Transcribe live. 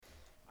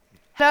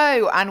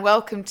Hello and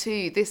welcome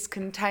to This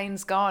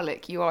Contains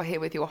Garlic. You are here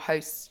with your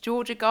hosts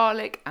Georgia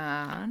Garlic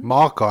and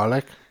Mark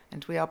Garlic.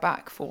 And we are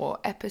back for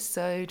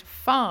episode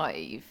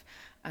 5.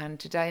 And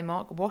today,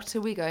 Mark, what are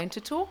we going to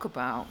talk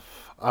about?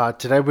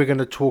 Today we're going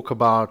to talk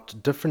about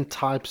different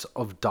types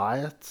of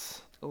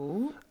diets.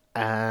 Ooh.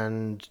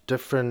 And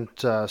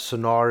different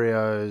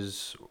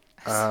scenarios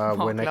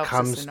when it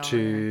comes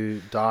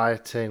to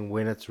dieting,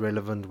 when it's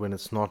relevant, when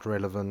it's not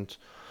relevant.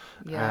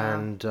 Yeah.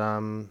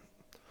 And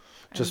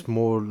just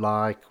more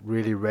like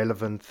really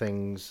relevant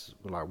things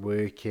like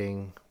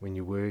working, when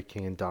you're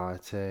working and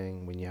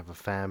dieting, when you have a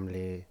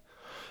family,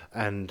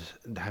 and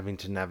having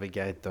to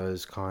navigate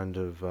those kind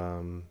of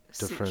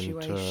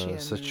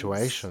different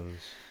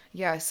situations.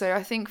 Yeah, so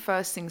I think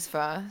first things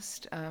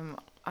first,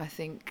 I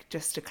think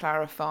just to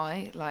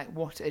clarify like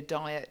what a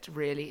diet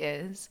really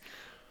is.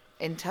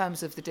 In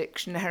terms of the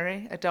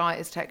dictionary, a diet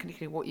is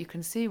technically what you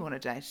consume on a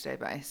day-to-day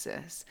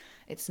basis.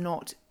 It's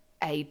not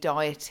a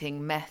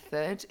dieting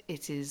method,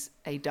 it is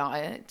a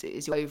diet. It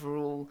is your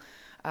overall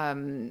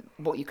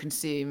what you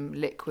consume,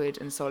 liquid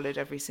and solid,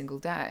 every single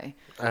day.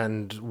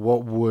 And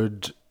what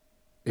would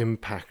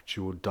impact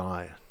your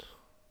diet?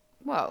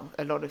 Well,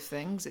 a lot of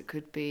things. It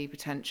could be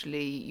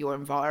potentially your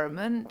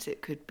environment.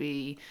 It could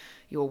be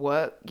your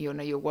work,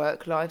 your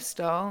work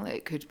lifestyle.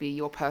 It could be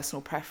your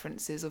personal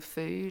preferences of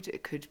food.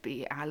 It could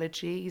be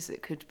allergies.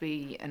 It could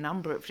be a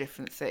number of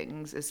different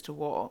things as to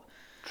what.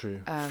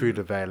 True. Food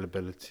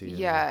availability.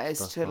 Yeah,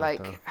 as to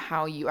like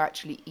how you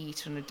actually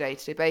eat on a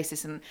day-to-day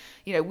basis. And,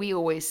 we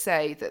always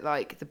say that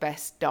like the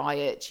best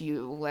diet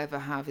you will ever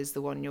have is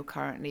the one you're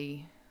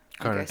currently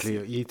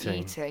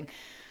eating.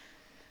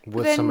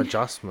 With some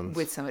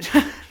adjustments.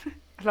 I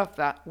love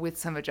that, with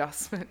some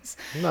adjustments.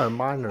 No,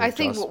 minor adjustments. I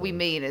think what we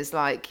mean is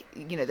like,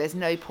 there's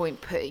no point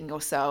putting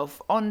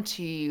yourself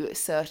onto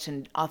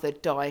certain other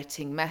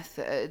dieting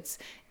methods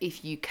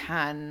if you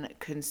can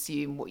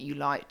consume what you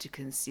like to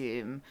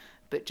consume,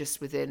 but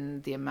just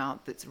within the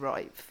amount that's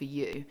right for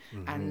you,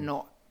 and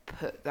not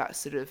put that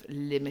sort of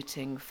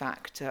limiting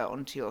factor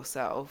onto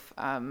yourself.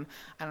 And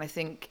I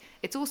think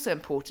it's also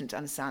important to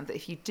understand that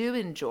if you do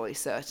enjoy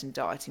certain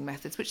dieting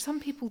methods, which some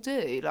people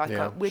do,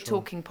 we're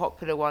talking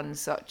popular ones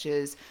such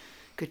as,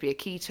 could be a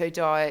keto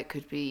diet,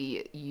 could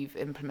be you've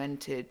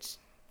implemented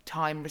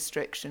time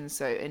restrictions,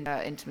 so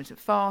intermittent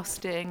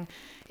fasting.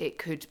 It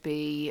could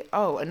be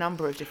a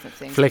number of different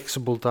things.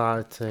 Flexible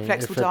dieting,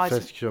 if it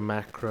fits your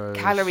macros.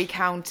 Calorie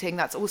counting.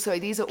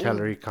 These are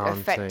all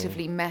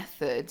effectively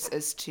methods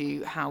as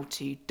to how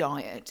to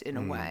diet in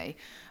a way.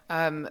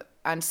 And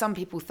some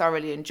people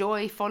thoroughly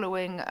enjoy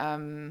following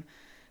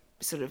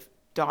sort of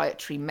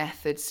dietary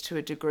methods to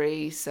a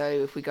degree. So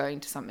if we go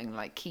into something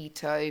like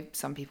keto,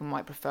 some people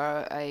might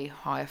prefer a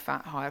higher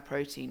fat, higher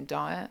protein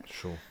diet.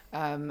 Sure.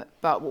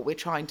 But what we're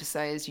trying to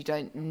say is you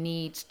don't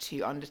need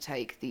to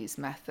undertake these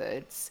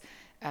methods,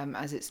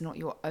 as it's not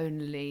your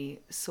only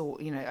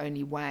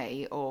only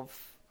way of,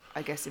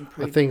 I guess,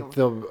 improving. I think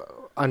the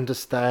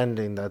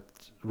understanding that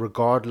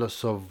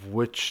regardless of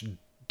which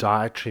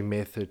dietary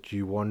method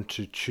you want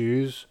to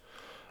choose,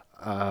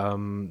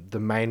 the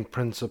main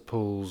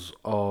principles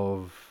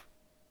of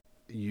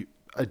you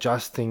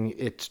adjusting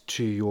it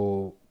to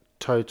your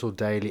total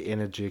daily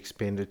energy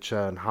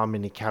expenditure and how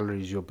many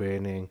calories you're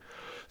burning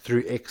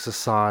through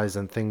exercise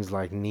and things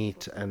like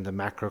NEAT and the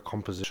macro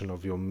composition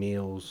of your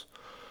meals,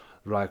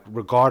 like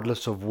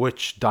regardless of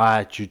which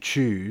diet you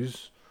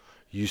choose,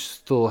 you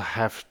still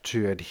have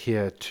to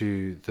adhere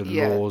to the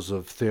laws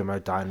of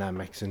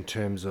thermodynamics in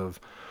terms of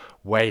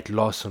weight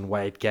loss and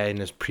weight gain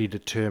is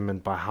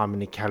predetermined by how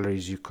many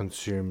calories you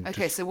consume.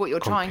 Okay, so what you're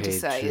trying to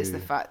say is the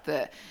fact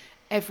that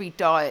every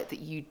diet that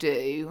you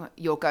do,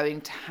 you're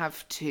going to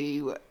have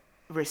to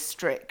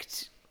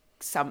restrict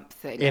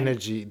something.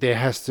 Energy. There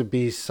has to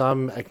be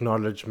some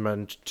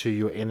acknowledgement to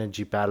your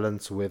energy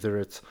balance, whether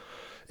it's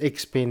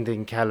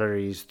expending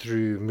calories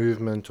through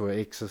movement or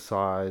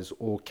exercise,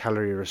 or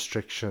calorie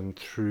restriction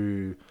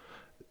through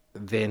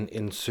then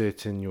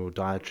inserting your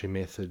dietary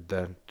method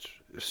that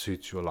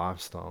suits your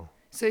lifestyle.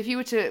 So if you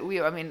were to,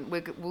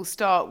 we'll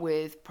start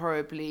with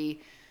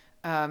probably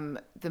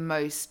the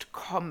most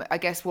common, I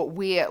guess, what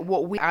we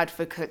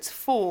advocates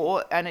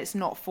for, and it's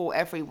not for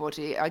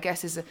everybody, I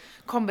guess, is a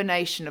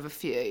combination of a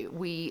few.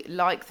 We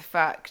like the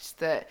fact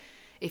that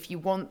if you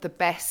want the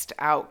best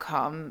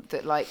outcome,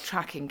 that like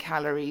tracking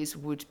calories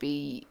would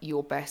be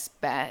your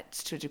best bet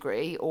to a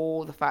degree,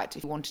 or the fact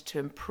if you wanted to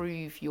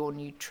improve your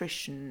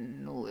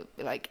nutritional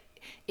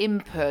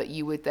input,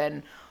 you would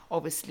then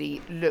obviously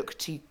look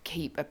to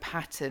keep a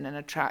pattern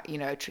and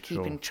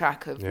keeping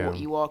track of what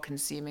you are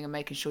consuming and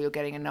making sure you're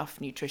getting enough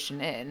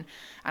nutrition in.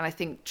 And I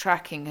think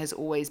tracking has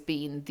always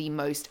been the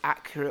most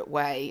accurate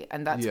way,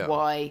 and that's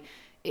why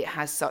it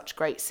has such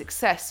great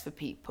success for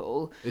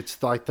people.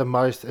 It's like the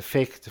most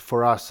effective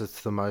for us.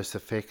 It's the most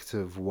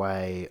effective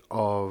way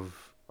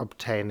of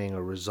obtaining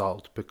a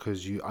result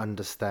because you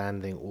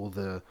understanding all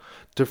the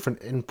different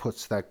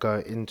inputs that go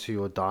into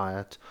your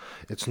diet.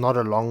 It's not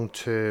a long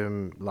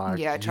term, like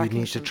Yeah, you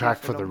tracking need to shouldn't be track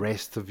for for the long.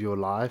 rest of your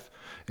life.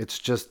 It's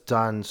just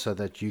done so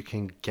that you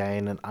can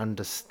gain an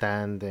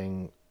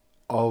understanding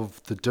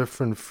of the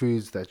different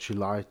foods that you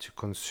like to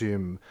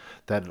consume,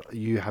 that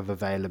you have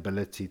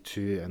availability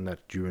to, and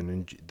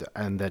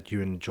that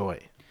you enjoy.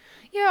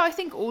 Yeah, I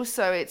think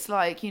also it's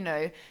like,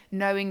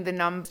 knowing the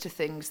numbers to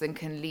things then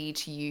can lead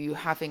to you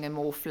having a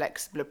more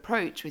flexible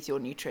approach with your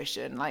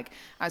nutrition. Like,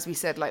 as we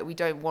said, like, we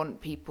don't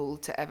want people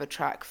to ever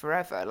track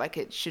forever. Like,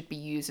 it should be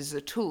used as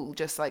a tool,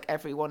 just like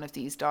every one of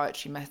these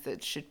dietary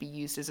methods should be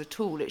used as a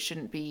tool. It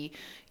shouldn't be,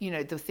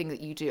 the thing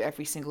that you do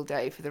every single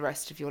day for the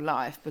rest of your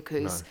life,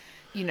 because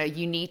No.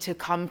 you need to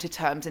come to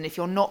terms. And if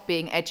you're not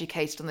being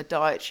educated on the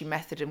dietary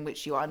method in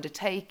which you're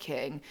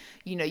undertaking,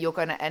 you're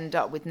going to end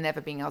up with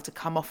never being able to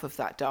come off of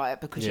that diet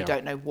because you Yeah,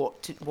 don't know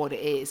what it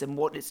is and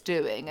what it's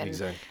doing. and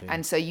exactly.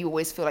 and so you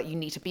always feel like you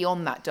need to be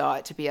on that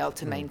diet to be able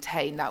to Mm,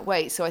 maintain that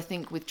weight. So I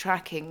think with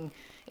tracking,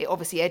 it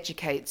obviously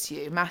educates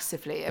you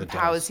massively, it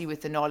empowers does. you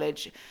with the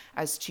knowledge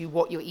as to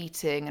what you're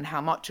eating and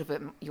how much of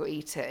it you're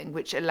eating,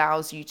 which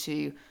allows you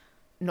to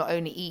not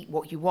only eat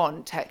what you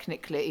want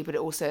technically, but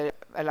it also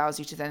allows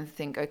you to then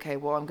think, okay,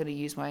 well, I'm going to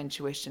use my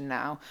intuition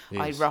now.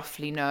 I Yes.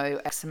 roughly know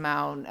X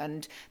amount,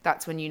 and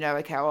that's when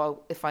okay,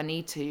 well, if I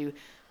need to,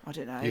 I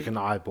don't You know. can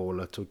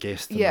eyeball it or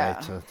Yeah.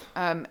 guesstimate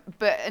it.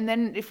 But and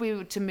then if we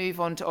were to move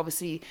on to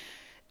obviously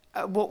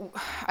what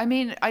I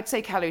mean, I'd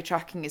say calorie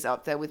tracking is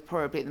up there with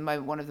probably at the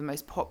moment one of the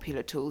most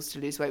popular tools to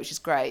lose weight, which is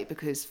great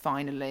because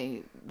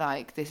finally,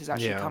 like, this has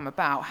actually Yeah. come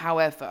about.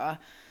 However,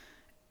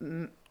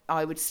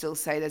 I would still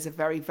say there's a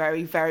very,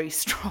 very, very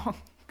strong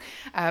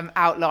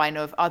outline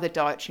of other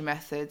dietary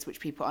methods which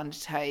people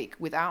undertake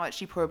without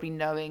actually probably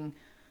knowing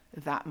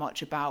that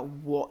much about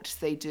what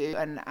they do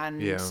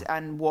and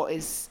Yeah. what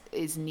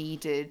is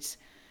needed,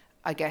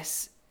 I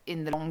guess,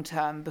 in the long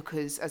term.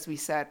 Because, as we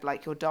said,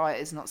 like, your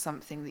diet is not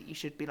something that you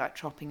should be like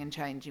chopping and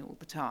changing all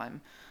the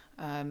time.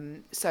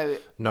 So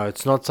No,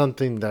 it's not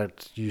something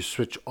that you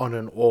switch on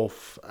and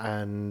off,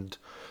 and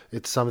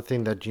it's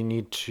something that you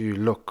need to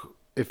look.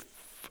 If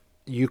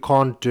you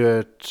can't do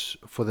it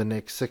for the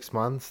next 6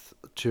 months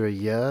to a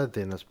year,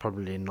 then it's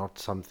probably not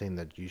something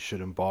that you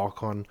should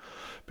embark on,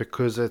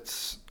 because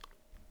it's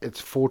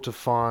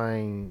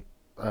fortifying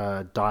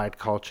diet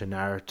culture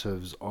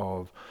narratives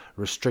of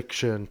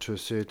restriction to a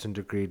certain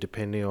degree,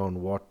 depending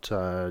on what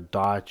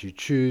diet you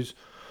choose.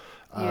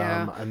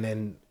 yeah. And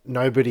then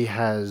nobody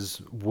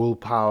has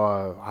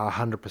willpower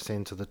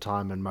 100% of the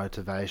time, and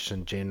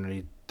motivation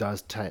generally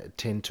does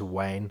tend to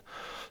wane.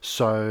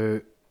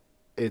 So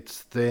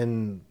it's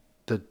then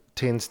the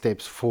 10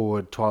 steps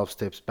forward, 12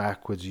 steps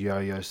backwards yo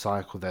yo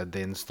cycle that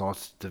then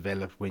starts to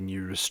develop when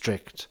you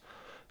restrict,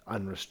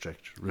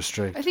 unrestrict, I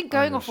restrict, think,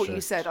 going off what you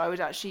said, unrestrict. I would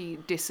actually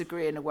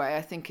disagree in a way.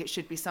 I think it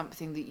should be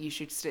something that you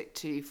should stick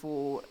to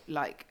for,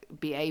 like,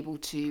 be able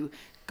to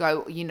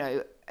go,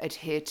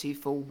 adhere to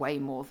for way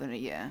more than a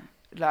year.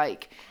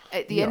 Like,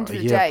 at the Yeah, end a of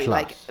the year day,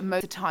 like, plus.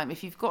 most of the time,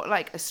 if you've got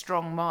like a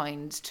strong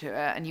mind to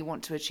it and you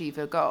want to achieve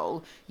a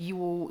goal,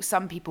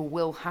 some people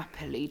will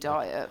happily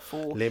diet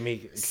for Let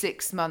me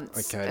 6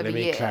 months Okay, of a let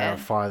me year.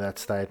 clarify that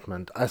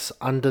statement. As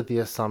under the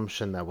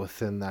assumption that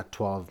within that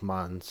 12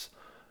 months,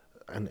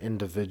 an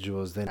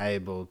individual is then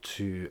able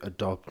to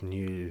adopt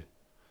new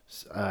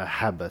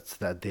habits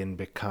that then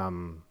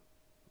become,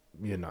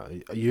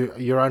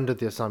 you're under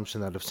the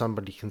assumption that if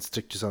somebody can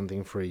stick to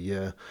something for a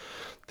year,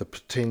 the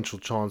potential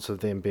chance of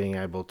them being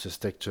able to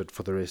stick to it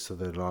for the rest of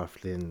their life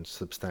then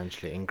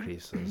substantially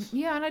increases.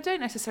 Yeah, and I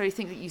don't necessarily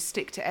think that you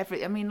stick to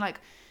every. I mean,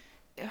 like,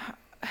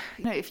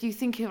 if you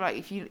think of, like,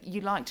 if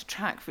you like to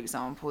track, for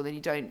example, then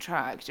you don't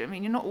track. I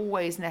mean, you're not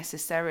always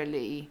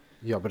necessarily.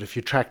 Yeah, but if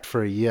you tracked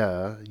for a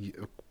year,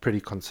 pretty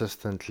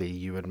consistently,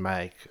 you would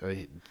make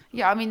a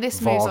Yeah, I mean,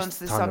 this moves on to vast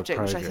the ton of subject,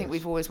 which I think progress.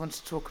 we've always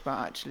wanted to talk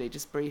about, actually,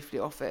 just briefly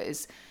off it,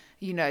 is,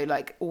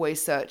 like, always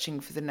searching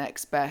for the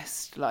next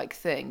best, like,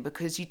 thing,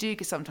 because you do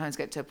sometimes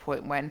get to a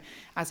point when,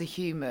 as a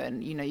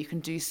human, you can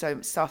do so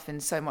much stuff in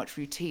so much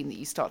routine that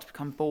you start to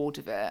become bored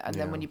of it. And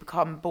then Yeah. when you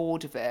become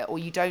bored of it, or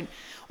you don't,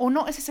 or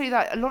not necessarily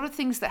that, a lot of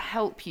things that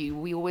help you,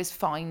 we always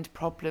find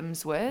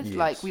problems with.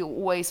 Like, we Yes.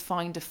 always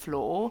find a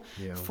flaw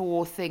Yeah.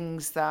 for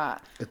things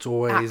that It's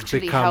always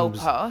actually help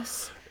becomes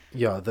us.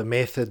 Yeah, the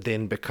method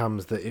then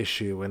becomes the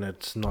issue when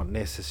it's not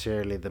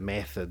necessarily the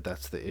method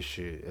that's the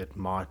issue. It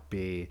might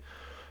be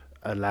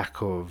a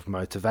lack of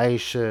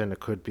motivation.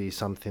 It could be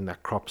something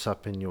that crops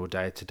up in your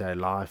day-to-day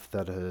life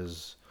that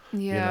has,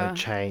 Yeah.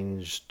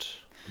 changed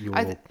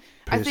I your th-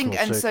 I think, personal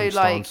and so,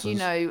 like,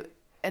 circumstances.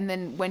 and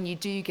then when you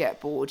do get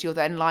bored, you're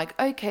then like,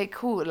 okay,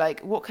 cool. Like,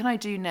 what can I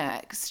do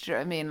next? Do you know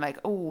what I mean? Like,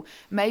 oh,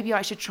 maybe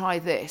I should try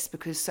this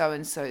because so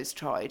and so's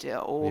tried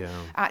it, or Yeah.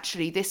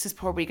 actually, this is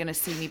probably going to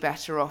see me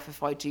better off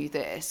if I do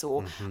this,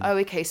 or Hmm. oh,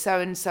 okay, so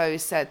and so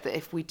said that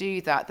if we do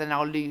that, then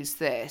I'll lose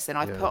this, and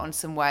I've put Yeah. on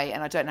some weight,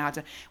 and I don't know how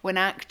to. When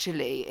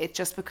actually, it's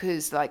just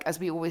because, like, as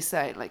we always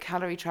say, like,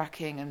 calorie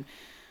tracking and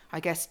I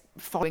guess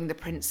following the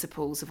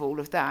principles of all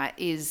of that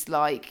is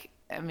like,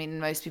 I mean,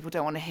 most people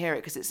don't want to hear it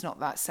because it's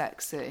not that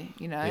sexy,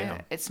 you know?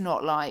 Yeah. It's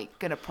not like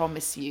going to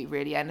promise you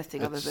really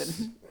anything other It's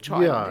than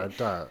trying yeah, it. it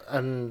does.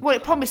 And Well,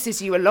 it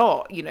promises you a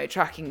lot, you know,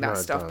 tracking that no, it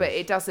stuff, but does.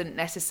 it doesn't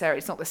necessarily,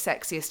 it's not the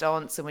sexiest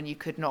answer when you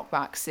could knock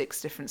back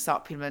 6 different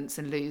supplements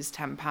and lose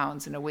 10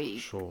 pounds in a week.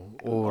 Sure.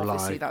 Or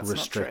Obviously, like that's not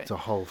true. restrict a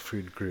whole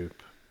food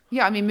group.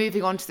 Yeah, I mean,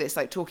 moving on to this,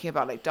 like talking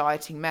about like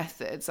dieting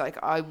methods, like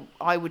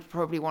I would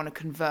probably want to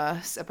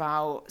converse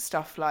about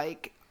stuff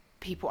like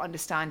people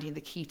understanding the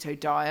keto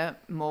diet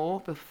more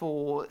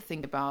before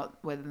thinking about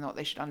whether or not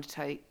they should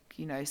undertake,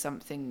 you know,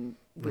 something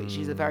which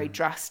is a very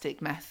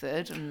drastic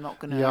method. I'm not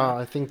going to... Yeah,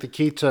 I think the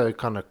keto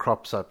kind of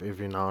crops up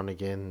every now and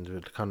again.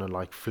 It kind of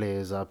like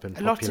flares up in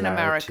A lot in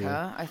popularity.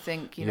 America, I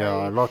think, you Yeah,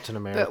 know. a lot in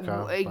But,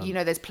 America. you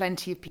know, there's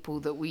plenty of people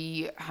that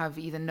we have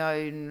either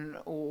known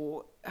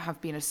or have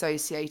been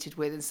associated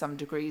with in some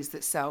degrees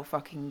that sell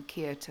fucking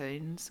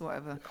Ketones,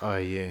 whatever. Oh,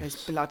 Those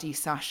yes. bloody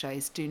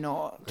sachets. Do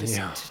not, just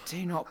Yeah.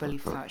 do not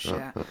believe that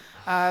shit.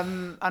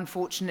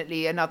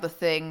 Unfortunately, another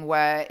thing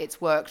where it's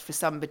worked for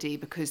somebody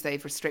because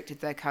they've restricted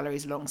their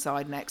calories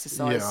alongside and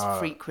exercise Yeah.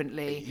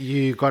 frequently.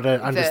 You got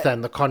to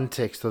understand the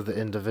context of the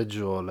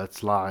individual.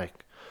 It's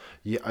like,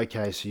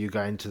 okay, so you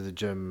go into the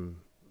gym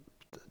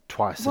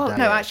twice a day.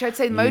 No, actually, I'd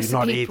say most You're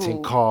not people...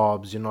 eating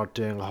carbs. You're not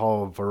doing a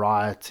whole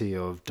variety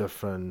of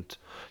different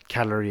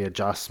calorie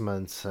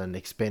adjustments and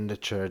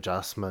expenditure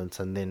adjustments.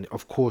 And then,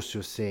 of course,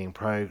 you're seeing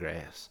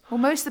progress. Well,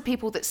 most of the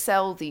people that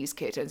sell these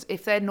ketones,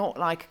 if they're not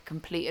like a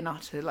complete and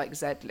utter like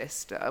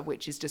Z-lister,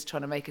 which is just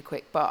trying to make a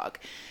quick buck,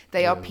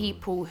 they are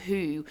people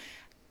who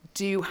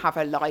do have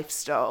a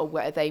lifestyle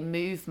where they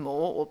move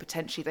more, or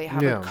potentially they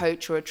have a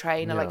coach or a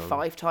trainer like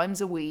 5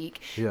 times a week.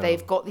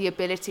 They've got the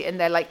ability, and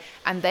they're like,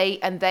 and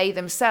they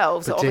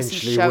themselves are obviously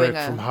Potentially showing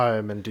work from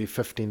home and do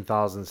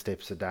 15,000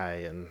 steps a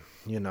day, and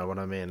you know what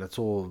I mean. It's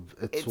all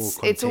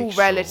it's all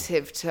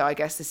relative to, I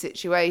guess, the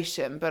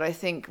situation. But I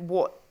think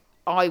what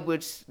I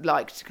would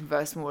like to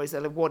converse more is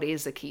like, what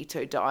is a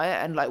keto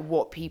diet, and like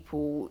what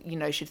people, you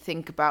know, should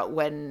think about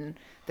when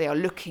they are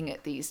looking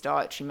at these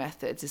dietary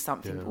methods is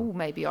something, oh,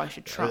 maybe I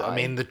should try. I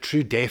mean, the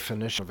true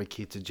definition of a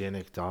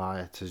ketogenic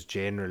diet is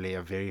generally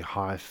a very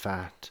high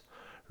fat,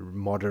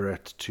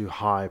 moderate to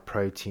high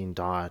protein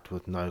diet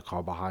with no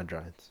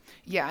carbohydrates.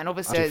 Yeah, and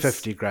obviously Up to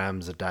 50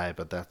 grams a day,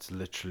 but that's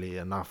literally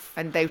enough.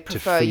 And they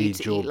prefer to you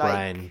feed to your eat like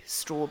brain.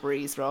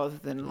 strawberries rather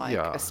than like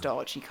Yeah. a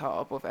starchy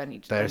carb of any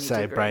They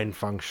say degree. brain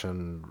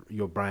function,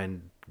 your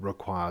brain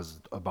requires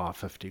about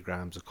 50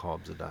 grams of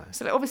carbs a day.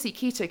 So like, obviously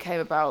keto came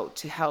about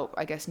to help,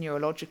 I guess,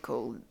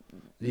 neurological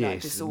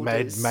Yes,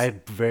 disorders.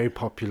 made very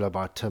popular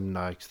by Tim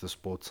Noakes, the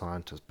sports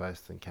scientist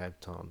based in Cape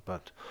Town,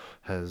 but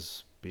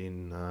has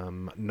been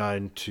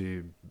known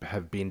to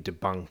have been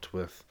debunked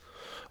with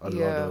a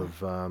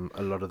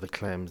lot of the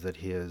claims that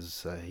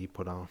he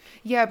put out.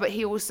 Yeah, but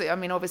he also, I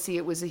mean, obviously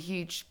it was a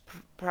huge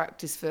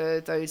practice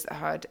for those that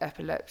had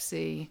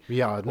epilepsy.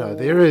 Yeah, no, or-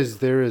 there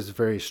is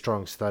very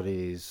strong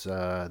studies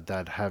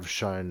that have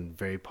shown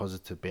very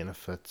positive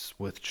benefits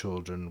with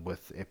children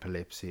with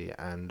epilepsy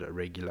and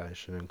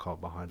regulation in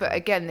carbohydrates. But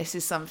again, this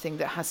is something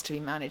that has to be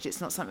managed.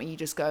 It's not something you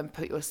just go and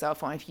put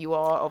yourself on. If you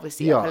are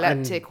obviously Yeah,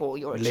 epileptic, and or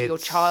your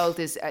child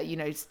is,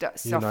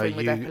 suffering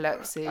with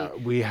epilepsy.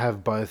 We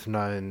have both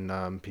known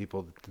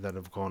people that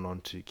have gone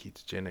on to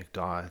ketogenic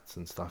diets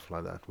and stuff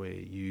like that, where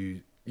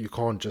you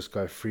can't just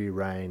go free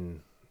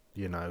reign,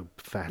 you know,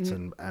 fat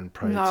and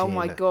protein. No,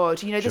 my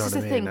God. You know, this is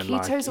the thing.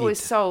 Keto's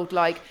always sold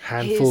like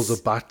handfuls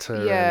of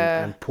butter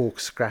Yeah. and pork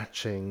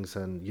scratchings,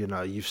 and, you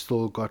know, you've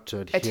still got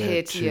to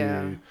adhere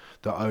to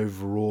the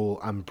overall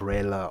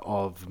umbrella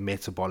of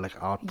metabolic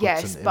outputs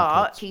Yes, and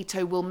but inputs.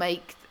 keto will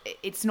make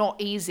it's not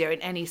easier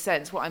in any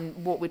sense.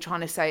 What we're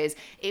trying to say is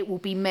it will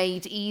be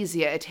made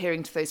easier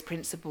adhering to those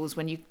principles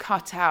when you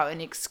cut out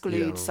and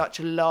exclude such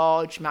a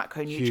large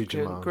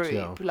macronutrient group.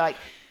 Yeah. Like,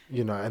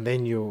 you know, and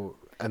then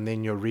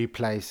you're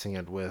replacing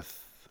it with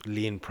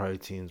lean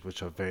proteins,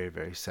 which are very,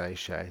 very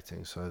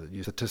satiating, so that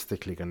you're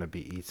statistically going to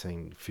be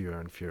eating fewer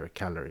and fewer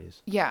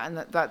calories. yeah, and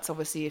that's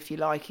obviously if you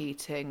like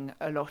eating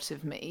a lot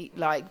of meat.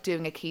 Like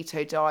doing a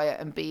keto diet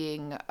and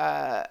being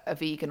a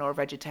vegan or a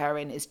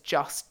vegetarian is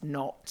just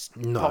not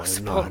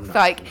possible.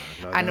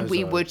 And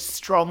we would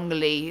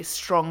strongly,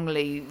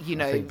 you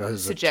know,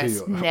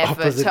 suggest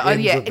never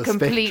to.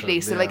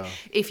 Completely. So like,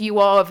 if you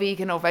are a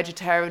vegan or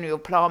vegetarian or you're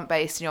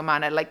plant-based in your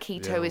manner, like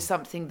keto is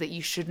something that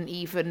you shouldn't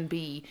even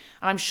be.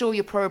 And I'm sure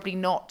you're probably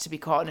not, to be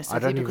quite honest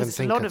with you, because even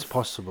think a lot it's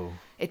possible.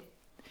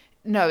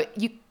 No,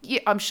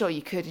 I'm sure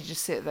you could. You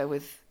just sit there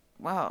with,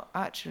 well,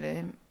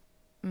 actually,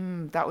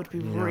 that would be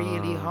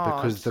really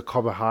hard. Because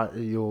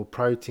your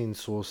protein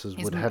sources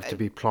would have to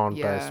be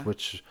plant-based,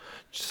 which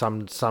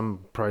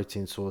some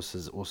protein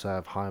sources also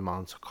have high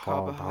amounts of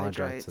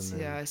carbohydrates in them.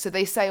 Yeah. So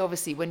they say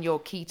obviously when you're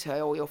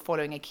keto or you're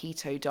following a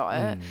keto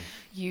diet,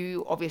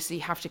 you obviously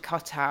have to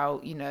cut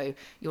out, you know,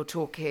 you're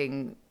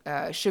talking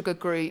sugar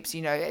groups,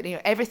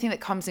 everything that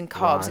comes in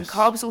carbs. And Rice,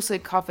 carbs also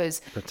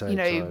covers,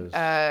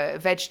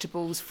 potatoes.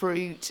 vegetables,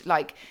 fruit.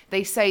 Like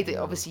they say that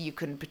obviously you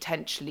can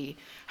potentially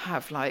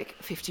have like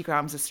 50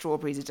 grams of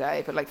strawberries a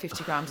day, but like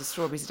 50 grams of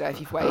strawberries a day, if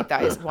you've weighed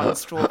that, is one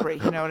strawberry.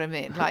 You know what I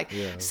mean? Like,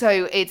 Yeah.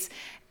 so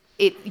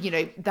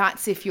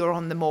that's if you're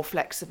on the more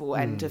flexible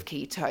end of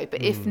keto.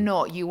 But if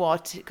not, you are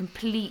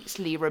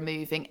completely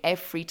removing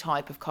every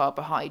type of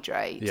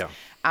carbohydrate. Yeah.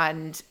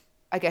 And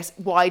I guess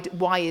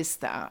why is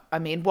that? I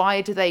mean,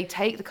 why do they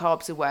take the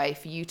carbs away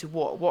for you to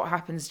what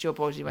happens to your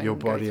body when Your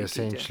you go body through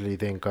essentially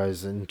then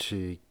goes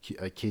into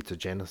a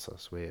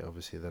ketogenesis, where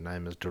obviously the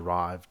name is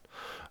derived.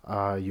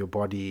 Your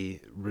body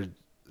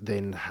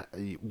then,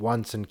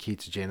 once in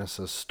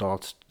ketogenesis,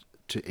 starts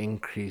to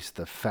increase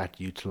the fat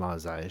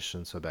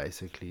utilization. So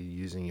basically,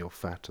 using your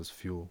fat as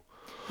fuel.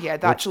 Yeah,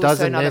 that's Which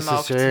also another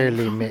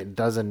marketing.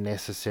 doesn't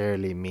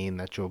necessarily mean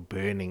that you're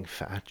burning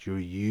fat. You're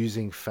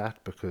using fat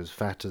because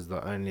fat is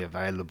the only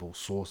available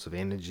source of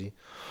energy.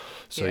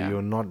 So Yeah.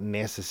 you're not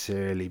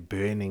necessarily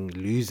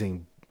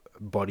losing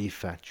body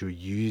fat. You're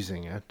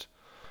using it,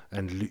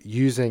 and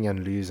using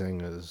and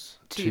losing is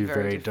two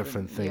very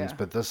different things. Yeah.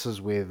 But this is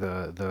where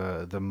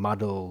the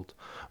muddled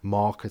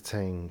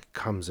marketing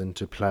comes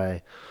into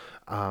play.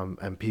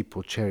 And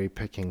people cherry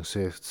picking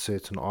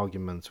certain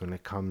arguments when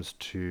it comes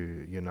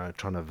to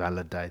trying to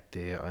validate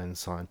their own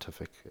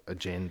scientific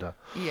agenda.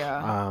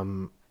 Yeah.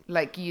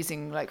 Like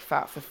using like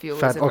fat for fuel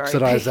is Fat a very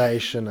big.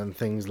 oxidization and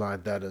things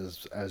like that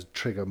as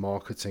trigger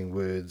marketing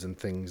words and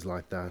things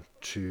like that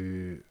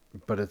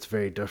but it's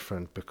very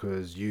different,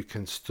 because you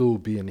can still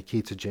be in a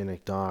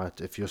ketogenic diet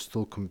if you're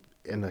still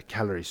in a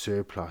calorie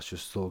surplus. You're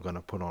still going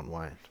to put on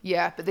weight.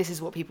 Yeah, but this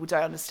is what people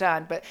don't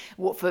understand. But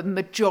what for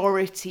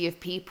majority of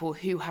people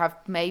who have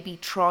maybe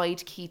tried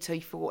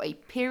keto for a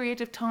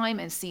period of time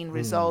and seen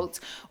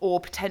results, or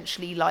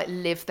potentially like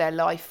live their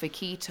life for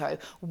keto,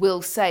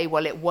 will say,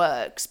 well, it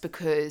works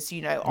because,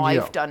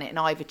 I've done it and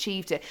I've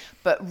achieved it.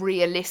 But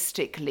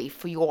realistically,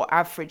 for your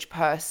average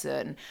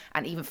person,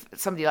 and even for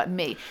somebody like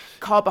me,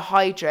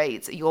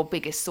 carbohydrates are your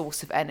biggest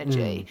source of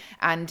energy.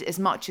 And as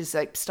much as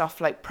like stuff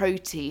like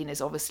protein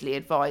is obviously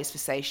advised for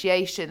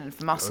satiation and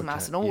for muscle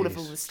mass and all the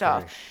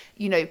stuff,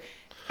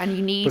 and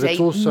you need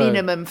a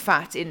minimum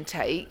fat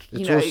intake.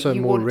 It's also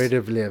more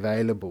readily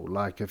available.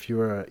 Like if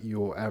you're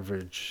your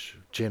average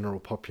general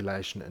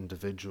population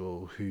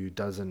individual who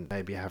doesn't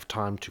maybe have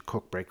time to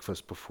cook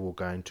breakfast before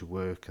going to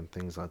work and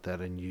things like that,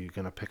 and you're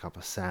going to pick up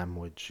a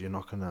sandwich, you're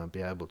not going to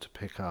be able to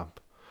pick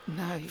up.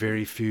 No.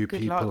 Very few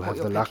people have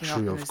the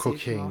luxury of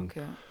cooking,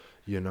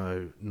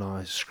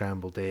 nice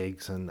scrambled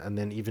eggs, and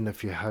then even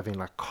if you're having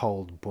like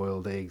cold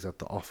boiled eggs at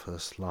the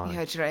office, like,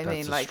 yeah, do you know what I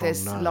mean? Like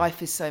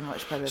life is so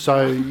much better.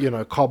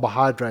 So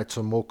carbohydrates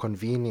are more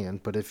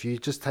convenient, but if you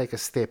just take a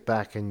step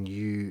back and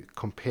you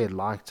compare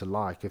like to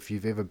like, if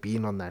you've ever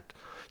been on that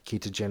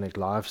ketogenic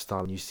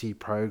lifestyle and you see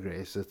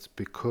progress, it's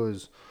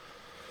because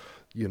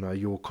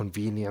your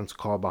convenience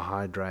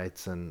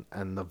carbohydrates and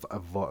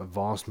a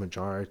vast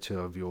majority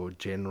of your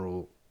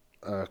general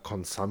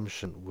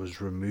consumption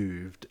was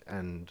removed,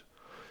 and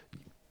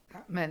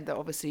that meant that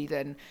obviously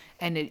then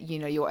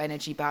your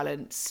energy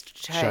balance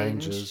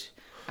changes,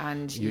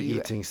 and you're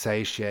eating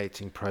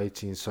satiating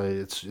protein. So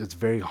it's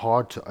very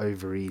hard to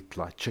overeat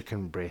like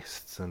chicken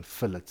breasts and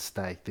fillet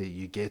steak. That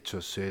you get to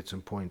a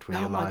certain point where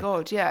you're like, oh my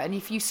god, yeah. And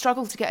if you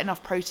struggle to get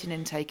enough protein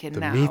intake in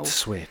now, meat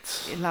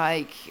sweats.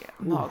 Like,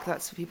 Mark,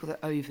 that's for people that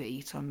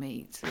overeat on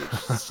meat,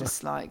 which is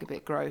just like a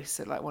bit gross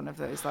at like one of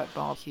those like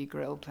barbecue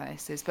grill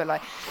places. But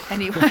like,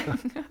 anyway.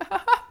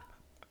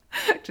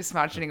 Just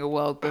imagining a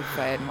world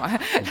buffet in my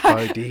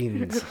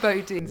Bodines.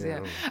 Bodines,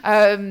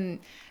 yeah.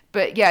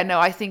 But yeah, no,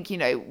 I think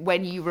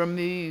when you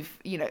remove,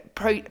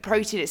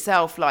 protein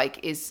itself, like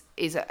is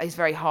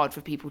very hard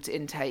for people to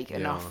intake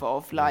enough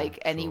of, like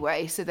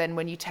anyway. Sure. So then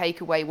when you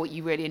take away what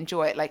you really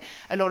enjoy, like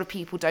a lot of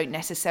people don't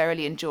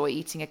necessarily enjoy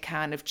eating a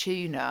can of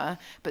tuna,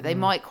 but they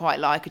might quite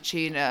like a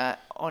tuna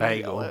on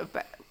bagel.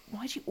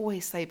 Why do you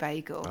always say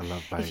bagel? I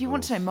love bagels. If you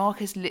want to know,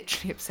 Mark is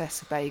literally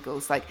obsessed with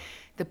bagels. Like,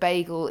 the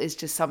bagel is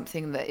just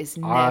something that is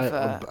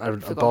never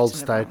a bold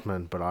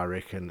statement, but I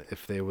reckon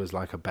if there was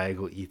like a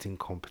bagel eating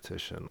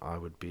competition, I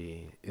would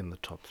be in the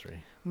top 3.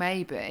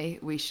 Maybe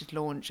we should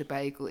launch a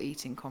bagel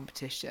eating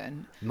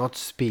competition. Not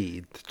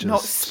speed, just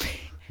not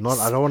speed.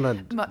 I don't want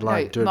to do Mark,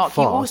 it fast.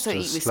 you also eat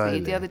with slowly.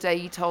 speed. The other day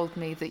you told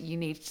me that you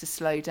needed to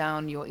slow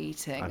down your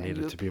eating. I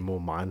needed to be more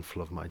mindful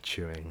of my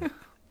chewing.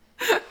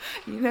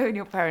 When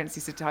your parents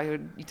used to tell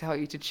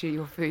you to chew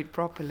your food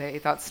properly,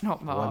 that's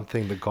not Mark. One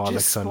thing the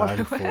garlics are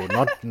known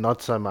for,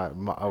 not so much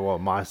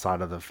my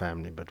side of the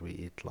family, but we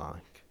eat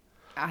like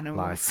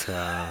animals,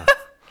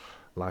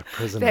 like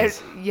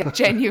prisoners.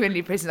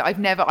 Genuinely prisoners. I've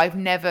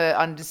never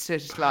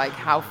understood like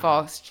how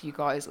fast you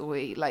guys all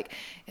eat, like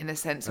in the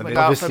sense when we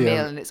go out for a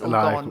meal and it's all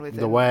gone with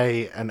the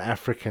way an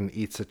African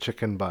eats a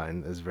chicken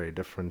bone is very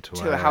different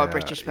to how a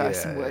British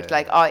person would.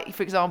 Like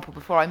for example,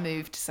 before I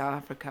moved to South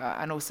Africa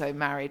and also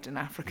married an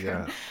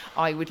African,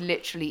 I would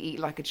literally eat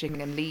like a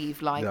chicken and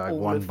leave like all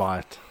one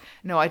bite.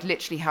 No, I'd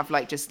literally have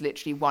like just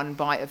literally one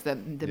bite of the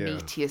Yeah.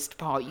 meatiest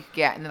part you could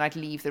get, and then I'd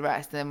leave the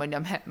rest. And then when I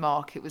met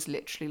Mark, it was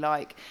literally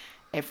like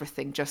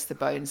everything, just the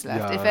bones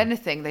left. If Yeah.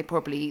 anything, they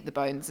probably eat the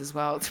bones as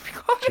well, to be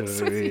quite Do you know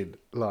honest what I with you. mean?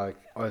 Like,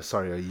 oh,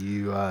 sorry, are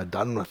you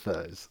done with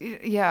those?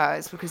 Yeah,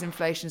 it's because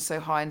inflation's so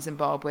high in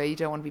Zimbabwe. You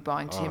don't want to be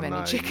buying too Oh many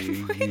no, chicken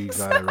you wings.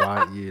 go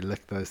right, you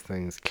lick those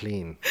things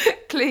clean.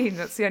 Clean.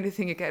 That's the only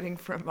thing you're getting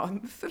for a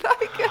month.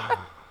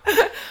 Like,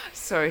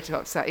 sorry to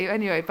upset you.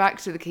 Anyway, back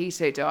to the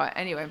keto diet.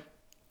 Anyway,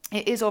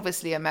 it is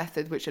obviously a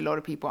method which a lot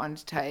of people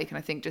undertake. And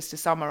I think just to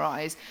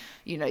summarize,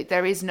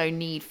 there is no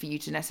need for you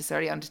to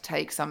necessarily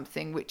undertake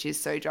something which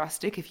is so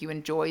drastic. If you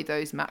enjoy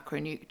those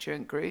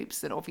macronutrient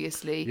groups, then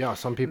obviously Yeah,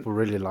 some people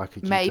really like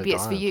a keto maybe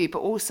it's for diet. you. But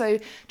also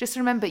just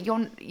remember,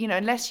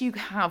 unless you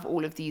have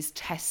all of these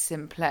tests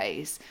in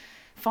place,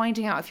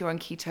 finding out if you're on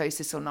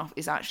ketosis or not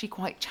is actually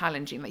quite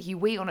challenging. Like,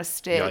 you eat on a Yeah,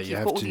 stick, you you've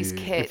have got all to, these if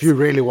kits. you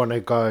really want to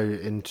go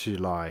into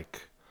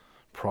like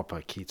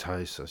proper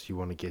ketosis, you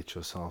want to get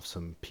yourself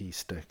some pee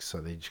sticks so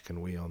that you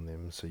can wee on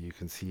them so you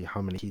can see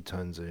how many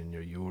ketones are in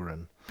your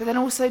urine. But then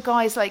also,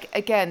 guys, like,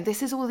 again,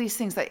 this is all these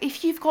things that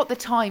if you've got the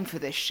time for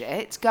this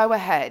shit, go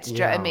ahead. Do you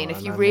know what I mean? Yeah, If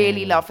and you I really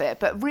mean, love it.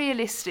 But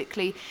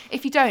realistically,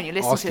 if you don't, you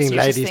listen to us asking and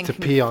you're just ladies to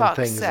thinking, pee on fuck's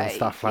things and sake.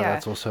 stuff like Yeah.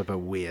 that's also a bit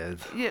weird.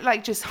 Yeah,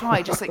 like, just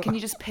hi, just like, can you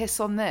just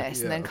piss on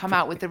this and then Yeah, come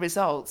out with the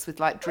results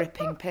with like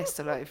dripping piss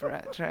all over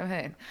it? Do you know what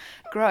I mean?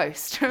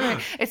 Gross. Do you know what I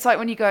mean? It's like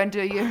when you go and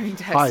do a urine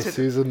test. Hi,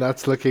 Susan,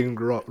 that's looking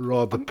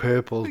rather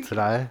purple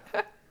today.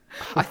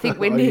 I think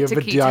we're Are near you a to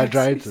bit ketosis.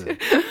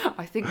 dehydrated?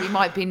 I think we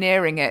might be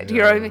nearing it. Do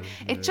you know what I mean?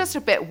 Yeah, It's just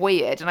a bit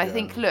weird. And I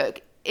think, Yeah.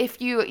 look,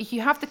 if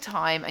you have the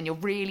time and you're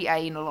really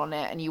anal on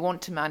it and you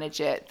want to manage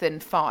it,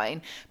 then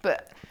fine.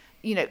 But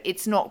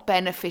it's not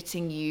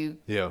benefiting you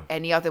Yeah.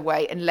 any other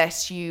way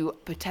unless you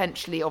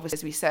potentially, obviously,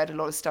 as we said, a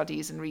lot of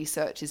studies and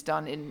research is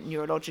done in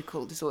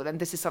neurological disorder. And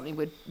this is something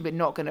we're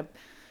not going to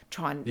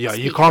try and Yeah,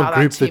 you speak can't about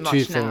group that the too two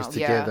much things now.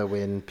 together Yeah.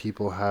 when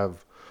people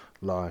have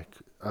like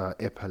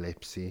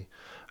epilepsy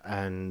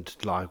and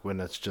like when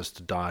it's just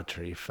a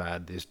dietary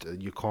fad.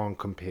 You can't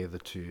compare the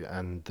two,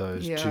 and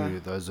Yeah.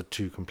 those are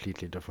two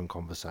completely different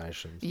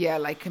conversations. Yeah,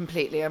 like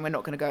completely. And we're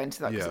not going to go into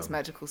that because Yeah. it's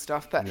medical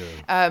stuff. But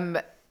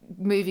Yeah.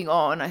 moving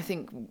on, I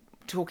think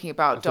talking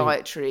about think-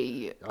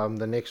 dietary.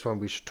 The next one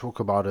we should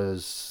talk about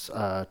is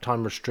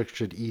time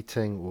restricted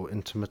eating or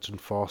intermittent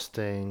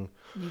fasting.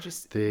 You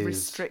just There's-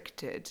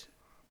 restricted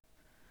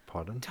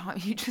Pardon? time.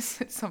 You just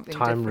said something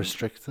Time different.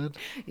 restricted.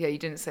 Yeah, you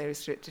didn't say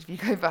restricted. If you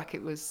go back,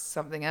 it was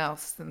something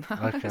else than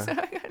that.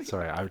 Okay.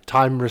 Sorry,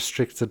 time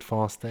restricted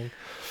fasting.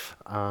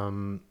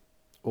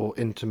 Or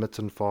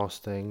intermittent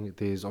fasting.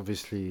 There's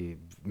obviously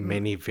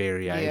many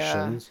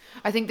variations.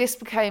 Yeah. I think this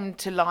became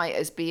to light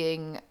as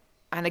being,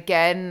 and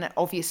again,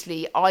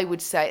 obviously, I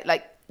would say,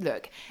 like,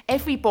 look,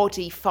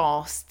 everybody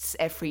fasts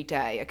every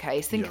day,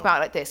 okay? So think Yeah. about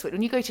it like this.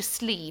 When you go to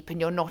sleep and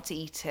you're not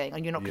eating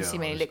and you're not Yeah,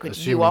 consuming any liquid,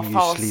 assuming you are you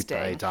fasting. sleep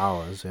 8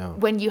 hours, yeah.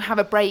 When you have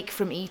a break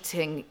from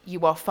eating,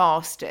 you are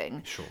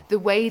fasting. Sure. The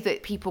way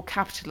that people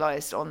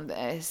capitalized on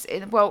this,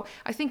 well,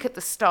 I think at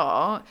the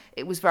start,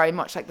 it was very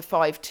much like the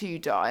 5-2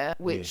 diet,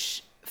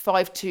 which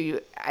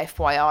 5-2,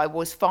 FYI,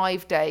 was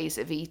 5 days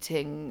of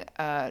eating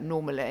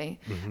normally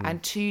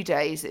and 2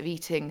 days of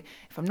eating,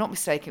 if I'm not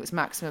mistaken, it was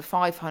maximum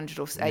 500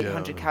 or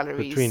 800 Yeah,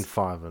 calories between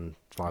 5 for and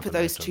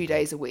those 8, 2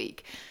 days a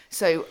week.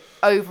 So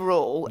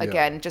overall, Yeah.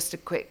 again, just a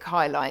quick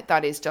highlight,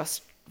 that is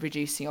just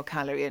reducing your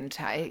calorie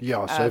intake.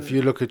 Yeah, so if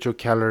you look at your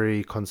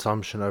calorie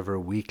consumption over a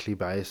weekly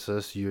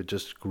basis, you're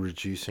just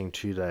reducing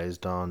 2 days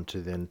down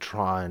to then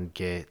try and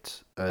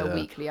get a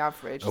weekly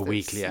average. a that's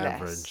weekly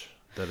less. average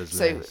that is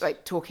So, less.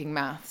 like, talking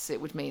maths,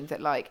 it would mean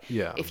that, like,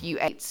 Yeah. if you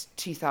ate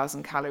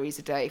 2,000 calories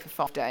a day for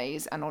 5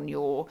 days, and on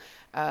your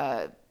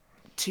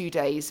 2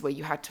 days where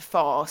you had to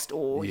fast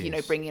or,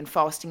 Yes. bring in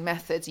fasting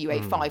methods, you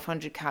ate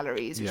 500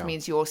 calories, which Yeah.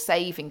 means you're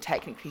saving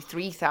technically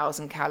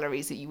 3,000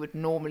 calories that you would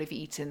normally have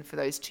eaten for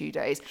those 2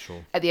 days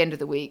Sure. at the end of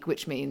the week,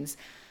 which means,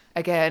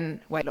 again,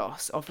 weight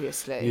loss,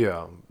 obviously.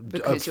 Yeah,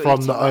 because you're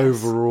from the eating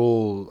less.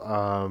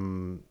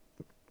 overall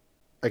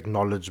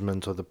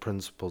acknowledgement of the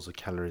principles of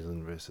calories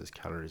in versus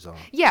calories out.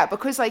 Yeah,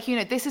 because, like,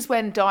 this is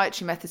when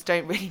dietary methods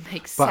don't really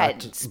make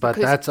sense. But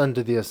because that's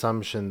under the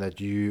assumption that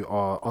you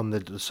are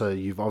so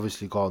you've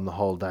obviously gone the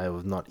whole day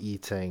with not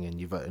eating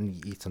and you've only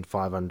eaten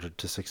 500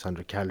 to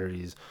 600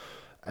 calories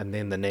and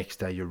then the next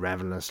day you're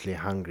ravenously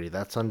hungry.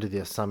 That's under the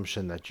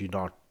assumption that you're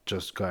not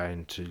just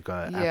going to go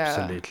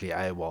absolutely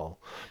AWOL.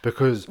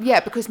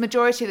 Because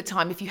majority of the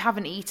time, if you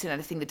haven't eaten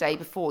anything the day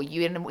before,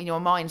 you in your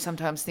mind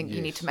sometimes think you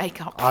need to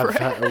make up for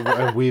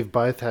it. We've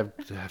both have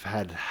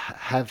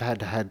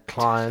had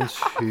clients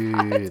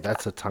who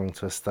that's a tongue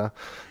twister.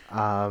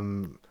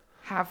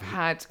 have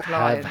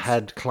clients.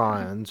 had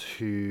clients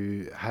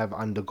who have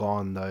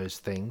undergone those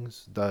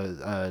things,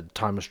 the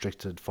time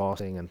restricted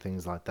fasting and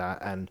things like that.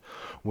 And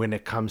when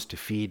it comes to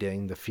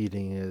feeding, the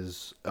feeding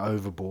is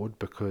overboard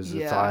because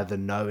it's Yeah. either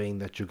knowing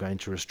that you're going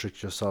to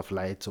restrict yourself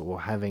later or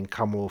having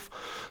come off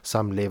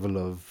some level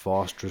of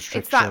vast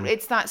restriction.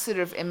 It's that sort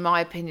of, in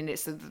my opinion,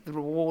 it's the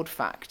reward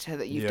factor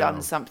that you've done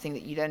Yeah. something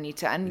that you don't need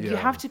to, and you Yeah.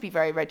 have to be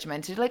very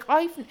regimented. Like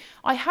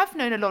I have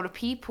known a lot of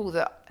people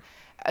that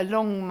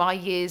along my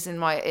years in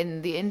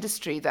the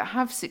industry that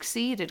have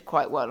succeeded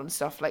quite well on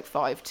stuff like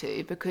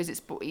 5-2 because it's,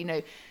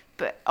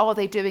 but are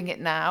they doing it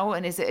now,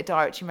 and is it a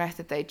dietary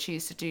method they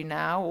choose to do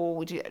now, or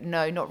would you?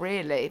 No, not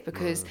really,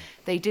 because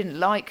they didn't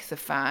like the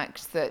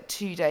fact that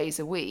 2 days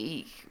a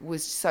week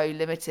was so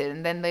limited,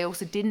 and then they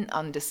also didn't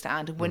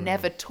understand and were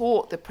never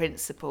taught the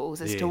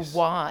principles as to Yes.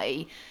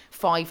 why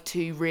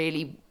 5-2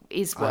 really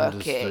is working.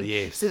 Understood,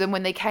 yes. So then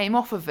when they came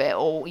off of it,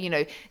 or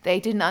they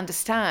didn't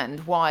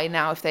understand why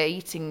now, if they're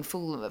eating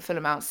full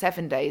amount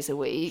 7 days a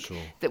week, Sure.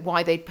 that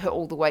why they'd put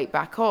all the weight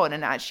back on.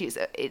 And actually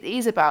it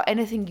is about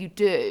anything you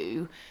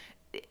do.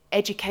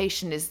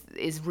 Education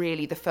is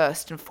really the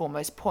first and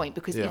foremost point,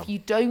 because Yeah. if you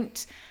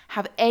don't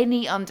have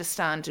any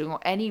understanding or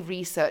any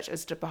research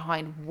as to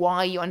behind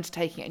why you're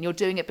undertaking it, and you're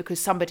doing it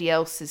because somebody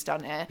else has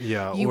done it,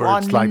 Yeah, you or are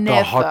it's like never,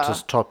 the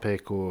hottest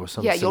topic or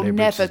some yeah, you're celebrities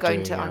never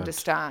going to doing it.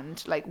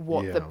 understand like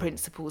what the Yeah.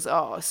 principles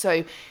are.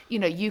 So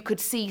you could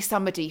see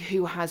somebody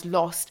who has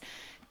lost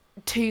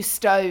 2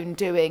 stone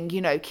doing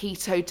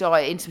keto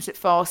diet, intermittent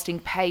fasting,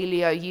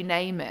 paleo, you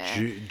name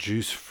it.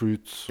 Juice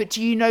fruits. But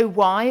do you know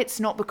why? It's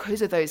not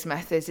because of those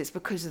methods. It's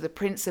because of the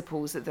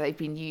principles that they've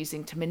been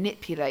using to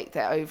manipulate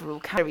their overall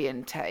calorie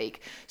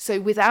intake. So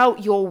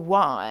without your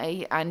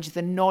why and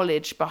the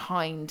knowledge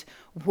behind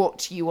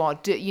what you are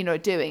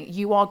doing,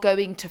 you are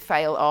going to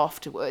fail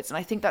afterwards. And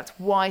I think that's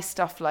why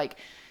stuff like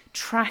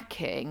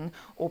tracking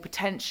or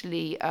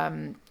potentially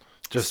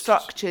Just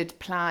structured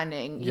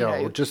planning,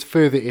 or just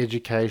further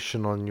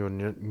education on your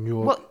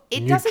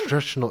it doesn't-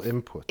 nutritional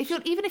input.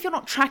 even if you're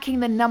not tracking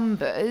the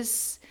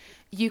numbers,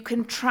 you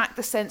can track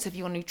the sense of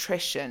your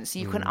nutrition, so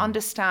you can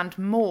understand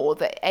more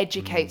that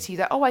educates you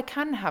that, oh, I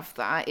can have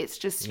that. It's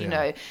just,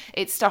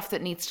 it's stuff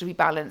that needs to be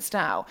balanced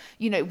out.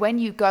 When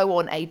you go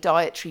on a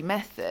dietary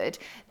method,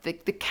 the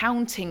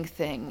counting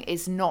thing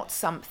is not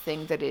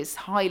something that is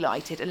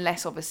highlighted,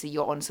 unless obviously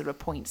you're on sort of a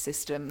point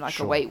system like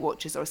a Weight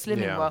Watchers or a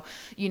Slimming Yeah. World.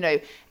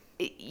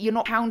 You're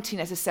not counting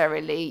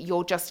necessarily,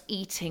 you're just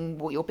eating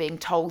what you're being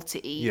told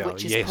to eat, Yeah,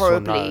 which is yes or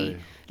probably no.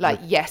 like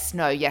yes,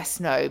 no,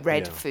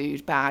 red Yeah.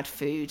 food, bad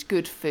food,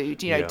 good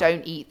food, Yeah.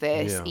 don't eat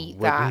this, eat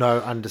with that. no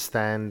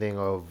understanding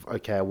of,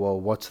 okay, well,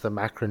 what's the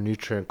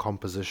macronutrient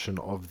composition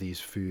of these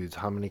foods?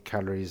 How many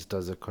calories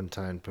does it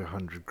contain per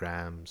 100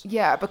 grams?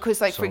 Yeah,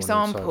 because like, So for on and so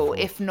example, forth.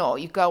 if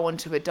not, you go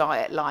onto a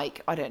diet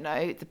like, I don't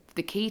know,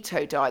 the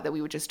keto diet that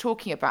we were just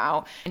talking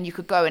about, and you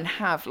could go and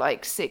have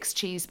like 6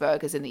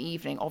 cheeseburgers in the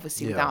evening,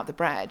 obviously Yeah. without the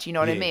bread, you know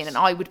what I mean? Yes. And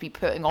I would be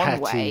putting on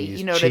weight, Patties,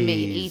 you know what I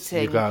mean? cheese,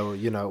 Eating, you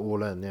go,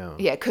 all in,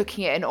 yeah,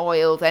 cooking it in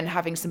oil, then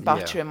having some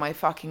butter Yeah. in my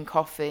fucking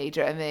coffee.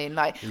 Do you know what I mean?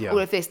 Like Yeah. all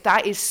of this,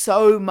 that is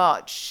so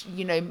much,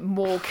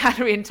 more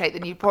calorie intake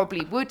than you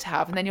probably would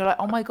have. And then you're like,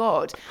 oh my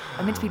God,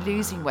 I'm meant to be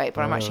losing weight,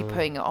 but I'm actually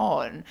putting it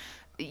on.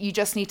 You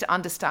just need to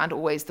understand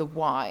always the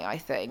why, I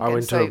think. I And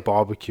went so, to a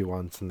barbecue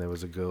once and there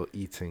was a girl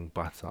eating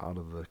butter out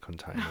of the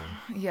container.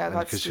 yeah, And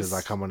that's because she was just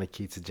like, I'm on a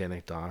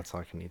ketogenic diet, so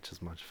I can eat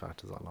as much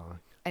fat as I like.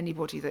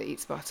 anybody that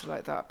eats butter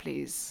like that,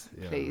 please,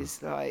 Yeah.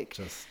 like,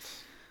 Just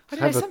I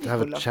don't know, some have people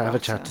love have a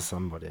chat butter. to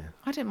somebody.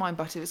 I don't mind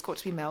butter. It's got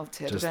to be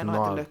melted. Just I don't not,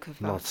 like the look of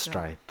butter. not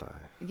straight though.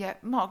 Yeah,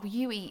 Mark,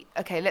 you eat.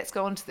 Okay, let's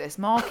go on to this.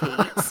 Mark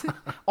eats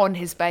on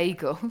his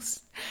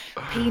bagels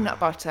peanut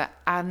butter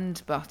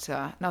and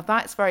butter. Now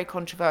that's very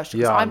controversial,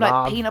 because Yeah, I'm like,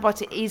 nah, peanut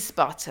butter is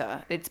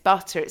butter. It's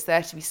butter. It's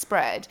there to be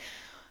spread.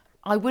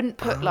 I wouldn't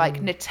put like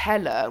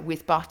Nutella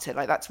with butter.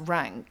 Like, that's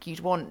rank.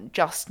 You'd want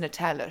just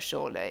Nutella,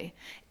 surely.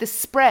 The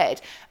spread.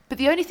 But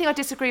the only thing I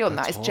disagree on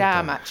That's that is hard,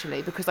 jam, though.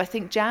 actually, because I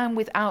think jam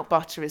without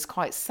butter is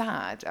quite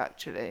sad,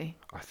 actually.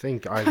 I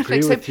think I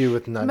agree So with you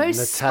with most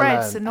Nutella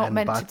spreads are not and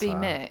meant butter. to be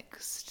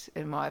mixed,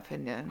 in my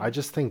opinion. I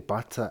just think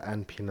butter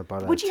and peanut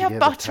butter Would you have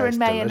together butter and taste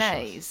delicious.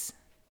 mayonnaise?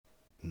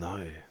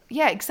 No.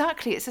 Yeah,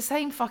 exactly. It's the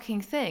same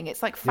fucking thing.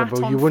 It's like Yeah, fat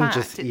but on you wouldn't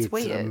fat. just it's eat a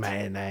weird.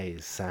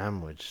 mayonnaise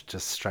sandwich,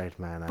 just straight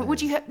mayonnaise. But would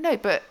you no?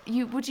 But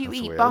would you That's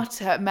eat weird.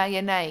 butter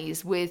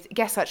mayonnaise with?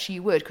 Guess actually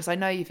you would, because I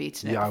know you've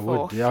eaten it Yeah, I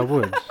before. would. Yeah, I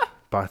would.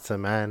 Butter,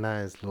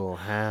 mayonnaise, little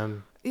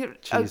ham,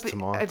 cheese,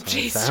 tomato,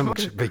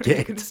 sandwich, We're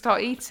going to baguette.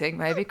 start eating.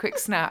 Maybe a quick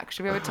snack.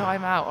 Should we have a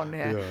time out on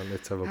here? Yeah,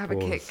 let's have a Have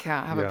pause. a Kit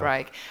Kat, have Yeah. a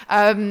break.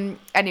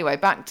 Anyway,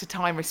 back to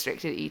time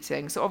restricted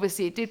eating. So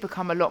obviously it did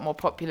become a lot more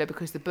popular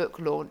because the book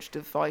launched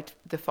the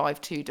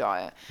 5-2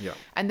 diet. Yeah.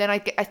 And then I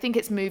think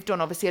it's moved on.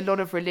 Obviously, a lot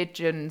of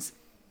religions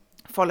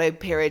follow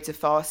periods of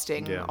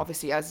fasting, Yeah.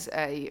 obviously as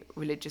a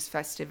religious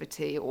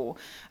festivity, or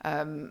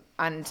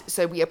and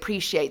so we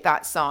appreciate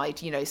that side.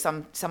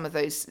 Some of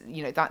those,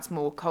 that's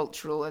more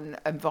cultural and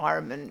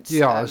environment.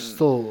 Yeah, it's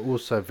still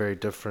also very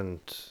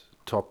different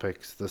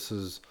topics. This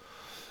is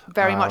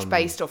very much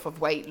based off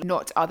of weight,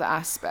 not other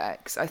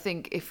aspects. I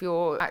think if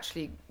you're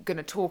actually going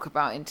to talk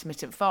about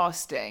intermittent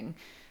fasting,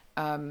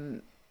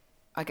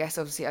 I guess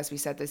obviously, as we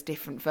said, there's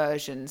different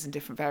versions and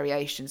different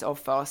variations of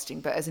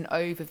fasting, but as an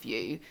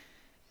overview,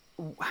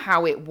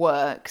 how it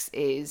works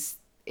is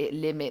it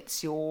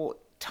limits your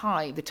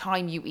time, the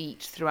time you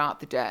eat throughout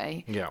the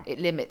day. Yeah. It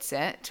limits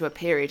it to a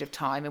period of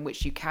time in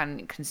which you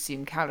can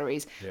consume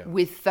calories, Yeah.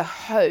 with the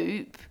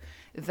hope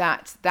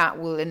that that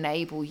will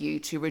enable you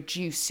to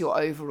reduce your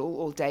overall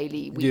or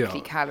daily, weekly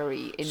Yeah.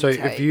 calorie intake. So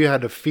if you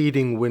had a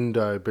feeding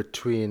window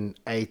between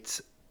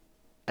 8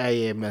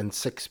 a.m. and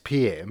 6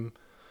 p.m.,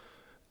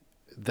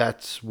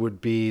 that would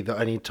be the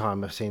only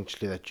time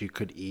essentially that you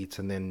could eat,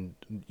 and then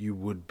you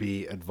would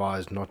be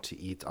advised not to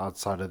eat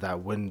outside of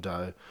that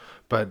window.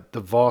 But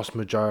the vast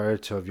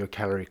majority of your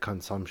calorie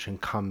consumption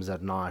comes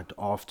at night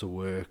after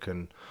work,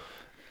 and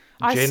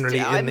generally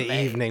in the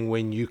evening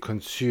when you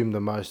consume the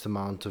most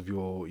amount of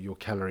your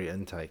calorie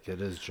intake. It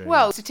is during...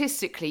 Well,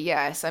 statistically,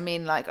 yes. I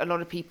mean, like, a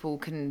lot of people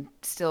can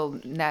still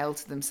nail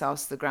to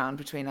themselves to the ground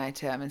between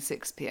 8 a.m. and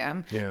 6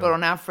 p.m. Yeah. But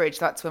on average,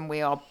 that's when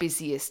we are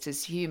busiest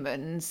as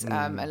humans,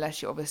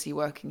 unless you're obviously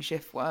working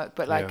shift work.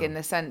 But like, Yeah. in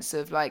the sense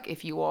of like,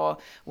 if you are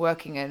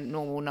working a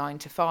normal 9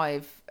 to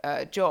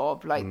 5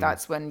 job, like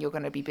that's when you're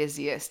going to be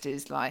busiest,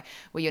 is like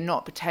where you're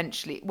not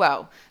potentially...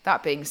 Well,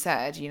 that being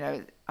said, you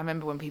know, I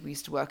remember when people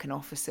used to work in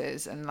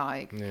offices and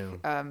like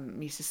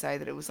used to say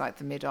that it was like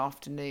the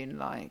mid-afternoon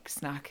like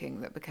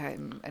snacking that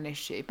became an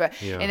issue.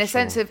 But in a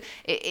sense of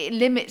it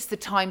limits the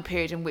time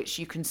period in which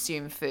you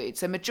consume food.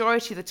 So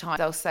majority of the time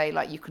they'll say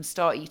like you can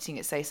start eating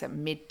at say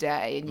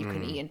midday and you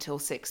can eat until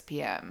 6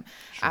 p.m.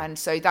 And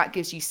so that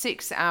gives you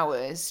 6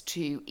 hours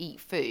to eat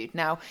food.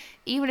 Now,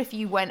 even if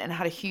you went and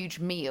had a huge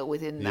meal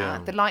within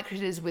that, the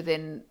likelihood is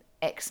within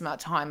X amount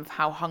of time of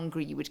how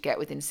hungry you would get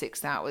within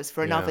 6 hours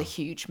for another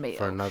huge meal.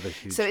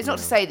 So it's not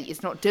to say that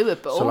it's not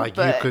doable. So like,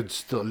 but you could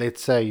still,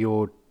 let's say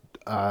your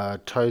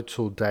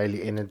total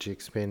daily energy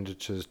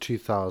expenditure is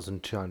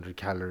 2,200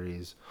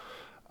 calories.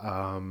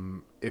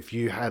 If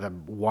you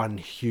had one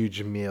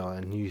huge meal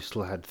and you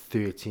still had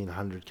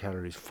 1,300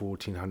 calories,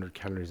 1,400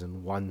 calories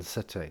in one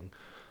sitting,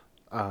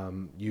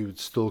 you would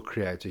still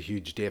create a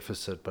huge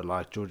deficit. But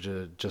like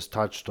Georgia just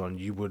touched on,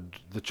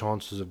 the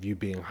chances of you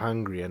being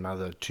hungry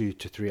another 2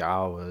 to 3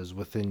 hours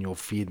within your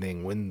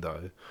feeding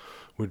window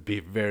would be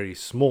very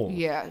small.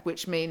 Yeah,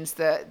 which means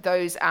that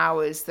those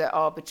hours that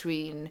are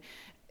between,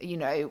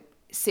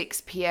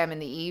 6 p.m. in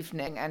the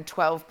evening and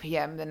 12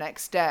 p.m. the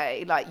next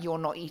day, like you're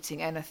not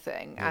eating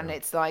anything. And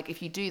it's like,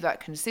 if you do that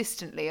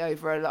consistently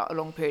over a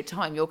long period of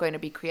time, you're going to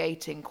be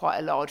creating quite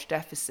a large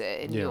deficit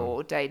in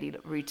your daily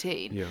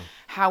routine.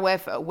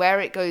 However,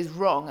 where it goes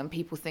wrong and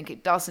people think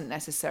it doesn't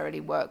necessarily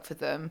work for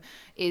them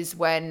is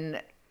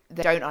when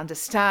they don't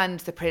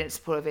understand the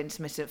principle of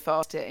intermittent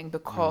fasting,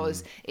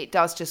 because it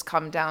does just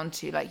come down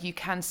to like, you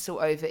can still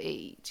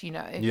overeat,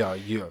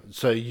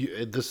 So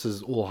this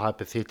is all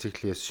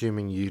hypothetically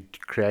assuming you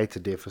create a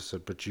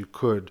deficit, but you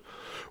could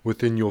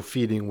within your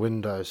feeding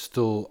window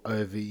still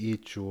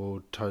overeat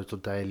your total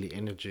daily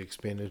energy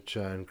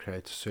expenditure and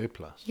create a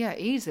surplus.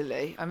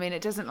 Easily. I mean,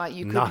 it doesn't like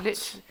you could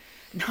literally...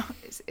 No,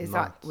 is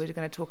that we're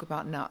going to talk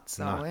about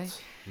nuts, are we?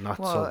 Nuts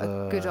well,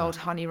 are a good old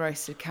honey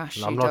roasted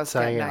cashew. I'm not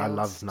saying I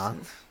love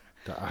nuts.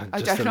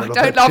 I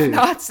don't love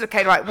nuts.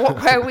 Okay, right.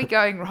 Where are we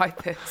going right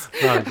this?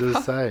 No, I'm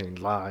just saying,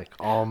 like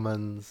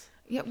almonds.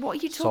 Yeah, what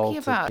are you talking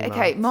about? Nuts.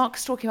 Okay,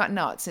 Mark's talking about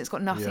nuts, and it's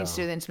got nothing to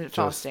do with intermittent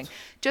fasting.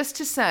 Just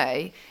to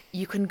say,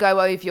 you can go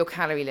over your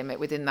calorie limit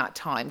within that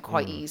time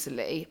quite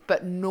easily,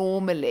 but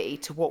normally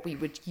to what we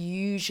would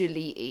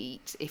usually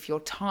eat, if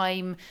your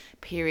time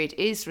period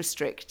is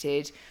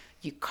restricted,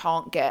 you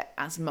can't get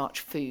as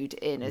much food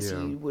in as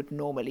you would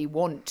normally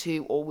want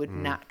to or would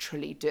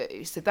naturally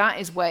do. So that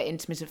is where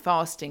intermittent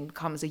fasting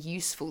becomes a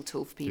useful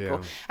tool for people.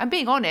 Yeah. And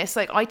being honest,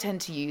 like I tend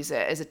to use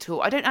it as a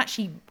tool. I don't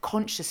actually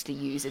consciously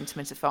use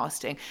intermittent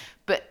fasting,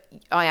 but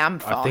I am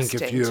fasting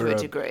to a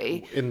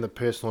degree. In the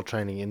personal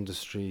training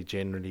industry,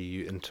 generally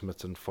you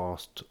intermittent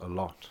fast a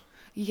lot.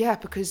 Yeah,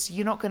 because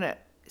you're not going to...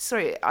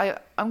 Sorry, I'm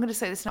going to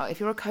say this now. If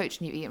you're a coach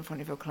and you eat in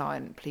front of your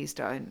client, please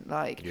don't.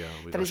 Like,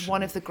 that is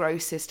one of the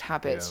grossest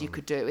habits you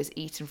could do, is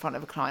eat in front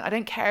of a client. I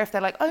don't care if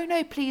they're like, oh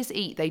no, please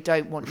eat. They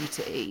don't want you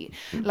to eat.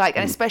 Like,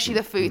 and especially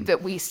the food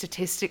that we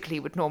statistically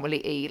would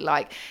normally eat.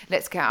 Like,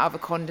 let's get out of a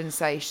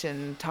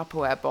condensation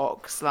Tupperware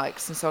box. Like,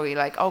 some sorry,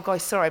 like, oh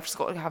guys, sorry, I've just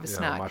got to have a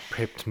snack. My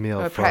prepped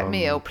meal or a prep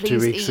meal. Please 2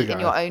 weeks eat ago. in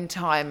your own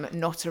time,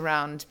 not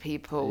around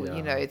people,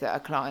 that are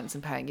clients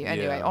and paying you.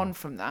 Anyway, on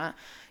from that.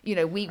 We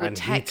would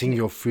heating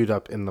your food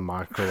up in the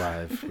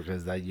microwave,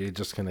 because you're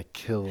just going to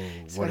kill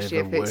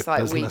especially whatever if it's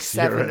like week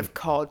 7 of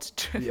cod.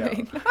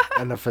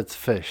 And if it's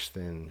fish,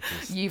 then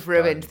you've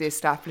ruined the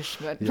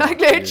establishment. Like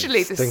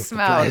literally the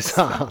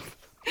smell.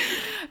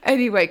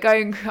 Anyway,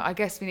 I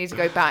guess we need to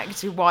go back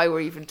to why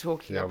we're even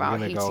talking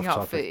about heating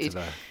up food.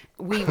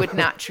 we would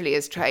naturally,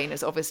 as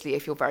trainers, obviously,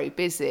 if you're very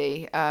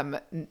busy,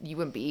 you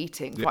wouldn't be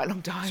eating quite a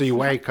long time. So you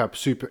wake up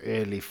super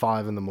early,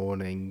 5 in the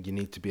morning. You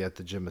need to be at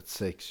the gym at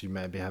 6. You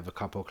maybe have a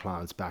couple of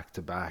clients back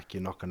to back.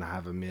 You're not going to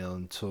have a meal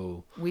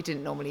until... We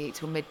didn't normally eat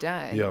till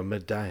midday. Yeah,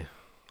 midday.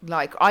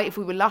 Like, if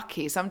we were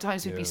lucky,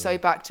 sometimes we'd be so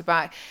back to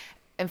back.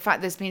 In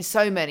fact, there's been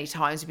so many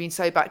times we've been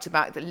so back to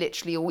back that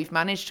literally all we've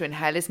managed to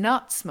inhale is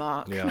nuts,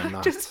 Mark. Yeah,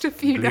 nuts. Just a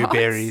few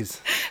blueberries.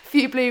 nuts. A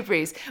few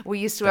blueberries. We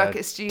used to work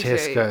at studio.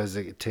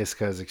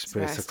 Tesco's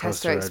Express across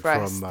Tesco the road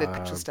Express, from the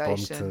petrol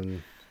station.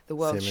 Brompton The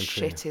world's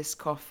Cemetery. shittest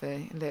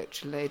coffee,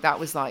 literally. That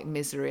was like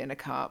misery in a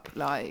cup.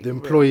 Like, The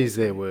employees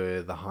there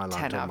were the highlight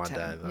 10 of out my of 10.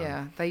 day. Though.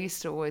 Yeah, they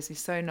used to always be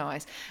so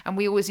nice. And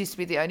we always used to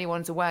be the only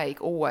ones awake,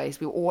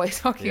 always. We were always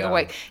fucking Yeah.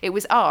 awake. It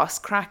was us,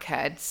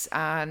 crackheads,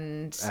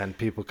 and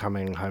people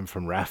coming home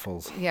from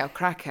raffles. yeah,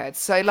 crackheads.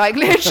 So, like,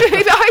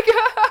 literally, like...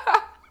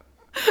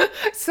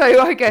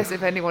 So I guess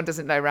if anyone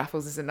doesn't know,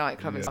 Raffles is a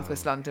nightclub in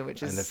Southwest London,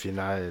 which is... And if you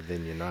know,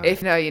 then you know.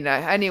 If you know, you know.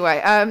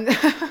 Anyway,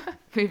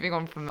 moving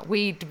on from that,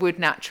 we would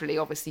naturally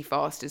obviously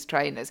fast as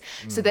trainers.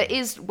 So there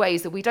is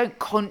ways that we don't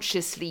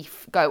consciously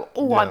go,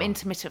 I'm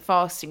intermittent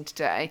fasting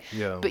today.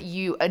 Yeah. But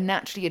you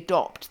naturally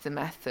adopt the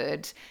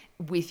method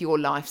with your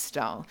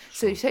lifestyle.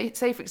 So say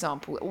for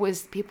example,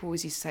 people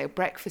always used to say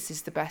breakfast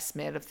is the best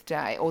meal of the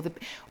day, or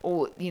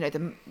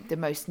the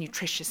most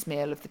nutritious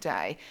meal of the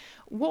day.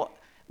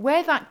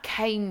 Where that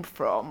came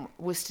from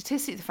was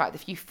statistically the fact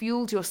that if you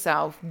fueled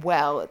yourself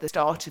well at the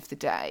start of the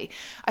day,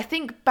 I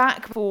think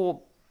back before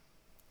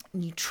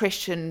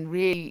nutrition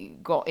really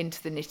got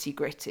into the nitty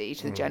gritty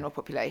to the general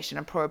population,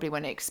 and probably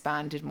when it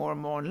expanded more and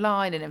more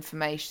online and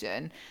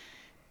information,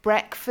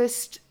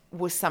 breakfast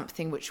was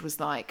something which was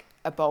like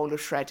a bowl of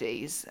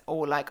Shreddies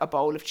or like a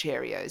bowl of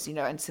Cheerios,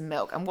 and some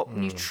milk. And what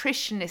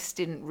nutritionists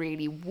didn't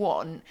really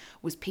want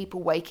was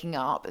people waking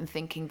up and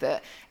thinking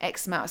that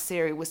X amount of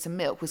cereal with some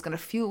milk was going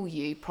to fuel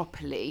you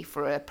properly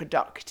for a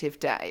productive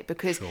day.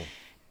 Because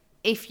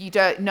if you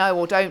don't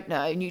know,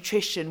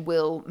 nutrition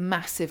will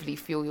massively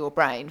fuel your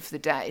brain for the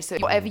day. So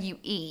whatever you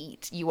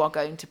eat, you are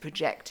going to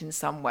project in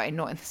some way,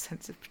 not in the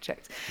sense of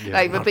project,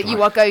 but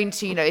you are going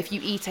to, if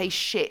you eat a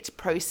shit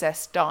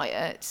processed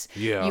diet,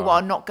 you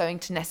are not going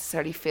to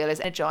necessarily feel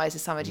as energized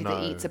as somebody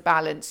that eats a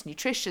balanced,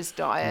 nutritious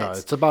diet. No,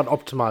 it's about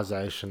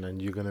optimization,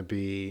 and you're going to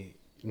be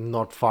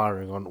not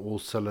firing on all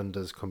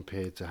cylinders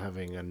compared to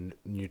having a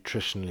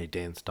nutritionally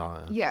dense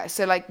diet. Yeah,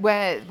 so like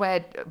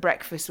where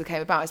breakfast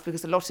came about is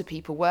because a lot of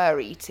people were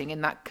eating in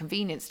that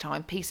convenience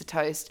time, piece of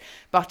toast,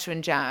 butter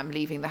and jam,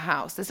 leaving the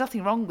house. There's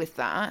nothing wrong with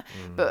that.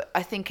 But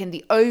I think in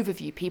the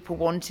overview, people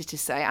wanted to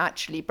say,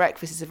 actually,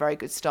 breakfast is a very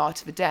good start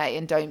of the day,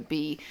 and don't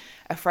be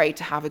afraid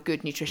to have a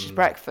good nutritious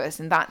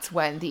breakfast. And that's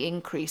when the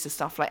increase of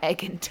stuff like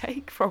egg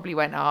intake probably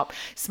went up,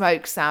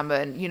 smoked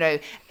salmon,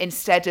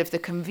 instead of the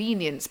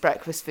convenience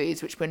breakfast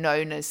foods, which were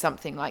known as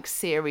something like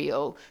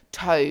cereal,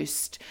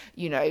 toast,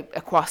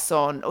 a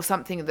croissant, or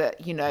something that,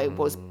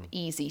 was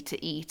easy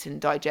to eat and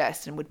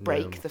digest and would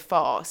break the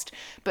fast.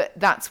 But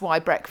that's why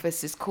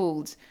breakfast is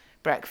called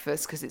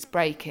breakfast, because it's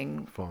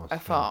breaking a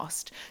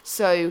fast.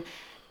 So,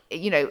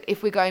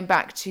 if we're going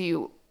back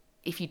to,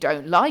 if you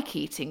don't like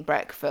eating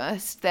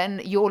breakfast,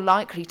 then you're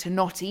likely to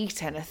not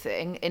eat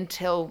anything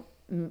until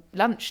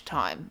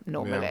lunchtime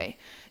normally,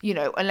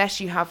 unless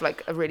you have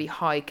like a really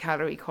high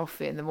calorie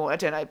coffee in the morning. I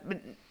don't know,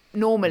 but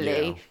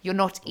normally you're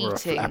not Or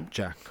eating. a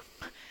flapjack.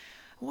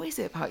 What is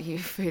it about you,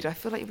 food? I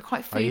feel like you're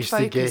quite I food used to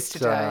focused get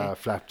today.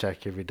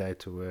 flapjack every day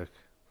to work.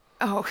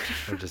 Oh,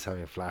 I'm just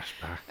having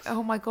flashbacks.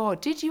 oh my God!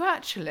 Did you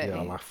actually?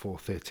 Yeah, like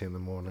 4:30 in the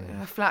morning.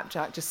 A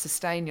flapjack, just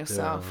sustain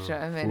yourself. Do you know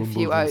what I mean? A Wimbledon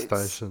few oats.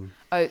 Station.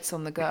 Oats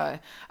on the go.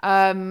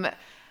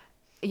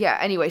 Yeah,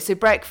 anyway, so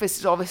breakfast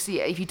is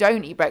obviously, if you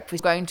don't eat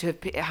breakfast, you're going to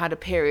have had a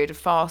period of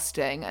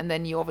fasting, and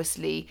then you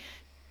obviously,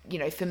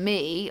 for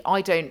me,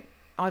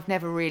 I've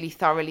never really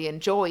thoroughly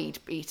enjoyed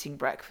eating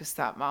breakfast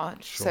that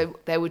much. Sure. So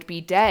there would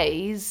be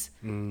days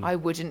I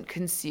wouldn't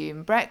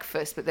consume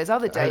breakfast, but there's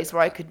other days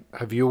where I could...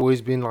 Have you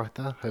always been like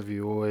that? Have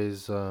you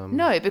always...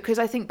 No, because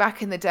I think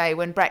back in the day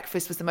when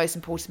breakfast was the most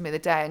important meal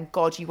of the day, and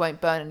God, you won't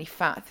burn any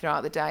fat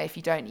throughout the day if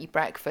you don't eat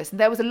breakfast. And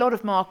there was a lot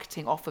of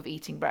marketing off of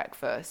eating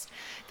breakfast.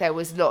 There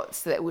was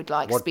lots that would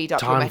speed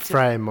up your What time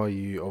frame are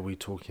we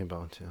talking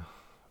about here?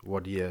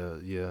 What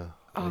year?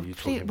 Oh,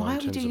 please, why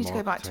do you need to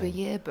go back to a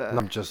yearbook? No,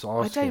 I'm just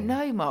asking. I don't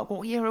know, Mark.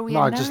 What year are we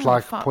No, in now? just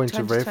like Fuck, point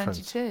of reference.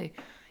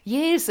 2022.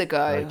 Years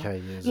ago. Okay,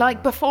 years like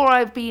ago. before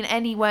I've been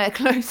anywhere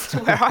close to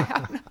where I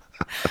am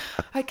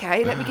now.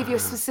 Okay, let me give you a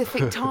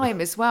specific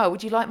time as well.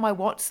 Would you like my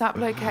WhatsApp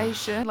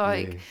location?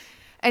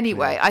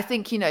 Anyway, I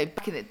think,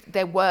 back in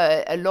there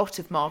were a lot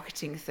of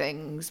marketing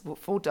things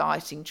for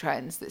dieting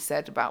trends that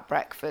said about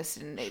breakfast,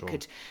 and it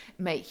could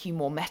make you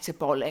more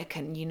metabolic,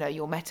 and,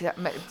 your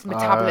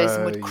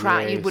metabolism would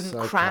crash. You wouldn't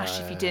crash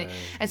if you didn't.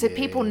 And so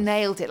people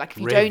nailed it. Like, if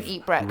you don't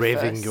eat breakfast.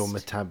 Revving your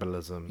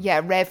metabolism. Yeah,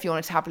 rev your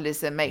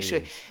metabolism. Make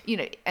sure,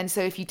 and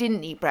so if you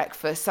didn't eat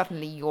breakfast,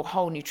 suddenly your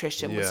whole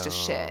nutrition was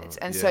just shit.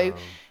 And so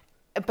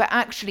but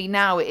actually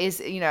now it is,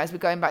 as we're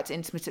going back to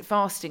intermittent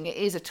fasting, it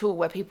is a tool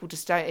where people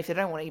just don't, if they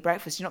don't want to eat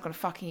breakfast, you're not going to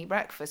fucking eat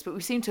breakfast. But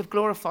we seem to have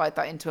glorified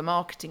that into a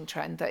marketing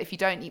trend that if you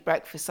don't eat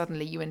breakfast,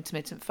 suddenly you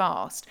intermittent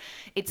fast.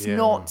 It's Yeah.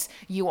 not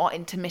you are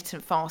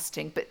intermittent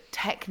fasting, but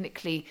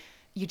technically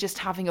you're just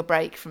having a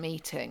break from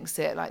eating,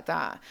 see it like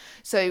that.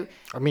 So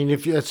I mean,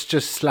 if you, it's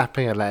just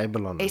slapping a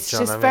label on it, it's do you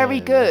know just what I very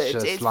mean? It's good.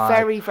 just It's like,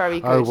 very, very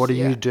oh, good. what are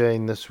you Yeah.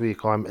 doing this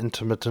week? I'm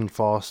intermittent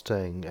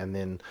fasting, and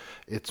then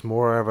it's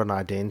more of an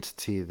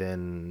identity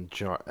than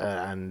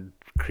and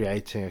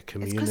creating a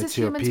It's because as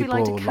community of humans we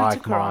like to people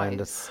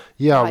like-minded. categorize,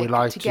 Yeah, we like,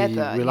 like to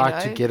together, we like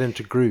to get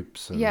into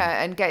groups and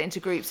Yeah, and get into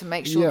groups and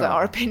make sure that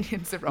our yeah.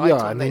 opinions are right Yeah,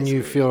 on and then this, you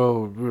really.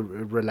 feel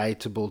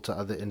relatable to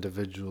other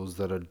individuals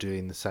that are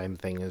doing the same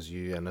thing as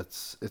you, and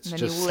it's And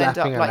then you just all end slapping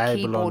up a like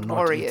label on keyboard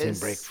not eating warriors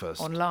breakfast.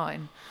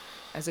 online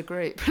as a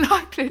group,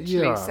 like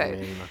Yeah, literally. I So,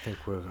 mean, I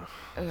think we're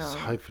um,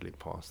 hopefully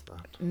past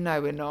that.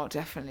 no, we're not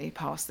definitely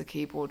past the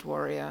keyboard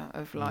warrior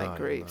of like No, no,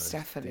 groups. it's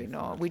Definitely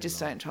not. We definitely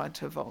just not. don't try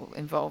to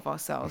involve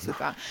ourselves with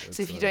that. So, It's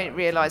if you don't it's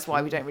realise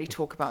why we untrue. don't really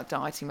talk about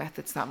dieting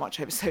methods that much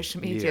over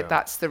social media, Yeah.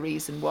 that's the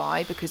reason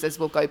why. Because as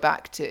we'll go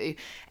back to,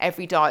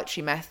 every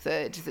dietary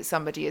method that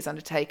somebody has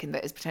undertaken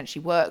that has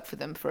potentially worked for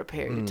them for a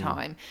period of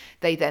time,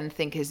 they then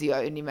think is the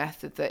only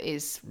method that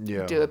is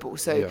Yeah. doable.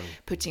 So, Yeah.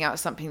 putting out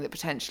something that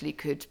potentially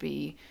could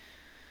be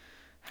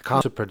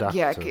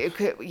Counterproductive.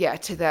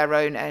 to their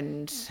own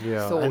end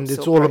Yeah, and thoughts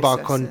it's or all about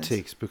processes.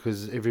 context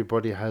because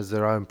everybody has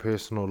their own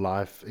personal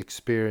life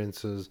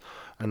experiences,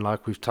 and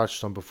like we've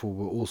touched on before,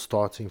 we're all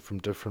starting from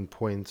different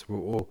points. We're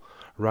all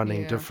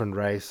running Yeah, different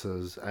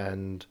races,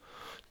 and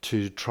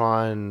to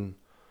try and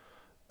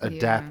yeah.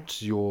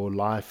 adapt your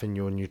life and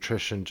your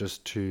nutrition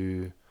just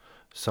to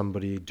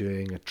somebody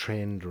doing a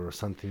trend or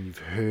something you've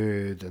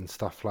heard and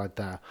stuff like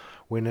that,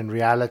 when in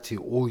reality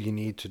all you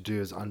need to do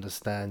is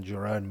understand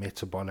your own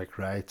metabolic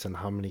rates and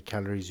how many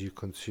calories you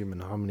consume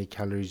and how many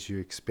calories you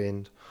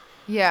expend.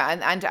 Yeah,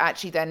 and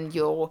actually then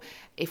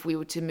if we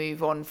were to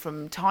move on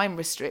from time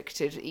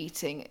restricted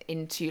eating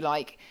into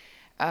like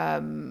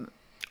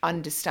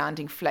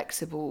understanding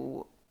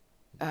flexible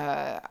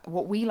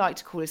what we like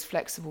to call is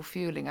flexible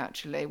fueling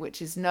actually,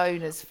 which is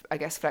known as, I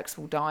guess,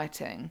 flexible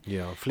dieting.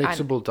 Yeah,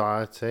 And flexible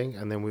dieting,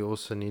 and then we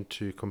also need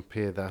to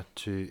compare that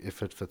to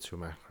if it fits your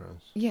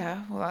macros.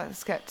 yeah, well,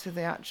 let's get to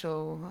the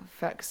actual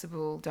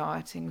flexible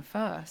dieting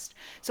first.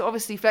 So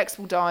obviously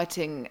flexible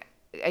dieting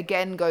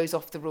again goes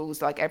off the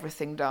rules like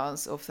everything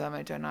does of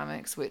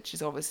thermodynamics, which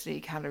is obviously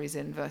calories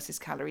in versus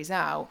calories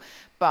out.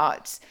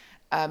 But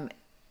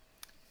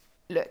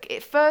look,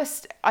 at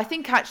first, I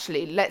think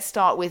actually let's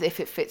start with if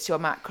it fits your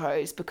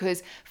macros,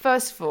 because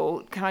first of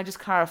all, can I just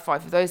clarify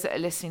for those that are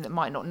listening that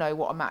might not know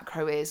what a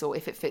macro is or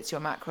if it fits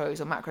your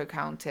macros or macro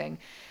counting?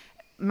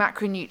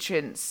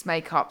 Macronutrients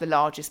make up the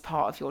largest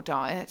part of your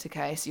diet.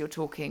 Okay, so you're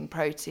talking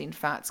protein,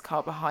 fats,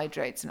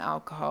 carbohydrates, and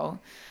alcohol.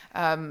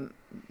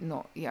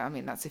 Not, yeah, I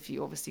mean that's if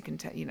you obviously can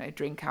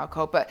drink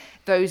alcohol, but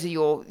those are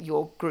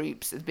your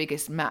groups, the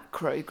biggest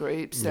macro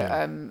groups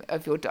Yeah.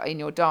 of in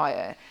your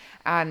diet.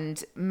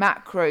 And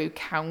macro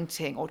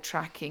counting or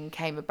tracking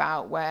came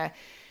about where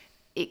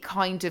it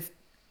kind of,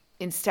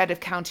 instead of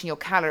counting your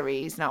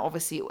calories, now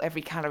obviously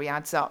every calorie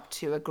adds up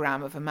to a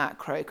gram of a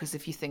macro, because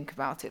if you think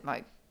about it,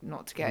 like,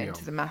 not to get Yeah.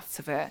 into the maths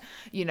of it,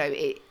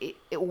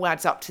 it all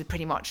adds up to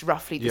pretty much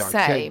roughly the Yeah,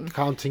 same.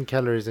 counting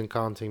calories and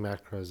counting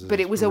macros But is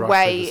it was a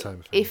roughly the way,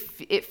 same thing.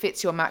 if it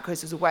fits your macros,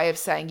 it was a way of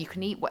saying you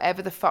can eat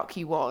whatever the fuck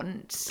you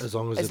want As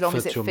long as as it long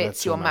as fits it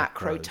fits your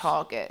macro macros.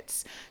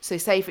 targets. So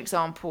say, for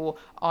example,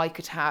 I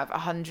could have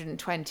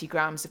 120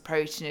 grams of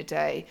protein a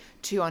day,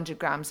 200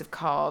 grams of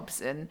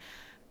carbs, and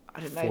I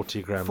don't know,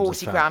 40 grams of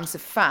 40 fat. grams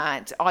of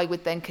fat. I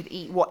would then could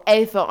eat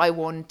whatever I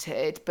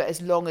wanted, but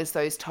as long as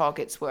those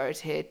targets were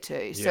adhered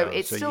to. So Yeah,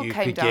 it so still you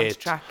came could down to get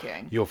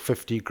tracking. your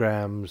 50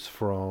 grams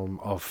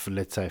of,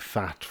 let's say,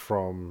 fat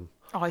from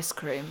Ice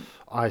cream,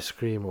 ice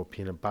cream or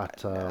peanut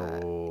butter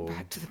or,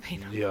 back to the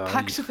peanut, yeah,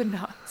 back to the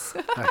nuts.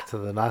 back to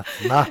the nuts.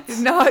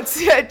 Nuts,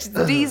 yeah,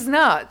 these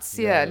nuts,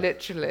 yeah, Yeah,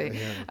 literally.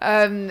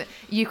 yeah,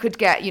 You could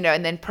get,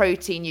 and then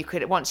protein, you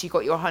could, once you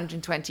got your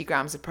 120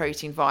 grams of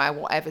protein via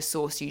whatever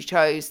source you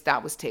chose,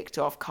 that was ticked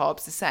off.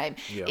 Carbs the same.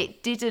 yeah,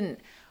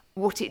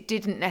 What it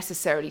didn't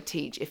necessarily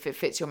teach, if it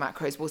fits your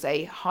macros, was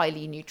a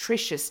highly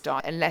nutritious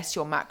diet, unless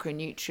your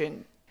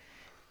macronutrient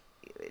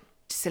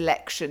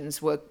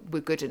selections were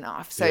good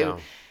enough. So yeah,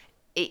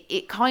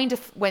 it kind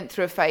of went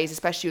through a phase,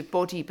 especially with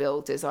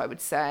bodybuilders, I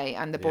would say,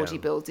 and the yeah.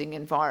 bodybuilding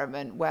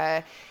environment,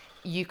 where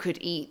you could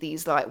eat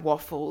these like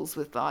waffles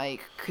with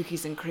like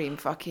cookies and cream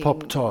fucking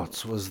Pop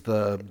Tarts was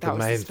the that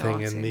was the main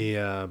thing in starting. the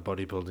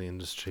bodybuilding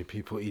industry.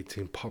 People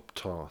eating Pop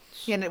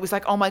Tarts. Yeah, and it was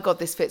like, oh my god,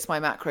 this fits my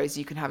macros,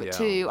 you can have it Yeah.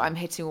 too. I'm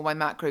hitting all my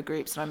macro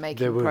groups and I'm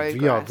They making were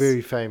progress.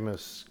 very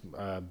famous.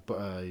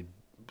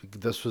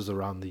 This was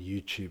around the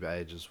YouTube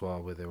age as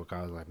well, where there were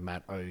guys like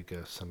Matt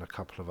Ogus and a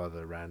couple of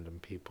other random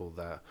people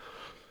that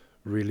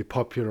really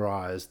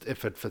popularized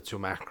if it fits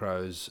your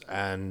macros.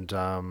 And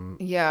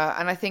Yeah,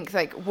 and I think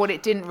like what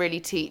it didn't really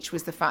teach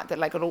was the fact that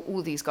like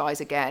all these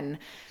guys again,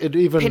 it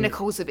even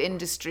pinnacles of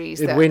industries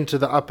it that went to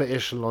the upper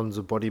echelons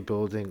of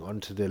bodybuilding,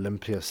 onto the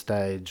Olympia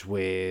stage,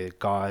 where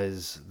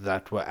guys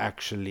that were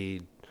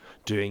actually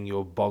doing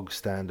your bog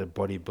standard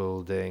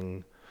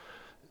bodybuilding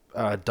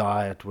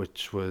diet,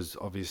 which was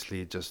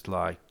obviously just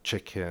like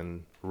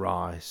chicken,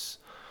 rice,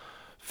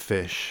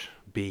 fish,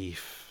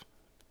 beef,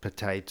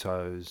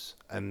 potatoes,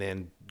 and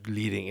then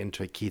leading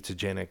into a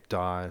ketogenic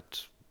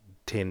diet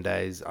 10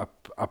 days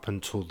up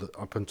until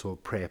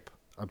prep,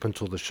 up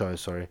until the show,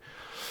 sorry.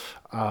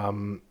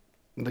 The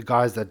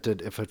guys that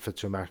did If It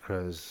Fits Your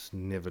Macros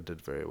never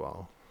did very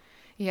well.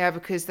 yeah,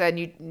 because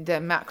then the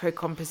macro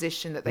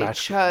composition that they You know,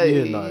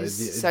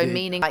 chose, so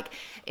meaning like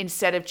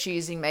instead of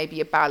choosing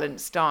maybe a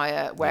balanced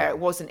diet where yeah, it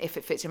wasn't if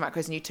it fits your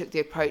macros and you took the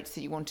approach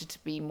that you wanted to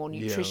be more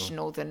yeah.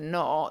 nutritional than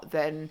not,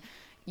 then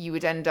you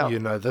would end up. You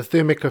know, the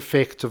thermic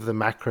effect of the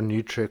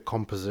macronutrient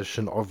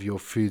composition of your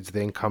foods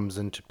then comes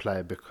into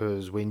play,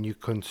 because when you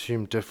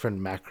consume different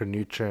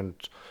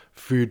macronutrient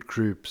food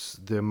groups,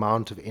 the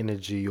amount of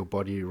energy your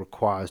body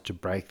requires to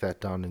break that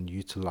down and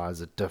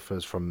utilize it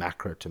differs from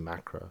macro to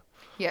macro.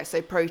 Yeah,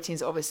 so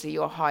protein's obviously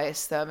your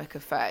highest thermic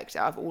effect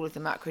out of all of the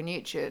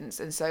macronutrients.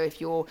 And so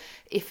if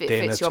it Then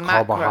fits it's your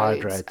macros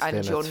carbohydrates, and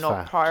then you're it's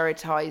not fat.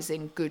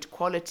 prioritizing good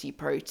quality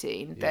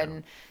protein, Yeah.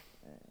 then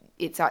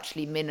it's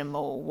actually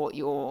minimal what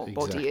your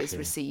body is Exactly.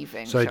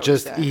 receiving, So shall we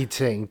just say.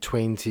 eating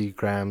 20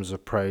 grams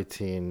of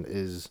protein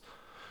is,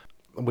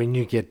 when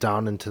you get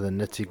down into the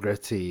nitty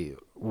gritty,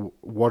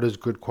 what is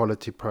good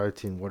quality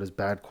protein? What is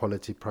bad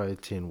quality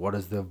protein? What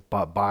is the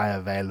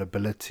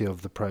bioavailability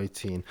of the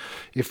protein?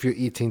 If you're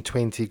eating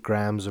 20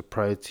 grams of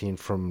protein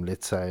from,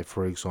 let's say,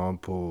 for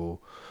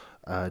example,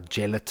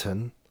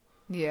 gelatin,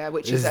 Yeah,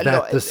 which is a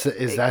lot.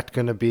 is that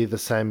going to be the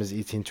same as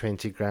eating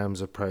 20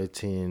 grams of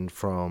protein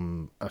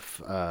from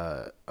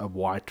a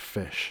white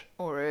fish?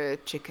 Or a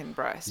chicken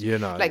breast. You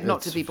know, Like,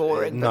 not to be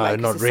boring, but no, like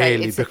it's not the same.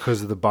 really,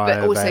 because of the But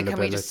also, can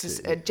we just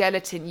bioavailability.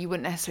 gelatin? You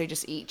wouldn't necessarily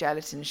just eat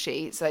gelatin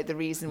sheets. Like the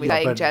reason we're Yeah,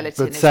 saying but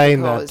gelatin is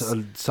saying that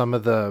because some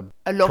of the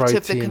a lot of the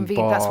protein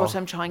convenience, that's what bar,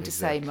 I'm trying to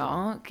say, exactly,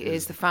 Mark, is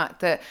is the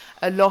fact that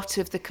a lot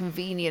of the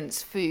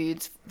convenience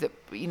foods that,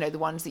 you know, the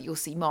ones that you'll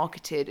see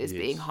marketed as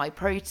being yes, high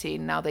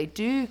protein, now they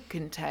do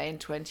contain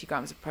 20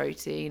 grams of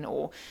protein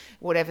or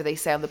whatever they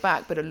say on the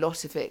back, but a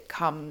lot of it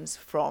comes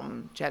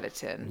from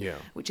gelatin, yeah,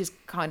 which is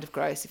kind of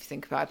gross if you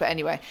think about it. But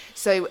anyway,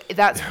 so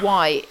that's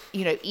why,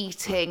 you know,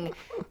 eating,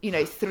 you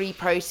know, 3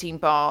 protein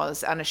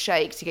bars and a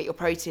shake to get your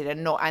protein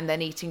and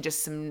then eating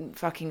just some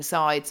fucking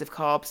sides of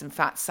carbs and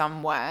fat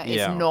somewhere is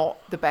yeah. not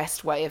the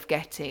best way of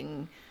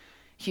getting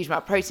huge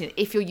amount of protein.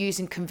 If you're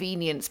using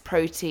convenience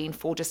protein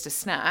for just a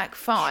snack,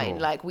 fine. Sure.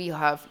 Like we'll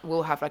have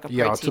like a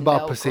Yeah, it's protein about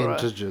milk or a,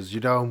 percentages. You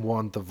don't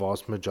want the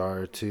vast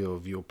majority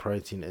of your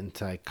protein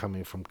intake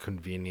coming from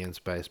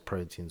convenience-based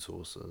protein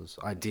sources,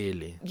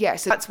 ideally. yeah,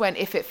 so that's when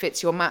if it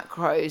fits your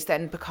macros,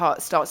 then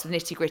starts the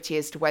nitty gritty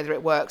as to whether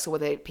it works or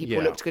whether people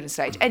Yeah. looked good on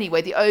stage.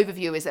 Anyway, the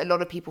overview is a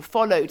lot of people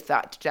followed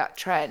that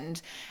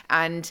trend,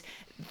 and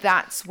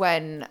that's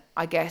when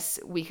I guess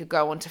we could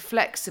go on to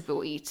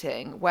flexible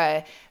eating,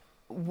 where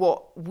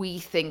what we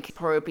think is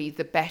probably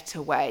the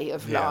better way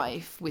of Yeah.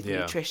 life with Yeah.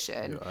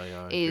 nutrition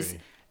I is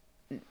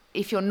agree.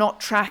 if you're not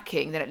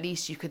tracking, then at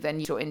least you could then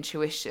use your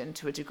intuition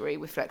to a degree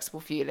with flexible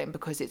fueling,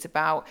 because it's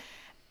about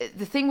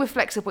the thing with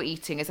flexible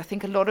eating is I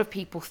think a lot of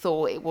people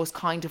thought it was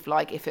kind of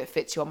like if it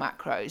fits your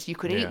macros. You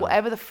could eat Yeah.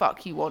 whatever the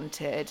fuck you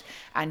wanted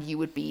and you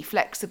would be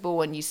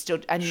flexible and you Sure.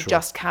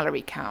 just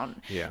calorie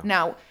count. Yeah.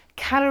 Now,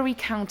 calorie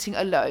counting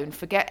alone,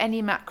 forget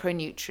any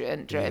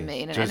macronutrient, do you know what I Yes,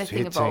 mean, and just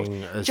anything involved.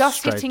 hitting a Just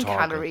straight hitting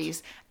target.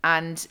 calories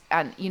and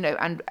you know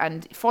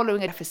and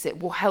following a deficit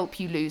will help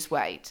you lose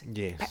weight.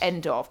 Yes.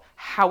 End of.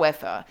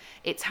 However,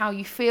 it's how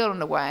you feel in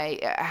the way,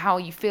 how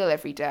you feel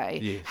every day,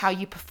 Yes. how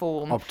you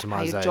perform,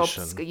 how your jobs,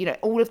 Optimization. you know,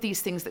 all of these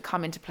things that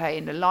come into play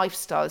in the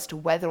lifestyle as to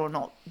whether or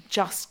not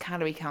just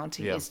calorie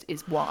counting Yeah.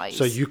 is wise.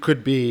 So you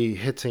could be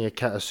hitting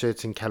a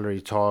certain calorie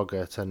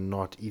target and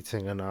not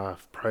eating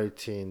enough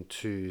protein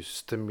to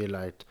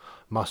stimulate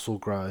muscle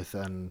growth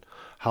and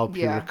help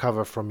you Yeah.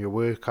 recover from your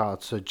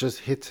workout. So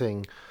just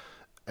hitting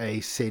a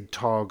said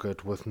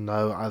target with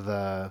no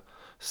other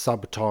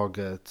sub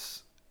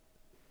targets,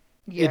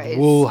 Yeah, it it's,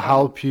 will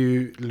help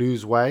you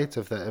lose weight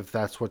if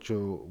that's what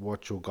your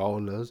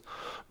goal is.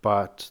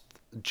 But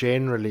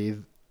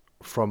generally,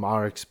 from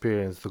our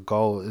experience, the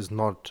goal is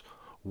not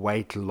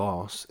weight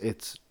loss,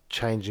 it's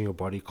changing your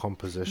body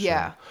composition.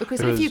 yeah, because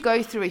if you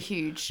go through a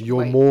huge you're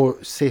weight,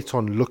 more set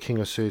on looking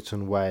a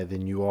certain way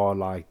than you are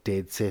like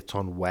dead set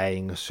on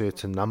weighing a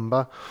certain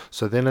number.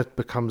 So then it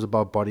becomes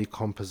about body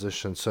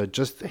composition. So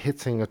just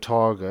hitting a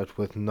target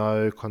with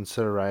no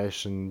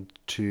consideration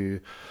to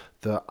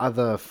the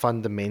other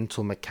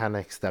fundamental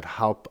mechanics that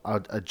help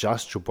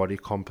adjust your body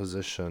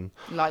composition,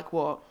 like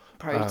what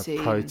protein,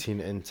 protein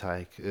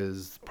intake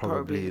is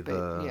probably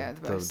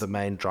the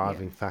main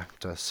driving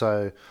factor.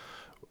 So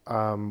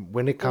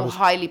when it or comes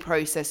highly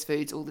processed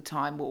foods all the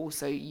time will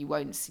also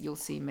you'll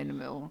see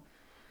minimal.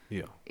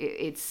 Yeah.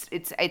 It's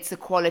the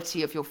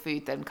quality of your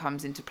food then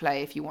comes into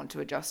play if you want to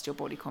adjust your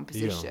body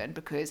composition,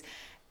 because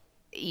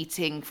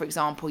eating, for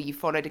example, you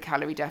followed a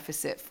calorie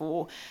deficit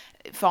for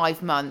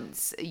 5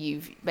 months,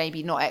 you've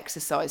maybe not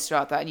exercised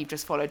throughout that, and you've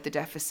just followed the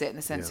deficit in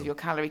the sense of your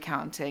calorie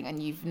counting,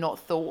 and you've not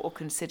thought or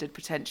considered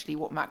potentially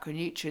what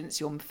macronutrients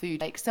your food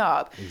makes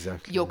up.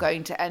 Exactly. You're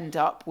going to end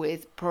up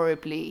with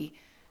probably,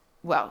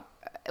 well,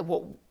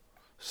 what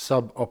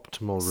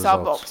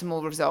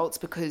suboptimal results,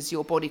 because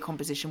your body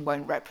composition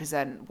won't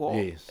represent what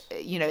in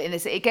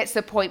this. It gets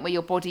to the point where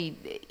your body,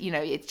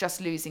 it's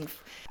just losing,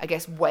 I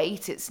guess,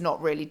 weight. It's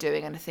not really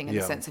doing anything in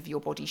the sense of your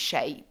body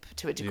shape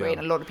to a degree, and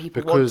a lot of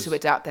people want to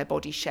adapt their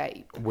body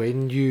shape.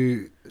 When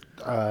you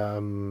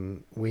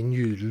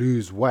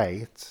lose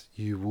weight,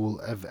 you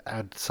will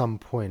at some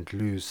point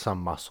lose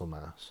some muscle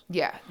mass.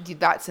 Yeah,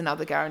 that's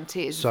another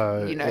guarantee.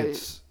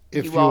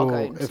 If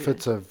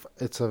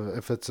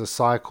it's a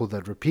cycle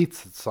that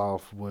repeats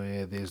itself,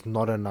 where there's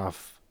not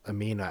enough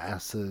amino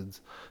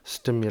acids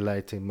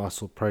stimulating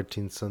muscle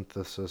protein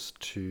synthesis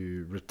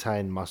to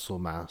retain muscle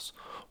mass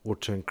or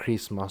to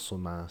increase muscle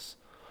mass,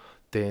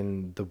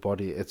 then the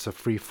body, it's a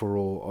free for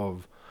all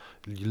of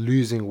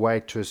losing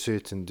weight to a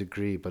certain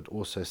degree, but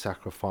also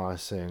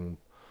sacrificing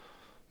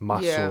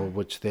muscle,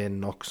 which then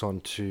knocks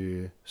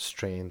onto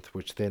strength,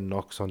 which then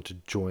knocks onto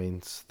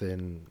joints,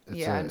 then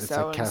it's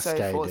a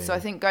cascading. And so forth. So I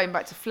think going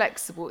back to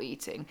flexible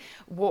eating,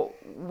 what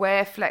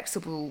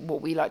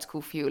we like to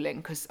call fueling,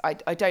 because I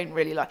don't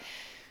really like,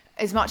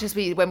 as much as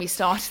when we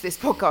started this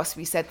podcast,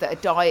 we said that a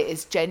diet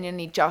is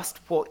genuinely just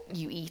what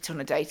you eat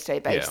on a day-to-day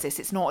basis.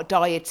 It's not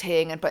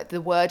dieting, but the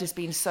word has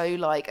been so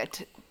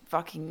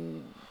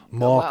fucking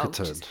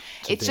marketed.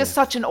 It's just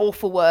such an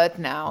awful word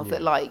now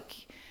that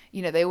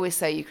they always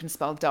say you can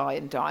spell die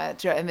and diet.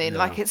 Do you know what I mean?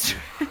 It's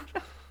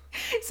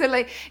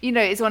so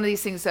it's one of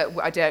these things that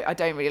I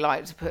don't really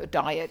like to put a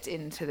diet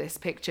into this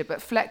picture,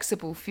 but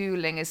flexible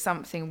fueling is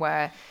something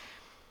where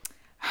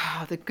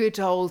the good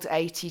old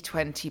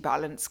 80-20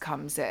 balance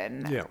comes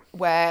in,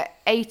 where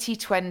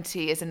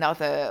 80-20 is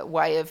another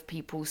way of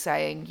people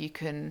saying you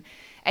can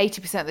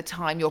 80% of the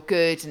time you're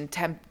good and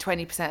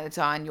 20% of the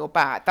time you're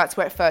bad. That's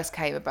where it first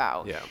came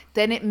about.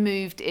 Then it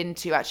moved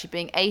into actually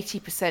being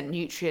 80%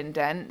 nutrient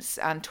dense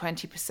and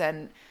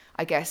 20%,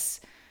 I guess,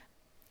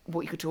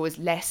 what you could call is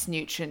less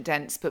nutrient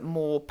dense but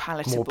more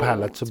palatable. More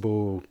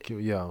palatable.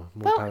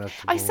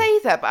 I say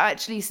that, but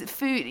actually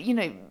food,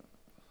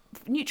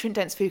 nutrient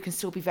dense food can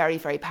still be very,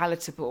 very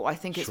palatable. I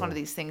think it's one of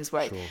these things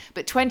where,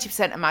 but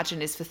 20%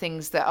 imagine is for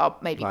things that are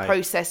maybe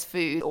processed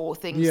food, or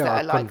things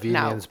that are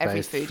now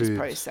every food is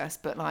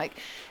processed, but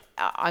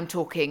I'm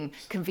talking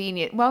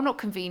convenient, well, not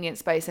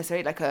convenience based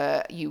necessarily,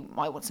 you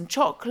might want some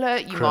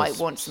chocolate, you might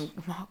want some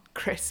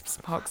crisps.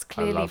 Mark's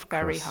clearly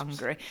very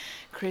hungry.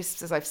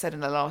 Crisps, as I've said in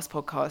the last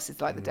podcast,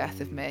 is like the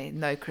death of me.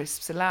 No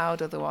crisps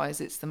allowed,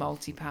 otherwise it's the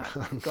multi-pack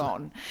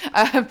gone.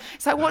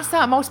 So what's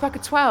that? A multi-pack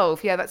of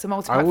 12? Yeah, that's a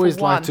multi-pack for one. I always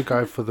like to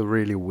go for the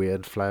really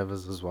weird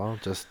flavours as well,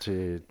 just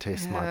to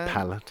test my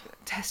palate.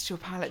 Test your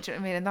palate, do you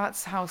know what I mean? And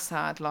that's how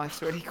sad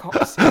life's really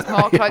got.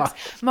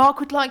 Mark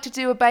would like to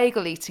do a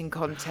bagel eating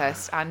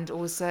contest and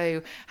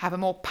also have a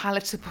more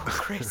palatable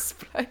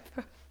crisp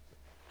flavour.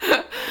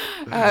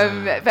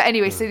 But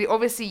anyway, so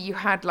obviously you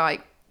had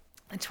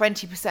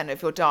 20%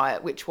 of your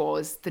diet, which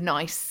was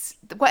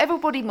what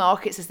everybody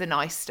markets as the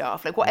nice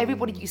stuff, what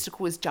everybody used to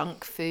call as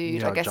junk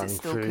food. I guess it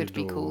still could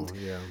be called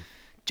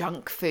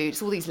junk food.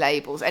 It's all these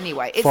labels.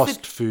 Anyway, it's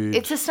fast food.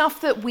 It's the stuff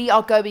that we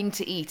are going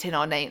to eat in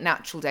our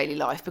natural daily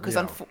life, because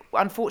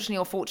unfortunately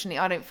or fortunately,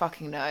 I don't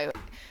fucking know.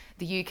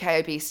 The UK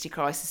obesity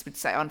crisis would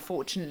say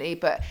unfortunately,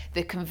 but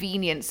the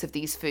convenience of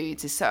these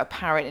foods is so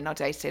apparent in our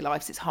day-to-day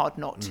lives, it's hard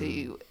not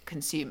to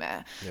consume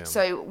it.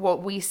 So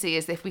what we see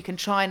is if we can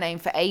try and aim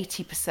for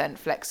 80%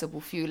 flexible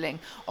fueling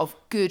of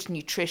good,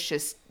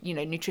 nutritious,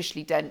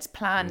 nutritionally dense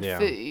planned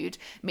food,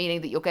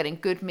 meaning that you're getting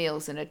good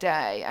meals in a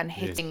day and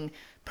hitting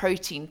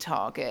protein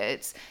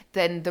targets,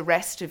 then the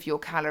rest of your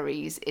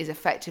calories is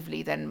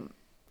effectively then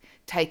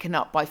taken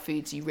up by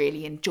foods you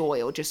really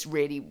enjoy or just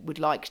really would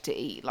like to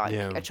eat,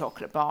 a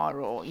chocolate bar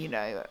or,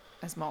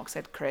 as Mark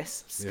said,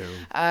 crisps.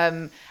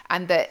 And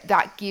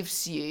that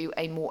gives you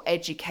a more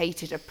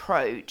educated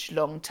approach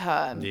long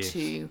term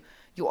to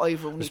your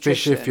overall nutrition.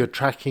 Especially if you're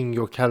tracking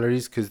your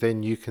calories, because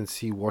then you can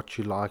see what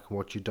you like and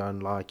what you don't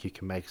like. You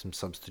can make some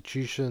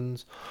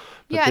substitutions.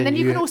 And then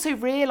you can also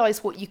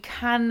realise what you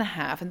can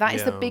have. And that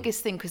is the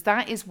biggest thing, because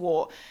that is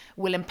what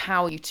will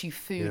empower you to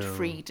food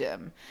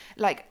freedom.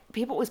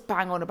 People always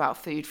bang on about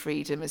food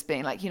freedom as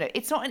being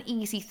it's not an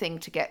easy thing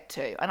to get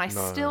to. And I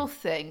still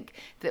think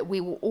that we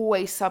will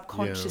always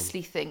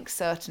subconsciously think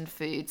certain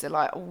foods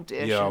are oh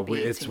dear, shouldn't be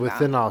it's eating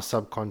within that. our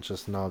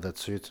subconscious now that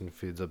certain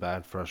foods are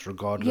bad for us,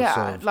 regardless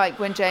of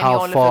when Jamie how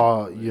Oliver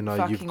far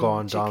you've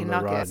gone down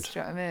the nuggets,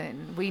 road. do you know what I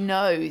mean? We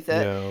know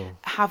that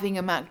having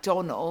a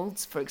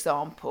McDonald's, for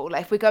example,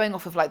 if we're going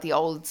off of the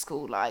old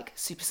school,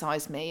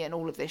 Supersize Me and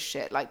all of this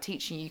shit,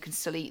 teaching you can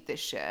still eat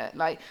this shit,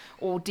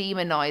 or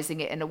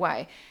demonizing it in a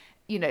way,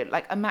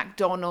 a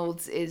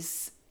McDonald's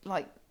is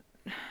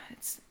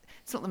it's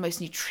it's not the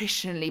most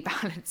nutritionally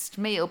balanced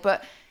meal,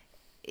 but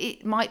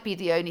it might be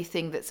the only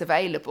thing that's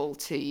available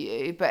to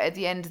you. But at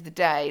the end of the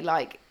day,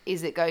 like,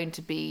 is it going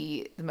to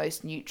be the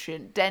most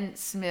nutrient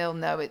dense meal?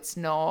 No, it's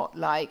not.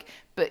 Like,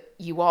 but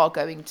you are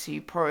going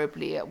to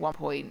probably at one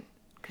point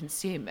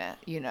consume it,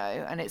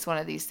 and it's one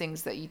of these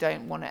things that you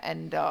don't want to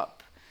end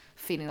up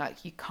feeling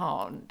like you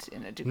can't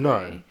in a degree.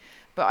 No,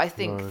 But I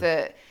think no.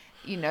 that,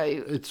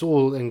 It's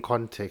all in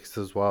context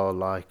as well.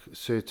 Like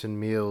certain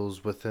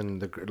meals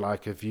within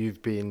like if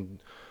you've been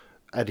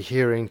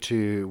adhering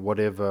to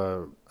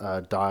whatever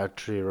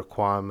dietary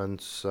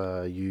requirements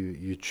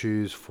you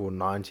choose for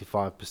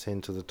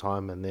 95% of the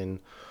time, and then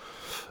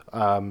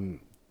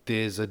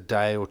there's a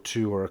day or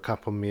two or a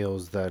couple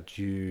meals that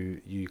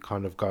you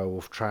kind of go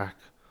off track,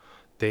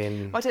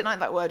 then I don't like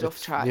that word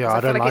off track, yeah, because I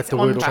I feel don't like like it's the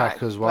on word track.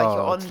 track as Like, you're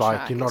well. on It's like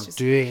track. you're It's not just,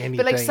 doing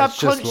but like anything. It's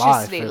just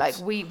life. subconsciously, like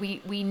It's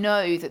we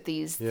know that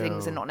these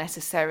things are yeah. not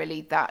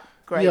necessarily that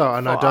great Yeah,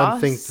 and I for don't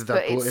think us, that but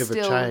that will it's ever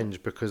still.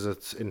 change because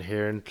it's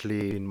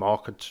inherently been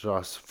marketed to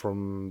us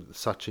from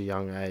such a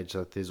young age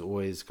that there's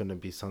always going to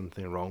be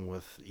something wrong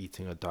with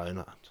eating a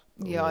donut.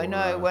 Yeah, I Or,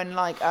 know, when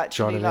like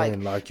do you know actually, what I like,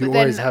 mean? Like you but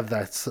always then, have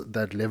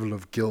that level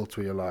of guilt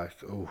where you're like,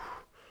 oh,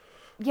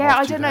 yeah,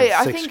 I after you've don't know. had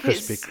I six think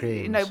Krispy it's,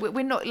 Kremes.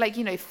 we're not, like,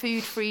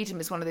 food freedom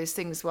is one of those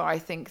things where I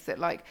think that,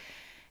 like,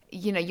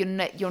 you're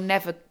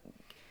never,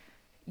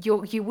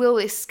 you will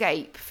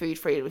escape food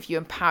freedom if you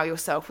empower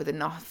yourself with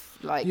enough,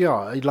 like,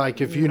 Yeah, like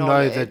if you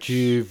know that knowledge.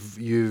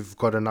 you've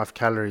got enough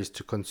calories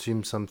to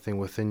consume something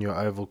within your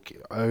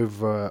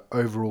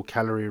overall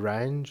calorie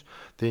range,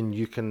 then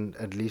you can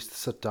at least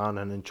sit down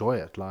and enjoy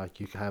it. Like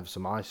you can have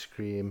some ice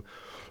cream,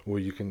 or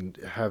you can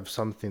have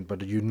something,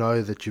 but you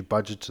know that you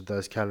budgeted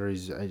those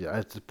calories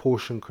at the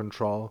portion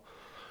control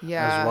as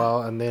Yeah.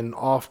 well. And then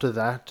after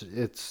that,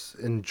 it's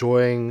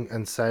enjoying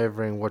and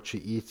savoring what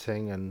you're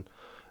eating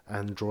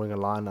and drawing a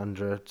line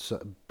under it,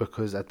 so,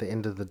 because at the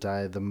end of the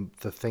day,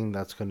 the thing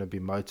that's going to be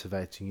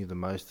motivating you the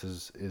most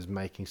is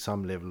making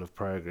some level of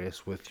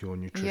progress with your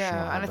nutritional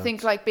Yeah, and I think,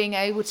 habits. like, being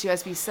able to,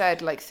 as we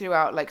said, like,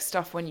 throughout, like,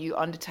 stuff when you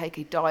undertake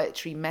a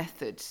dietary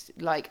method,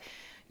 like,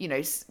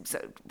 so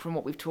from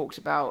what we've talked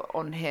about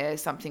on here,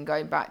 something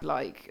going back,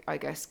 like, I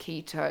guess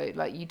keto,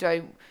 like, you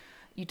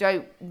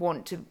don't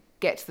want to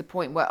get to the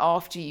point where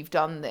after you've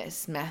done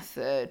this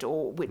method,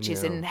 or which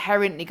is Yeah,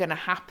 inherently going to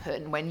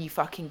happen when you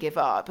fucking give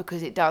up,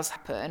 because it does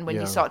happen when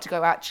you yeah, start to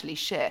go, actually,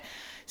 shit.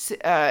 So,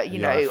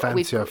 yeah. I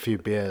fancy a few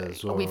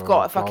beers we've or a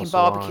got a fucking glass of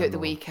barbecue at wine, the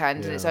or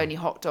weekend and it's yeah, only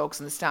hot dogs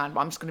on the stand,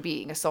 but I'm just going to be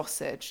eating a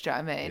sausage. Do you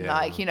know what I mean?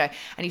 Like, yeah.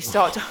 and you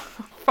start to,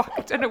 fuck,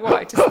 I don't know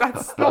why, just,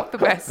 that's not the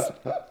best.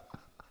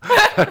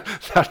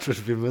 That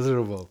would be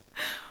miserable.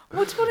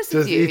 Well, to be honest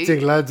with Just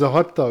eating you, loads of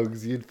hot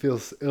dogs, you'd feel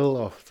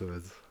ill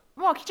afterwards.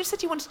 Mark, you just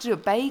said you wanted to do a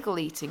bagel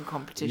eating Yeah,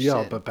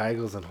 competition. but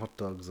bagels and hot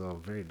dogs are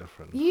very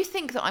different. You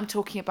think that I'm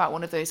talking about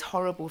one of those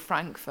horrible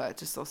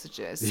Frankfurter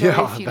sausages. Sorry if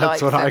Yeah, you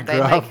that's like what I them. They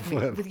grew up make me,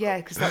 with. but yeah,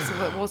 because that's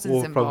what it was in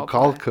Or from Zimbabwe.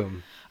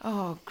 Qualcomm.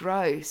 Oh,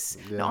 gross.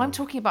 No, Yeah. I'm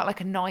talking about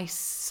like a nice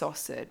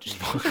sausage.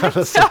 What kind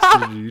of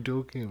sausage are you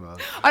talking about?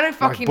 I don't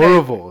Like fucking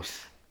know. boerewors.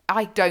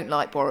 I don't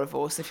like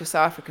boerewors. If you're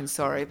South African,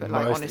 sorry, but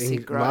like, honestly,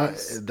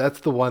 gross. That's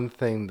the one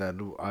thing that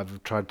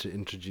I've tried to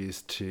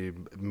introduce to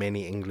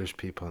many English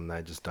people, and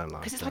they just don't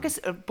like Because it's like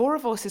them. a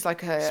boerewors is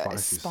like a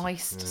Spicy.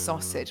 spiced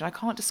sausage. And I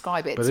can't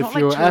describe it. But It's not if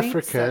like you're chorizo.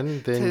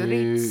 African, then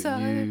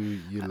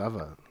Chorizo. you love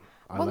it.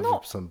 I Well, love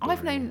not. some I've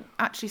boerewors. known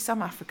actually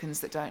some Africans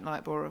that don't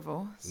like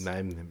boerewors.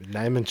 Name them.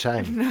 Name and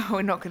shame. No,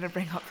 we're not going to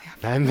bring up the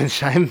Africans. Name and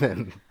shame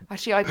them.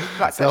 Actually,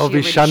 that's They'll actually a be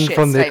really shunned shit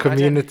from their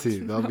statement. I don't- community.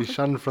 They'll be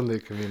shunned from their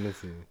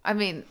community. I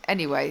mean,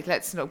 anyway,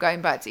 let's not,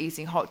 going back to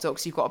eating hot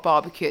dogs. You've got a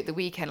barbecue at the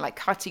weekend, like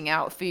cutting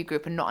out a food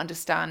group and not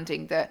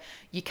understanding that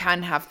you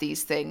can have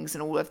these things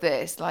and all of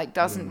this, like,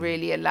 doesn't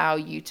really allow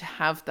you to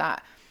have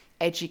that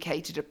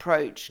educated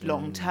approach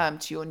long term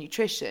to your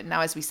nutrition.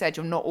 Now, as we said,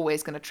 you're not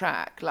always going to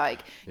track.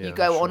 Like, you Yeah,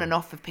 go on sure. and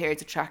off of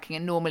periods of tracking,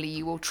 and normally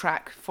you will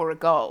track for a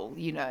goal,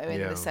 in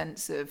Yeah. the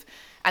sense of,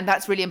 and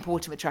that's really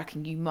important with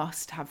tracking. You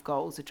must have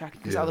goals of tracking,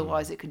 because Yeah.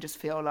 otherwise it can just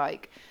feel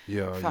like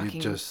Yeah, you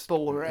fucking just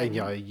boring.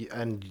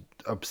 and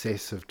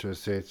obsessive to a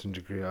certain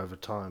degree over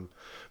time.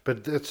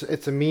 But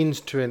it's a means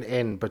to an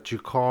end. But you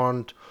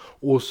can't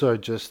also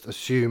just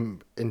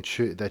assume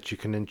that you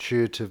can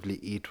intuitively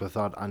eat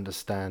without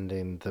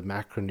understanding the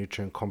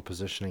macronutrient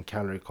composition and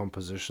calorie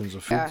compositions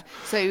of Yeah. foods.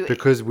 So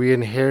Because we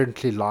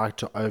inherently like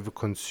to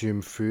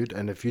overconsume food,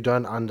 and if you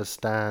don't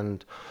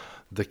understand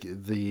the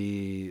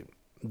the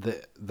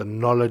the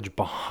knowledge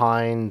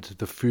behind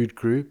the food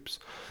groups,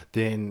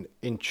 then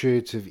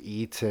intuitive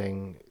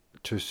eating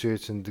to a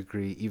certain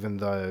degree, even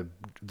though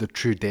the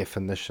true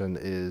definition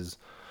is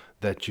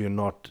that you're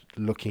not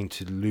looking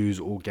to lose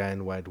or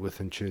gain weight with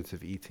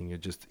intuitive eating, you're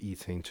just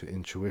eating to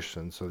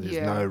intuition. So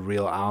there's no yeah.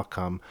 real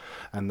outcome,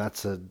 and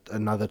that's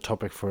another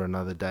topic for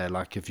another day.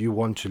 Like if you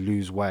want to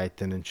lose weight,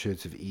 then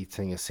intuitive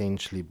eating,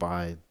 essentially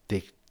by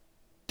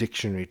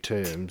dictionary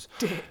terms,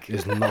 Dick.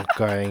 is not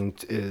going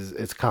to, is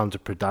it's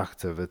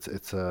counterproductive.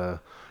 It's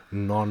a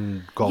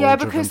non-goal Yeah,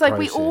 driven because like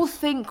we all process.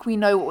 think we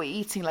know what we're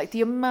eating. Like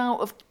the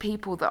amount of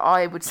people that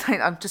I would say,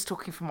 I'm just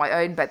talking from my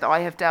own bed, that I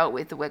have dealt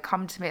with, that will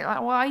come to me like,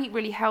 well, I eat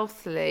really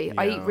healthily.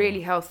 I eat Yeah.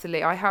 really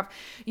healthily. I have,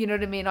 you know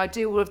what I mean? I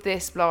do all of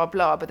this, blah,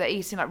 blah, but they're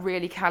eating like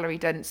really calorie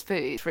dense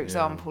food. For Yeah.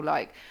 example,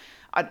 like,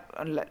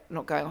 I'm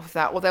not going off of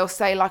that. Or they'll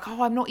say like,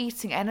 oh, I'm not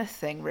eating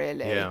anything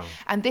really. Yeah.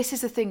 And this is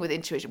the thing with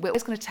intuition. We're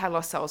always going to tell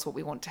ourselves what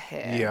we want to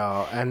hear.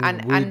 Yeah, and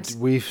And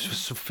we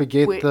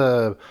forget we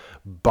the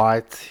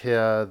bite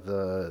here,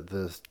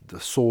 the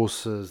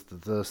sauces, the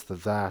this, the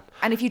that.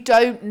 And if you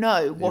don't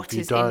know If what you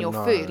is in don't your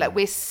food, like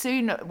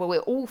know, we're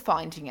all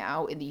finding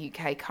out in the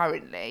UK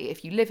currently,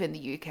 if you live in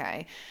the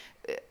UK,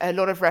 a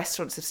lot of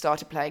restaurants have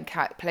started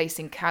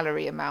placing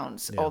calorie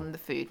amounts yeah, on the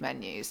food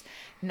menus.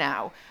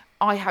 Now,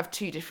 I have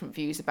two different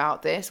views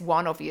about this.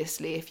 One,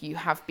 obviously, if you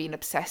have been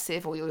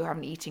obsessive or you have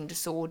an eating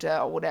disorder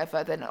or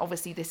whatever, then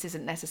obviously this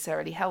isn't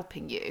necessarily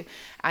helping you.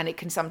 And it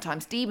can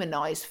sometimes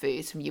demonize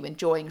foods from you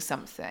enjoying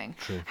something.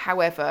 True.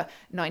 However,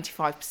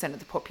 95% of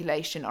the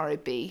population are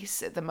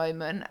obese at the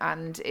moment.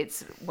 And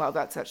well,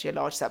 that's actually a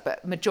large set,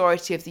 but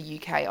majority of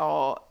the UK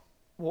are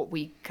what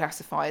we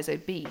classify as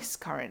obese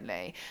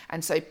currently.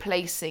 And so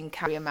placing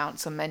calorie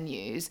amounts on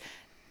menus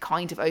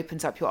kind of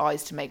opens up your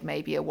eyes to make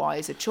maybe a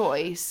wiser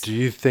choice. Do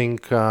you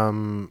think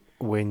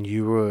when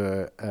you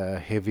were a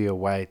heavier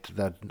weight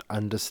that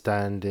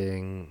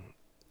understanding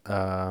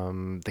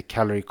the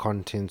calorie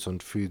contents on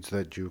foods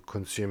that you're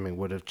consuming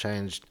would have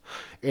changed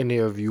any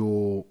of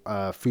your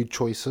food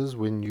choices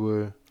when you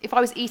were? If I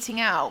was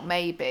eating out,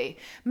 maybe.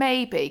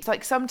 It's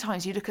like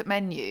sometimes you look at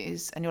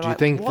menus and you're Do you like,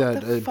 think what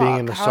that the being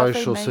in fuck? a How have they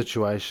social made...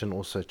 situation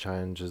also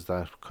changes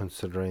that,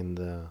 considering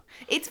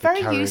It's the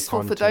very calorie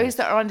useful for those content?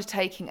 that are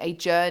undertaking a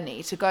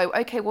journey to go,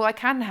 okay, well, I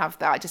can have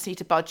that. I just need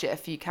to budget a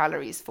few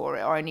calories for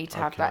it, or I need to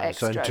have that Okay,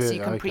 so extra. So you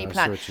can okay, I see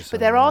pre-plan. what you're But saying.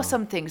 there are Yeah.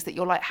 some things that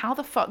you're like, how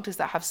the fuck does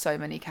that have so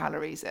many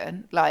calories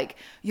in? Like,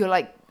 you're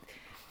like,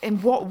 in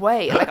what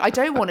way? Like, I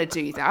don't want to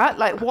do that.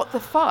 Like, what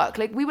the fuck?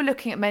 Like, we were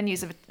looking at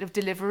menus of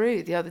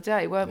Deliveroo the other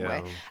day, weren't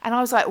Yeah. we? And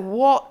I was like,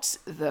 what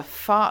the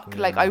fuck?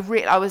 Like, I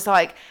was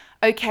like,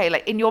 okay,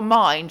 like in your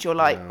mind, you're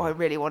like, oh, I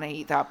really want to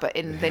eat that. But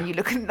then you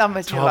look at the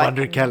numbers and you're like,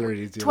 1,200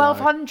 calories. You're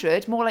like,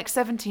 1,200, more like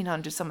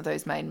 1,700, some of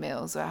those main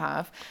meals I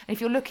have. And if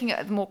you're looking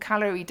at the more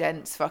calorie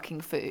dense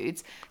fucking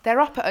foods, they're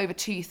up at over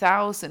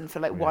 2,000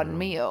 for like one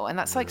meal. And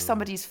that's like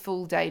somebody's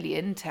full daily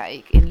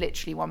intake in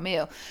literally one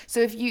meal.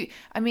 So it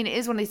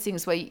is one of these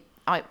things where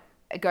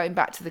going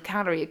back to the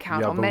calorie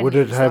account yeah, on but menus. would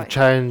it have like,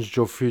 changed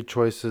your food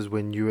choices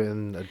when you were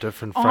in a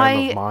different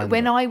frame of mind?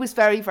 When I was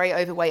very, very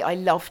overweight, I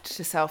loved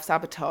to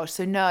self-sabotage.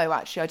 So no,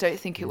 actually, I don't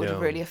think it would have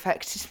Yeah. really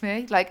affected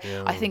me. Like,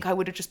 Yeah. I think I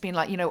would have just been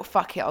like, you know what,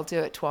 fuck it, I'll do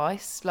it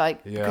twice. Like,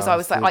 Yeah, because I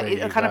was like, so there it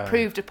you kind of go.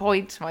 proved a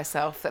point to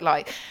myself that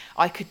like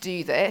I could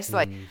do this.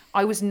 Like,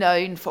 I was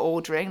known for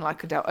ordering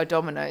like a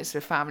Domino's for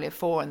a family of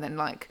four, and then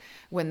like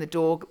when the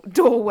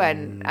door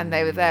went and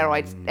they were there,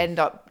 I'd end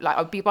up like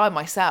I'd be by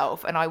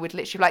myself, and I would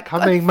literally like,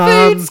 Coming,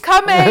 food's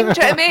Mum." coming. Do you know what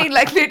I mean?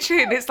 Like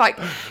literally, and it's like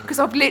because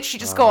I've literally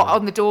just got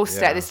on the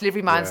doorstep. yeah, This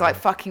delivery man's yeah. like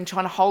fucking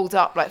trying to hold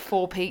up like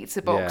 4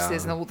 pizza boxes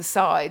Yeah. and all the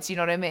sides. You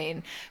know what I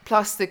mean?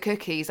 Plus the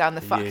cookies and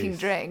the fucking Yes.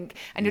 drink,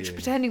 and you're Yeah. just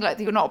pretending like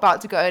you're not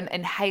about to go and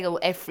inhale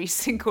every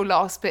single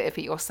last bit of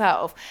it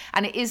yourself.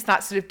 And it is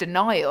that sort of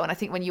denial. And I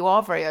think when you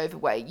are very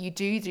overweight, you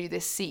do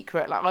this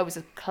secret. Like I was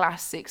a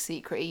classic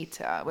secret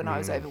eater when I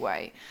was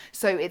overweight.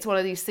 So it's one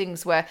of these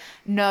things where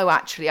no,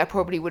 actually, I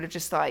probably would have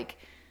just like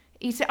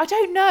eat it. I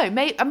don't know.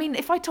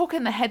 If I talk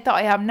in the head that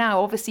I am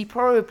now, obviously,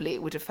 probably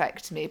it would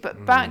affect me.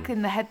 But back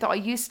in the head that I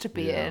used to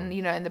be in,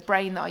 you know, in the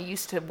brain that I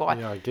used to,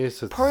 Yeah, I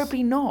guess it's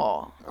probably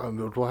not.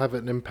 it will have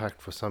an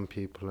impact for some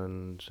people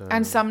and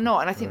Some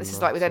not. And I think this is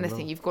and like with some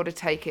anything, not. you've got to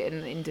take it in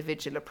an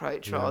individual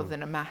approach rather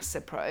than a mass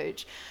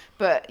approach.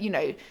 But, you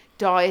know,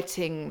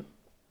 dieting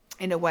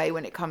in a way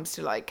when it comes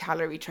to like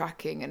calorie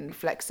tracking and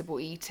flexible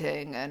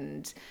eating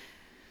and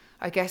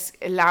I guess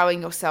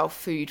allowing yourself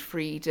food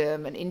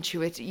freedom and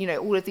intuitive, you know,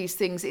 all of these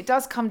things, it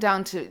does come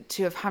down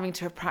to having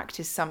to have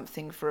practiced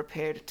something for a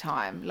period of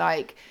time.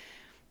 Like,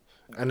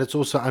 and it's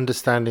also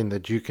understanding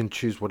that you can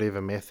choose whatever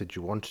method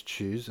you want to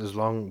choose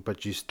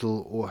but you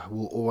still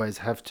will always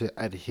have to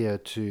adhere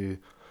to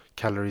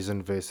calories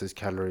in versus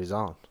calories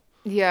out.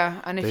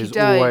 yeah, and if There's you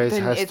don't, always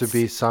then has to it's...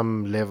 be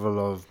some level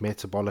of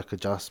metabolic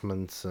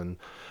adjustments and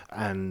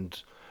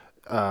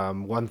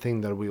one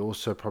thing that we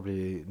also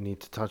probably need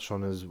to touch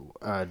on is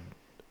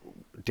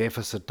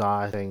deficit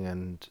dieting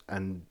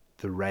and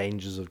the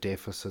ranges of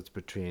deficits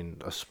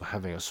between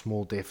having a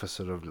small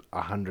deficit of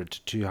 100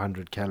 to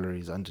 200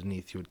 calories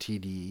underneath your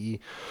TDE,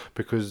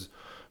 because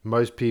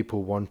most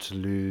people want to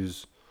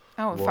lose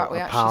Oh, in fact, we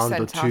a actually pound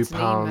or sent 2 out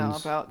an email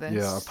pounds, about this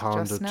yeah, a pound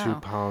or just 2 now.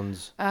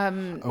 pounds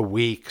a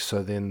week.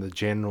 So then the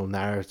general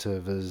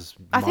narrative is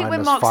I think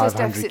when minus Mark says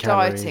 500 deficit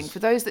calories. dieting, for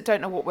those that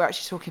don't know what we're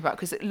actually talking about,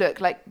 because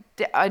look, like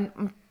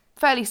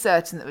fairly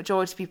certain that the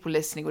majority of people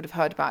listening would have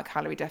heard about a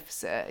calorie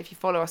deficit. If you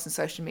follow us on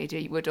social media,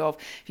 you would have.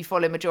 If you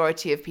follow a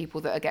majority of people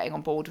that are getting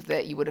on board with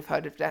it, you would have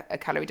heard of a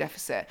calorie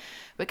deficit.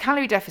 But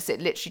calorie deficit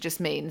literally just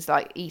means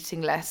like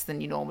eating less than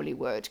you normally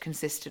would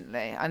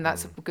consistently. And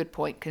that's a good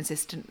point,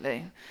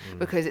 consistently.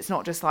 Because it's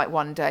not just like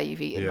one day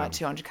you've eaten like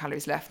 200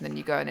 calories left and then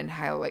you go and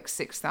inhale like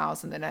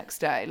 6,000 the next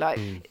day. Like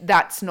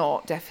that's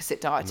not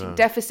deficit dieting. No.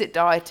 Deficit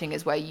dieting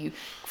is where you,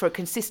 for a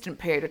consistent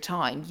period of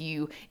time,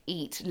 you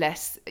eat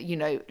less,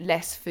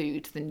 less food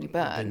than you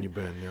burn.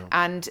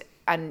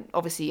 And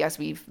obviously, as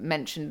we've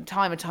mentioned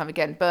time and time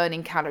again,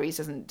 burning calories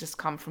doesn't just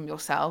come from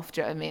yourself.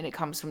 Do you know what I mean? It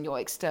comes from your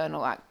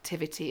external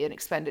activity and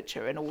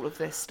expenditure and all of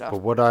this stuff.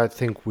 But what I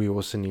think we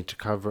also need to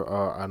cover,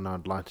 and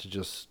I'd like to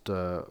just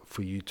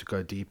for you to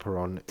go deeper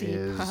on,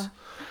 is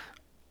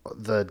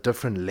the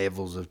different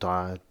levels of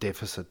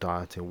deficit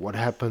dieting. What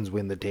happens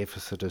when the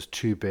deficit is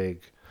too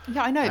big?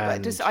 Yeah, I know,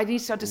 but I need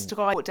to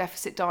describe what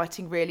deficit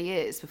dieting really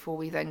is before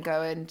we then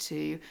go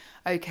into,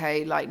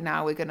 okay, like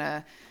now we're going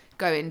to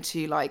go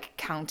into like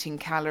counting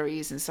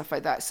calories and stuff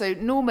like that. So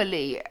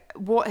normally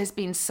what has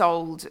been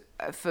sold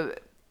for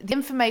the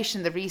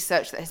information, the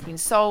research that has been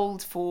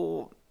sold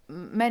for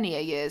many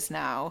a years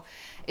now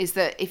is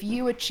that if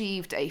you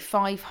achieved a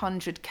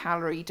 500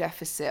 calorie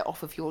deficit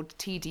off of your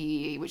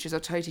TDE, which is your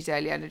total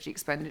daily energy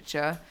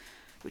expenditure,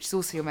 which is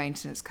also your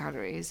maintenance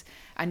calories,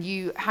 and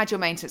you had your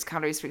maintenance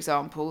calories, for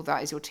example,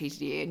 that is your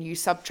TDE, and you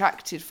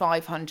subtracted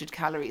 500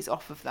 calories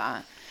off of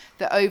that,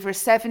 that over a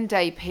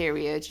 7-day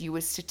period, you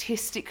would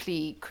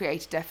statistically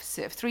create a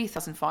deficit of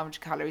 3,500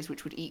 calories,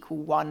 which would equal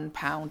 1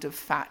 pound of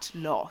fat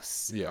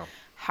loss. Yeah.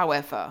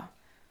 However,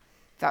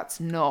 that's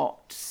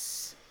not...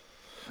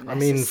 I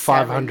mean,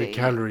 500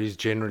 calories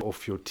generally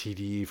off your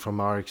TDE, from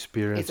our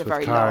experience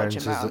with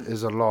clients,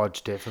 is a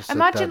large deficit.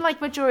 Imagine,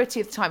 like, majority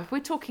of the time, if we're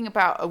talking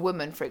about a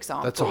woman, for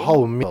example. That's a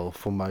whole meal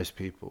for most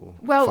people.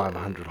 Well,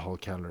 500 whole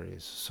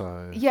calories.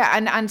 So yeah,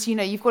 and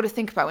you've got to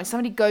think about when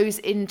somebody goes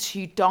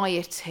into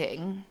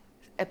dieting,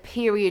 a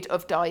period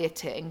of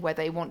dieting where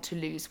they want to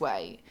lose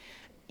weight.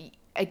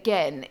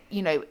 Again,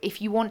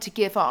 if you want to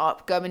give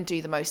up, go and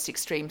do the most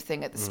extreme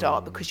thing at the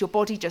start because your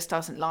body just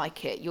doesn't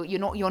like it.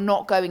 You're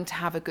not going to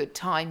have a good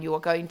time. You are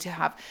going to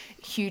have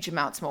huge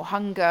amounts more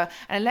hunger.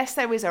 And unless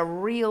there is a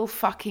real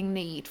fucking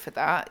need for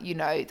that,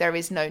 there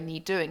is no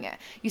need doing it.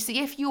 You see,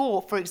 if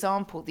you're, for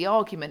example, the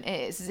argument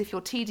is if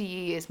your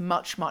TDE is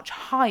much, much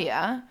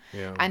higher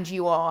and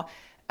you are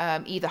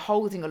either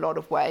holding a lot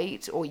of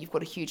weight or you've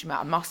got a huge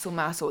amount of muscle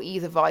mass or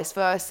either vice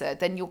versa,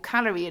 then your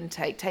calorie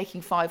intake,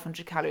 taking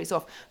 500 calories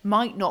off,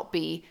 might not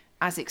be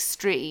as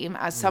extreme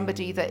as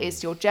somebody that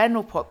is your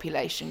general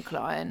population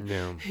client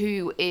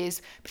who is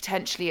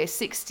potentially a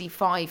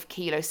 65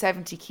 kilo,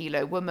 70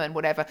 kilo woman,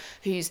 whatever,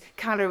 whose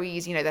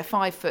calories, they're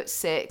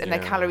 5'6" and their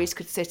calories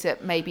could sit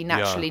at maybe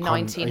naturally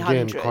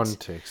 1900. Again,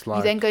 context,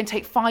 you then go and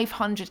take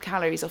 500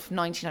 calories off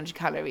 1900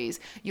 calories.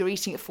 You're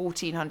eating at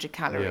 1400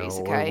 calories,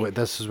 okay?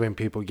 This is when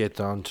people get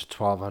down to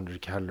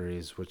 1200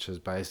 calories, which is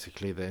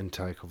basically the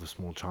intake of a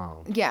small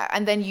child. Yeah,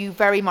 and then you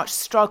very much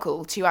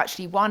struggle to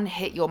actually, one,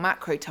 hit your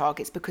macro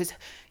targets because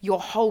your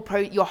whole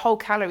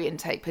calorie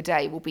intake per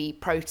day will be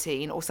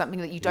protein or something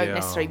that you don't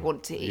necessarily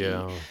want to eat.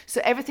 So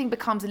everything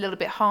becomes a little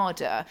bit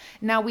harder.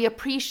 Now we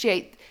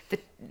appreciate the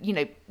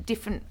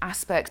different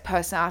aspects,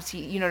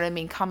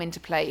 personality, come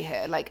into play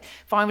here. Like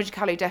 500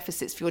 calorie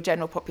deficits for your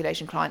general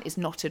population client is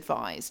not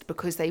advised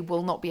because they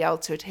will not be able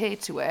to adhere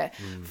to it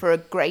for a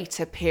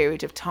greater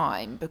period of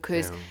time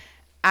because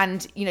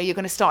and you're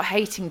going to start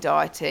hating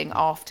dieting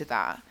after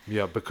that.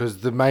 Yeah,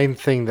 because the main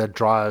thing that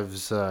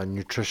drives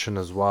nutrition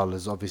as well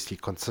is obviously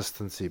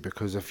consistency,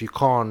 because if you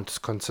can't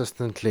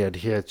consistently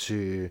adhere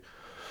to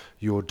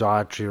your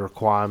dietary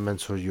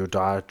requirements or your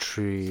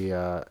dietary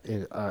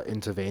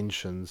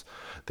interventions,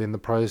 then the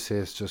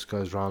process just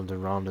goes round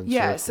and round in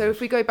circles. So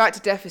if we go back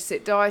to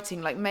deficit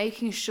dieting, like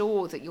making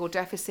sure that your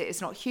deficit is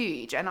not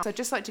huge. And I'd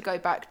just like to go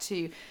back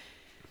to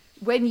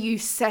when you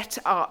set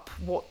up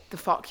what the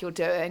fuck you're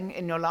doing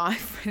in your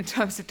life in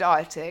terms of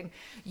dieting,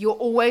 you're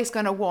always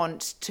going to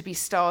want to be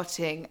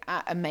starting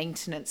at a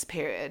maintenance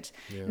period.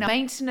 Now,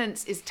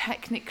 maintenance is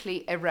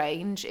technically a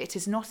range. It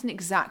is not an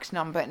exact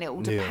number, and it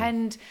will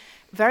depend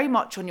very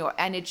much on your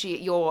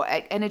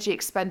energy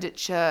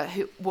expenditure,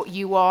 what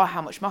you are,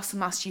 how much muscle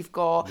mass you've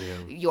got,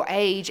 your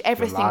age,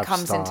 everything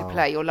comes into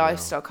play. Your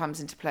lifestyle comes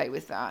into play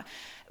with that.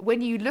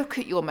 When you look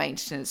at your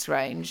maintenance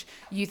range,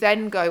 you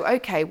then go,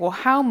 okay, well,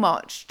 how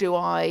much do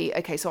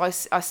so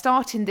I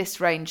start in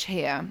this range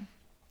here.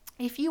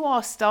 If you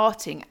are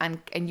starting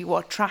and you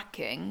are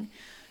tracking,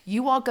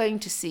 you are going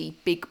to see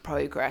big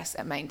progress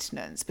at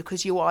maintenance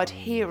because you are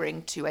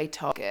adhering to a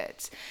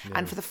target.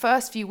 And for the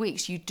first few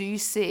weeks, you do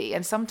see,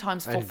 and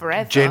sometimes for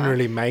forever.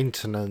 Generally,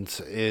 maintenance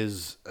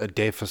is a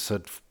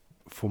deficit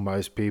for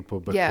most people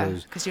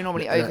because you're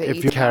normally overeating.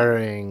 If you're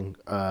carrying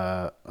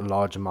a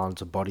large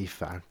amount of body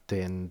fat,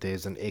 then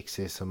there's an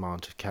excess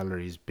amount of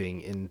calories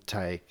being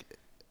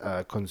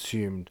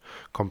consumed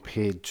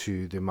compared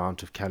to the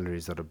amount of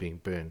calories that are being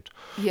burnt.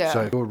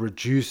 So you're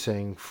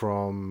reducing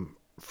from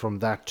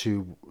that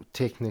to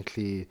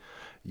technically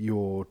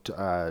your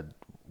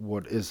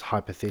what is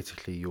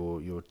hypothetically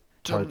your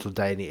total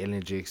daily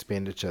energy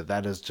expenditure,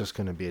 that is just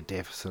going to be a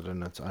deficit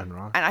in its own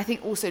right. And I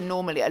think also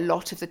normally a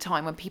lot of the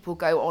time when people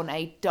go on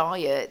a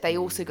diet, they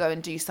also go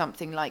and do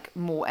something like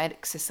more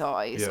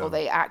exercise, or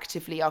they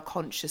actively are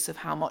conscious of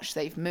how much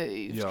they've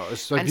moved. Yeah,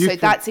 And so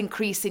that's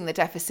increasing the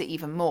deficit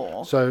even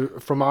more. So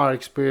from our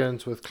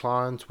experience with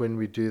clients when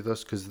we do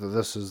this, because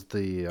this is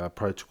the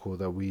protocol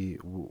that we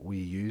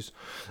use,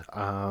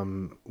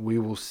 we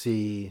will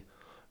see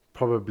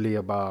probably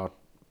about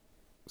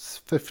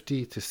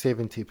 50 to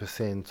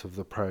 70% of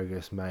the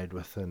progress made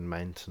within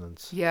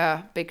maintenance.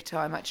 Yeah, big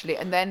time actually.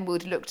 And then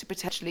we'd look to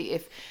potentially,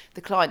 if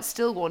the client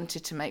still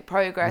wanted to make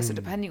progress, or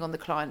depending on the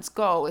client's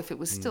goal, if it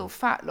was still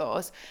fat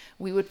loss,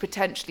 we would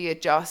potentially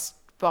adjust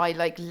by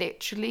like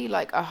literally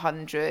like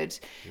 100,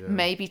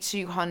 maybe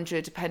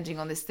 200, depending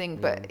on this thing,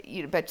 but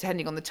but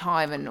depending on the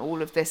time and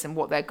all of this and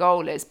what their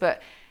goal is.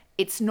 But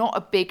it's not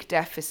a big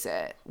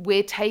deficit.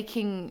 We're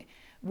taking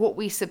what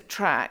we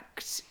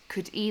subtract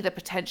could either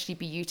potentially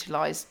be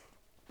utilized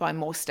by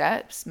more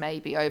steps,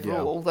 maybe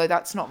overall, although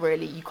that's not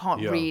really, you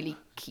can't really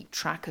keep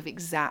track of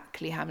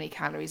exactly how many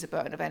calories a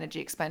burn of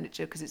energy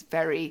expenditure, because it's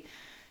very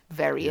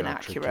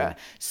inaccurate. Tricky.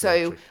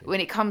 So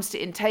when it comes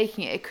to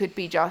intaking it, it could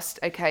be just,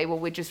 okay, well,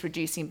 we're just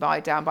reducing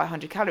down by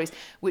 100 calories,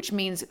 which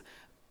means,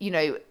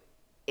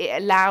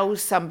 it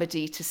allows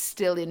somebody to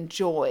still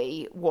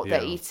enjoy what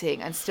they're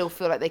eating and still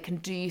feel like they can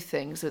do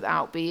things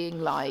without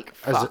being like,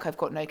 fuck, I've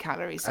got no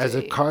calories to As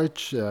a eat.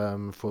 coach,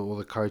 for all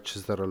the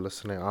coaches that are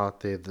listening out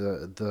there,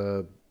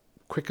 the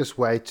quickest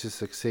way to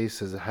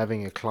success is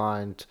having a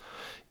client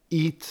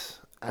eat,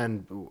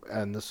 and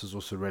this is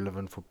also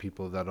relevant for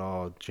people that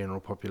are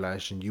general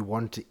population. You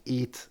want to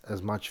eat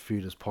as much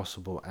food as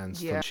possible and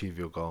still achieve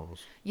your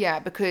goals. Yeah,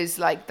 because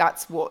like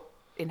that's what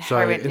So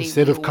inherently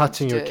instead we of all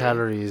cutting want to your do.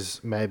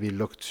 calories, maybe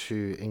look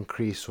to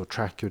increase or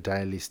track your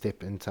daily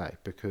step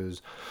intake,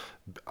 because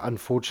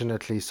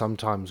unfortunately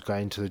sometimes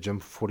going to the gym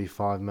for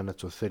 45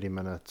 minutes or 30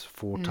 minutes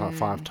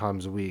 5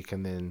 times a week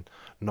and then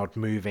not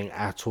moving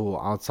at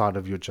all outside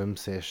of your gym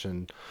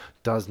session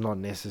does not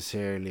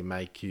necessarily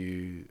make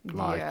you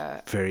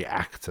like very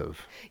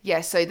active Yeah,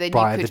 so then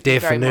by you the could be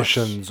very much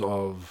definitions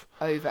of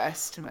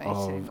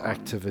overestimating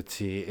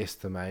activity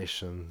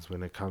estimations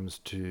when it comes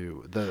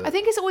to the. I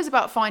think it's always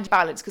about finding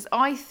balance, because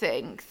I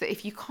think that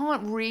if you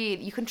can't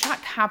really, you can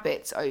track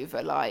habits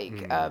over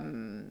like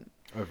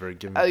Over a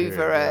given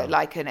over period,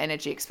 like an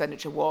energy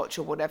expenditure watch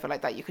or whatever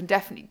like that. You can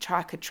definitely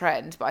track a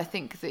trend, but I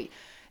think that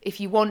if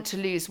you want to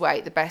lose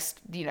weight, the best,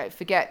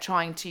 forget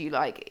trying to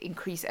like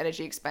increase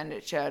energy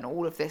expenditure and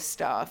all of this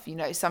stuff.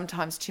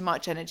 Sometimes too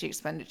much energy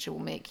expenditure will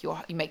make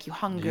you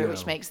hungry,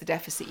 which makes the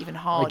deficit even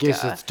harder. I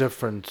guess it's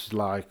different,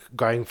 like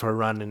going for a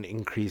run and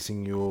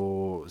increasing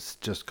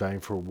just going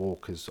for a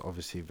walk is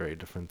obviously very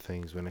different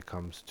things when it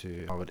comes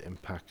to how it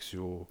impacts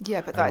your.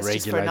 Yeah, but that's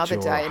just for another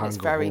day, and it's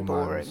very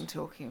hormones. boring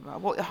talking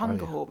about what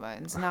hunger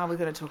hormones. Now we're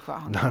going to talk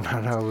about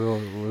hunger No,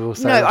 hormones. we'll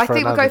say No, that I for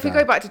think another if we day.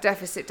 go back to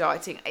deficit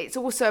dieting, it's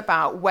also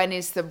about when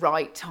is the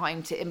right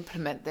time to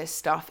implement this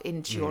stuff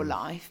into your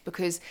life,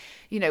 because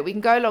we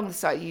can go along the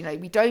side.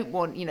 We don't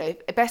want,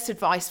 best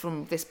advice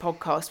from this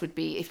podcast would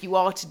be, if you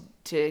are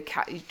to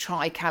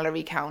try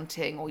calorie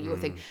counting or your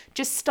thing,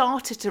 just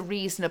start at a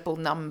reasonable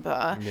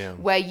number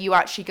where you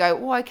actually go,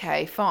 oh,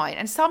 okay, fine.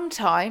 And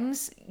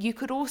sometimes you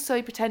could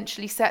also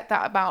potentially set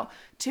that about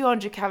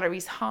 200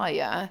 calories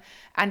higher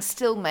and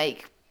still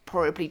make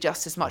probably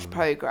just as much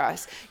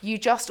progress. You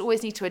just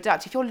always need to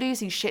adapt. If you're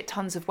losing shit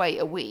tons of weight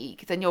a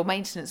week, then your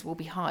maintenance will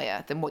be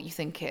higher than what you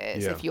think it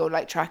is if you're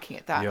like tracking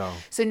it that.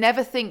 So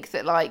never think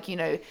that like, you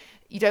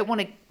don't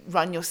want to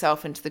run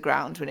yourself into the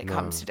ground when it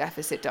comes to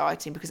deficit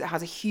dieting, because it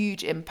has a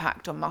huge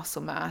impact on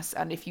muscle mass.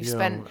 And if you've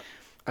spent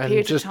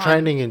and just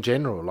training in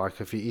general, like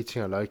if you're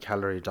eating a low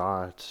calorie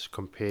diet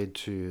compared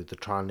to the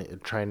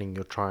training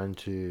you're trying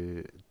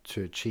to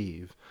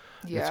achieve,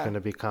 it's going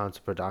to be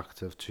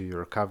counterproductive to your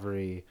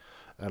recovery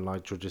and,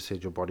 like Georgia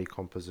said, your body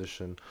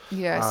composition.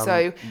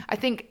 So I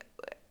think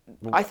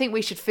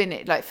we should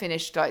finish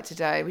like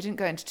today. We didn't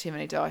go into too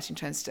many dieting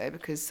trends today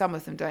because some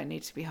of them don't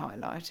need to be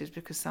highlighted,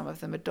 because some of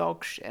them are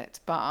dog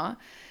shit. But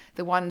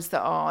the ones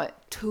that are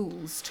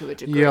tools to a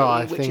degree,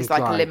 which is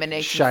like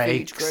eliminating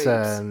shakes food groups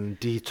and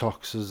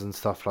detoxes and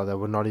stuff like that,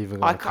 we're not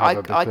even going to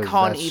cover, because I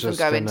can't even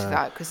go into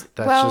that, because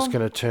that's just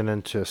going to turn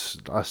into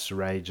us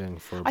raging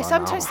for about I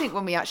sometimes an hour. think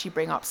when we actually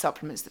bring up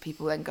supplements that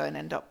people then go and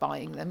end up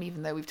buying them,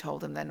 even though we've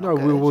told them they're not No,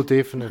 good. we will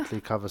definitely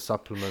cover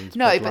supplements.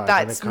 No, but like,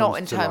 that's not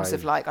in terms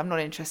of like, I'm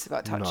not interested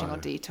about touching on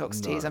detox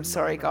teas. I'm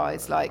sorry,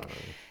 guys.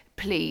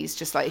 Please,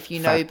 just like, if you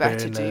know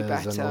better, do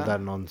better. And all that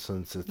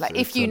nonsense.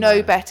 If you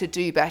know better,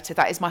 do better.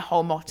 That is my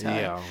whole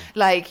motto.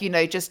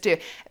 Just do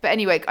it. But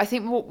anyway, I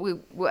think what we're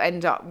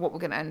going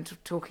to end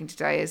talking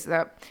today is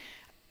that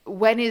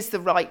when is the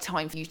right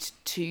time for you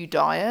to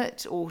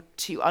diet or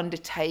to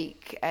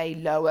undertake a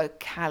lower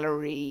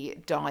calorie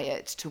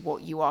diet to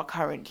what you are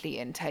currently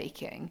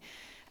intaking?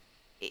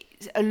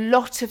 A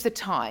lot of the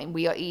time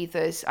we are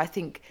either, I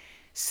think,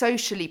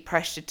 socially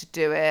pressured to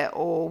do it,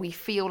 or we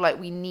feel like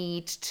we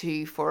need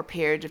to for a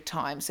period of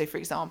time. So for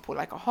example,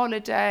 like a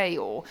holiday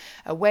or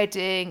a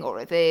wedding or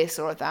a this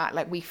or a that,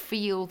 like we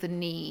feel the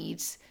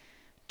need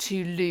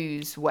to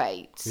lose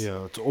weight.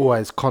 Yeah, it's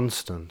always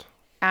constant.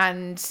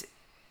 And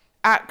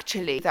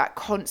actually that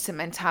constant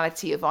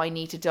mentality of I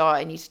need to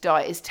diet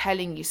is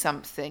telling you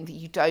something that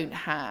you don't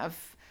have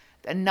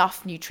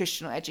enough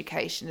nutritional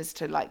education as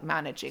to like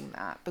managing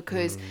that,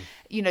 because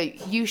you know,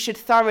 you should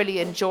thoroughly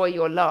enjoy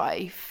your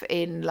life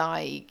in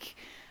like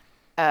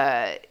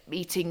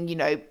eating, you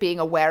know, being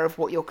aware of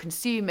what you're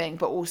consuming,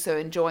 but also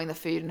enjoying the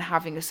food and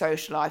having a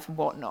social life and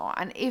whatnot.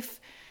 And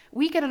if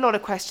we get a lot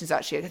of questions,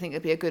 actually, I think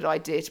it'd be a good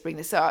idea to bring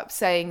this up,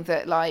 saying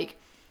that like,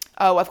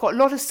 oh, I've got a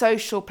lot of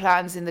social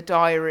plans in the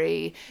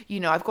diary, you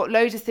know, I've got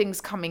loads of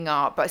things coming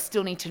up, but I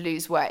still need to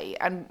lose weight.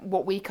 And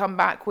what we come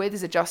back with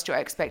is adjust your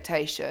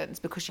expectations,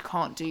 because you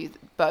can't do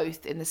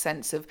both, in the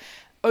sense of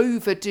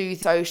overdo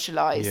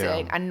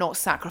socializing and not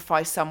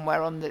sacrifice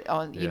somewhere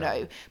you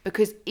know,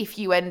 because if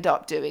you end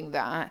up doing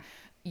that,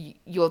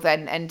 you're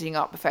then ending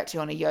up effectively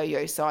on a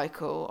yo-yo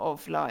cycle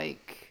of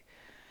like,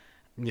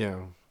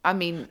 I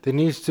mean, there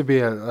needs to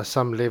be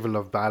some level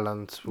of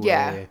balance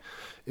where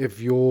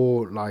if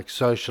you're like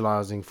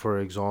socializing,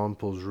 for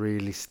example, is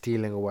really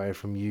stealing away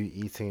from you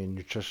eating a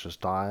nutritious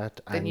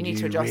diet, then and you need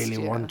to you adjust,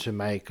 really want to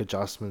make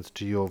adjustments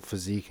to your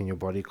physique and your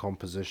body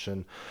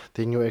composition,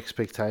 then your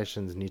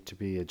expectations need to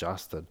be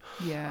adjusted.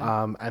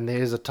 And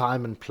there is a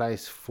time and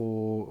place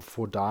for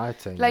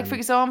dieting. Like, and for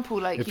example,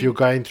 like if you're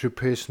going through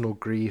personal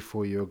grief,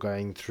 or you're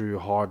going through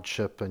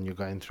hardship, and you're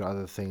going through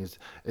other things,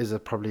 is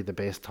it probably the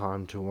best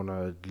time to want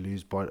to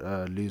lose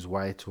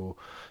weight or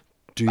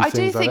do I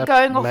things do like think that?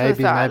 going off of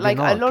Maybe, that, maybe like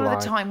not. a lot of Like,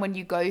 the time when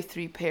you go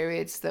through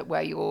periods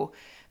where you're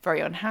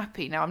very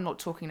unhappy. Now, I'm not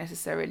talking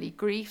necessarily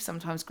grief.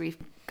 Sometimes grief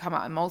can come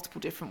out in multiple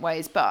different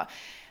ways, but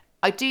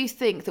I do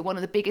think that one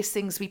of the biggest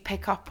things we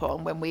pick up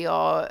on when we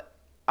are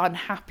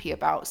unhappy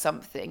about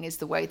something is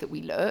the way that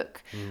we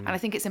look. And I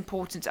think it's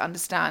important to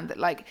understand that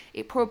like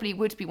it probably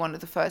would be one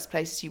of the first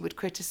places you would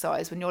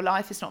criticize when your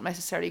life is not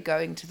necessarily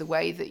going to the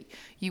way that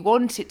you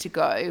want it to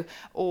go,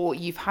 or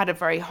you've had a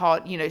very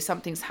hard, you know,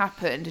 something's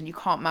happened and you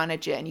can't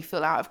manage it and you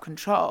feel out of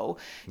control.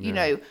 You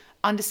know,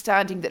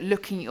 understanding that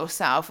looking at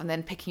yourself and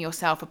then picking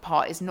yourself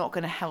apart is not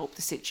going to help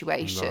the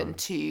situation.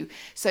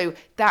 So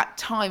that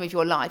time of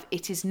your life,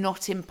 it is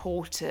not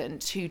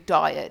important to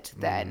diet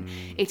then.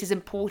 It is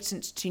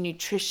important to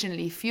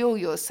nutritionally fuel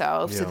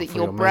yourself so that for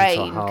your your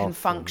mental brain can health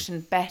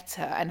function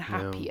better and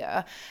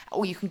happier,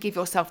 or you can give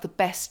yourself the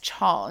best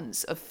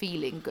chance of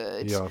feeling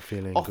good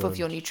feeling off good. of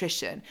your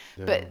nutrition.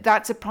 But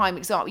that's a prime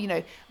example. You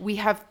know, we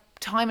have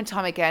time and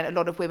time again a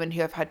lot of women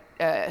who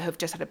have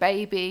just had a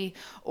baby,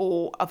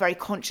 or are very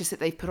conscious that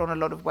they've put on a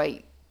lot of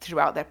weight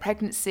throughout their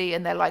pregnancy,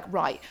 and they're like,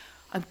 right,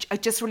 I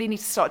just really need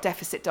to start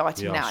deficit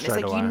dieting now. And it's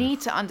like, you need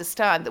to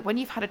understand that when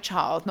you've had a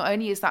child, not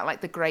only is that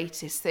like the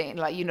greatest thing,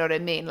 like, you know what I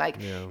mean, like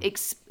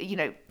you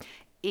know,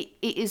 it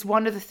is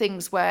one of the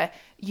things where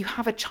you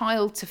have a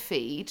child to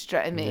feed, do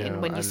you know what I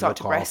mean? When you start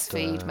to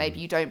breastfeed, maybe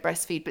you don't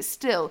breastfeed, but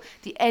still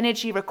the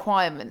energy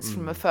requirements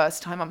from a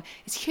first time mom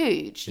is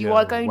huge. You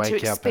are going to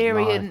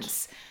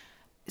experience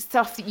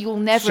stuff that you'll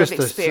never have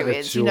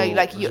experienced. You know,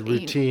 like your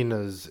routine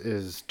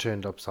is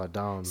turned upside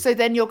down. So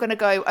then you're going to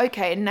go,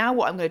 okay, and now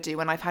what I'm going to do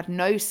when I've had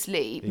no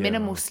sleep,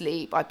 minimal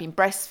sleep, I've been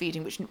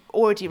breastfeeding, which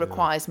already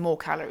requires more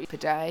calories per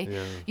day.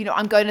 You know,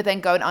 I'm going to then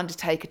go and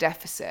undertake a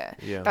deficit.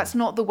 That's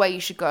not the way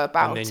you should go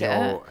about and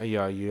then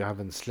it. You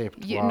haven't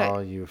slept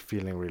well, you're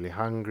feeling really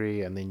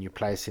hungry, and then you're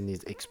placing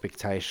these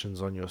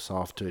expectations on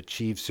yourself to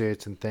achieve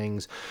certain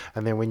things.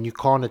 And then when you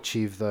can't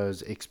achieve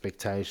those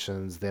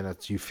expectations, then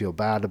you feel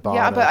bad about it.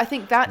 Yeah, but I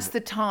think that's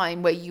the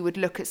time where you would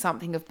look at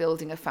something of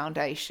building a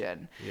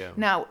foundation.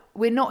 Now,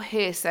 we're not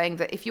here saying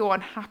that if you're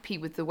unhappy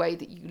with the way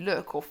that you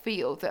look or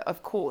feel, that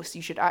of course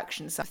you should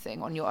action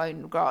something on your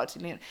own regard.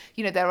 You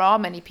know, there are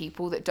many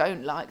people that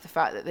don't like the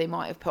fact that they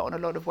might have put on a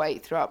lot of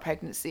weight throughout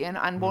pregnancy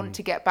and want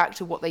to get back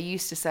to what they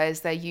used to say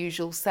as their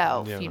usual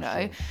self, you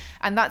know,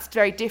 and that's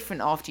very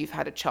different after you've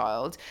had a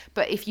child.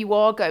 But if you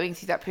are going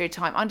through that period of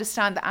time,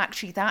 understand that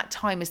actually that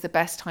time is the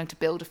best time to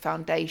build a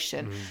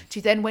foundation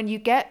to then, when you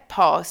get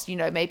past, you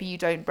know, maybe you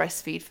don't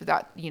breastfeed for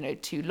that, you know,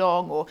 too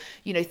long, or,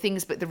 you know,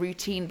 things, but the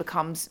routine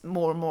becomes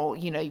more and more,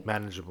 you know,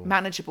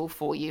 manageable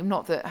for you.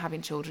 Not that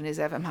having children is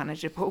ever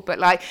manageable, but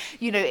like,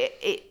 you know,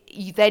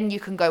 then you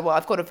can go, well,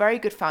 I've got a very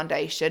good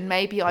foundation.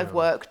 Maybe I've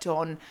worked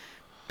on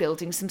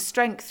building some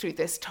strength through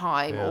this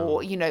time,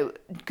 or, you know,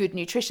 good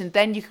nutrition.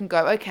 Then you can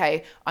go,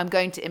 okay, I'm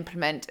going to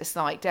implement a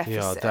slight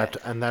deficit.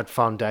 That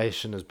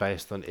foundation is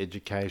based on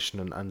education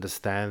and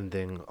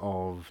understanding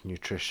of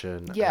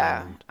nutrition.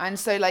 And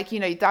so, like, you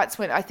know, that's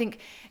when I think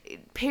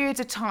periods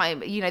of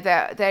time, you know,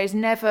 there is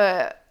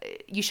never,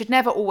 you should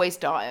never always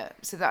diet.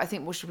 So that, I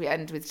think, what should we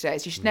end with today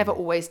is you should never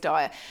always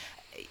diet.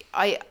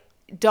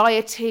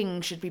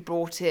 Dieting should be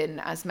brought in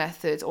as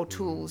methods or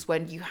tools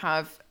when you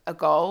have a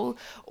goal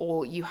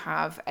or you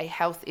have a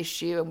health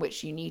issue in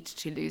which you need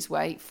to lose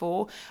weight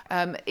for,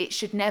 it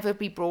should never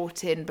be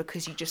brought in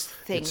because you just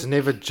think it's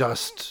never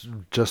just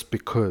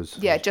because.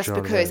 yeah, just Do you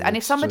know what I because. mean? And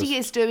if It's somebody just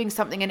is doing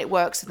something and it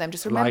works for them,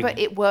 just remember like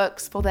it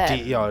works for them.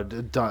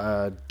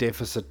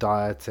 deficit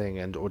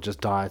dieting or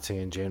just dieting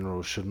in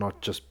general should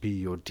not just be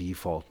your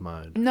default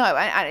mode. No,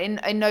 and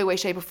in no way,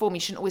 shape or form,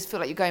 you shouldn't always feel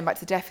like you're going back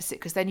to deficit,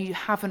 because then you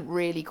haven't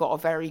really got a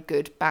very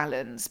good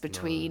balance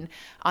between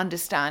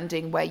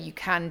understanding where you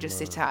can just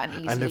sit at and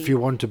easily... And if you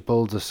want to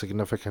build a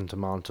significant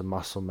amount of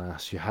muscle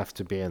mass, you have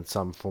to be in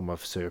some form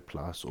of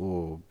surplus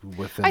or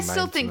within I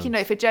still think,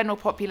 maintenance. for general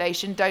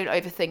population, don't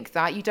overthink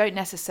that. You don't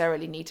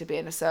necessarily need to be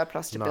in a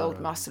surplus to build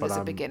muscle but as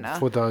a beginner.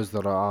 For those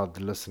that are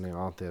listening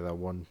out there that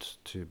want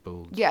to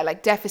build... Yeah,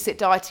 like deficit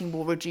dieting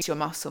will reduce your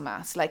muscle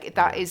mass. Like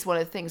that is one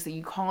of the things that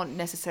you can't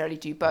necessarily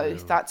do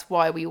both. That's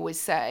why we always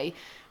say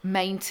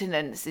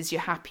maintenance is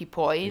your happy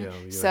point.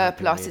 your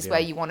Surplus happy is where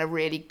medium. you want to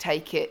really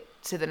take it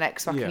to the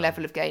next fucking Yeah.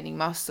 level of gaining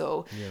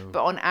muscle.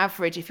 But on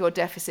average, if you're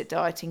deficit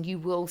dieting, you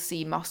will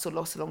see muscle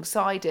loss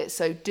alongside it.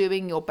 So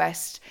doing your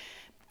best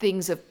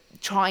things of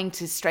trying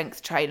to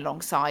strength train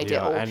alongside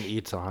it, or and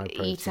eat a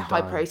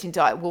high protein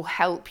diet will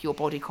help your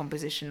body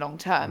composition long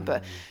term.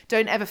 But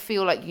don't ever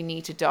feel like you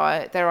need to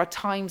diet. There are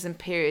times and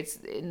periods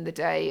in the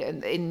day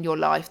and in your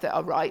life that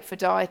are right for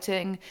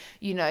dieting,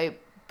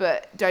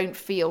 but don't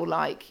feel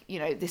like,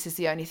 this is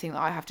the only thing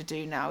that I have to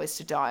do now is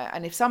to diet.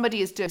 And if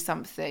somebody is doing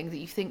something that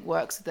you think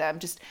works for them,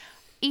 just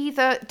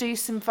either do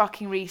some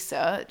fucking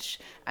research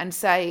and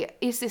say,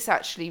 is this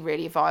actually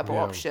really a viable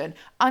option?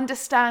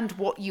 Understand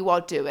what you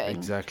are doing.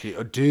 Exactly.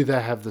 Or do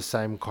they have the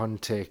same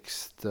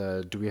context?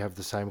 Do we have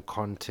the same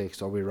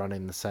context? Are we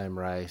running the same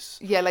race?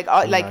 Yeah,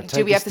 do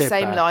take we a have the step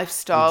same back.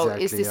 lifestyle?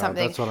 Exactly, Is this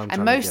something? that's what I'm And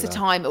trying to most of get the at.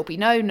 time it'll be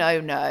no,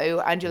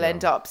 and you'll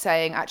end up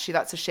saying, actually,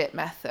 that's a shit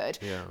method.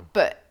 Yeah.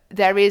 But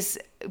there is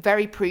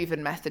very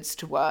proven methods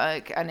to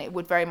work, and it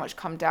would very much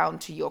come down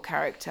to your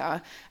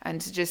character,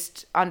 and to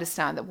just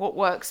understand that what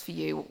works for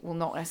you will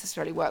not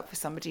necessarily work for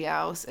somebody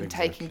else, and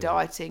taking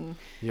dieting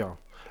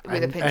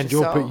with a pinch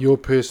of salt. Your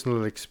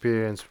personal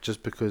experience,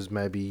 just because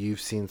maybe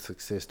you've seen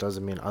success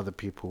doesn't mean other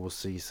people will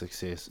see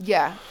success.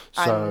 Yeah.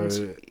 So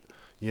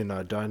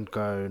And don't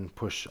go and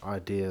push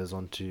ideas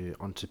onto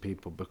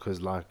people,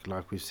 because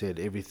like we've said,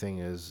 everything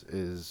is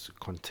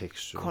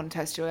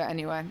contextual.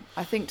 Anyway,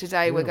 I think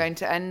today we're going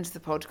to end the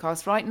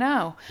podcast right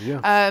now.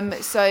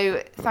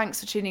 So thanks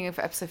for tuning in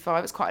for episode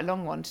 5. It's quite a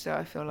long one today,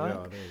 I feel like.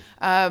 Yeah,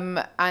 it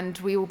is. And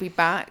we will be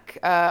back.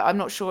 I'm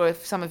not sure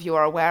if some of you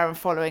are aware and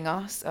following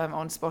us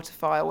on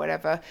Spotify or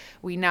whatever.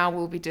 We now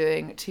will be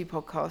doing 2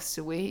 podcasts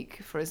a week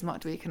for as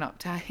much as we can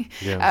update.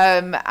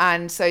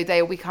 And so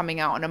they will be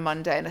coming out on a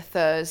Monday and a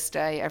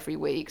Thursday every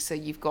week. So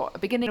you've got a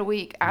beginning of the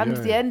week and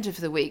the end of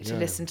the week to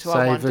listen to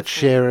our wonderful... Save it,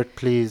 share it,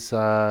 please.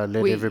 Let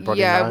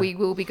everybody know. Yeah, we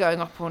will be going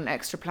up on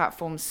extra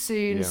platforms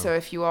soon. So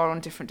if you are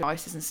on different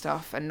devices and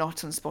stuff and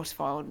not on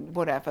Spotify or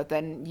whatever,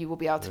 then you will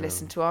be able to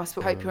listen to us.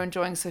 But hope you're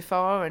enjoying so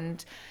far,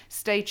 and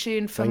stay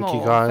tuned for more.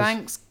 Thank you, guys.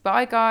 Thanks.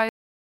 Bye, guys.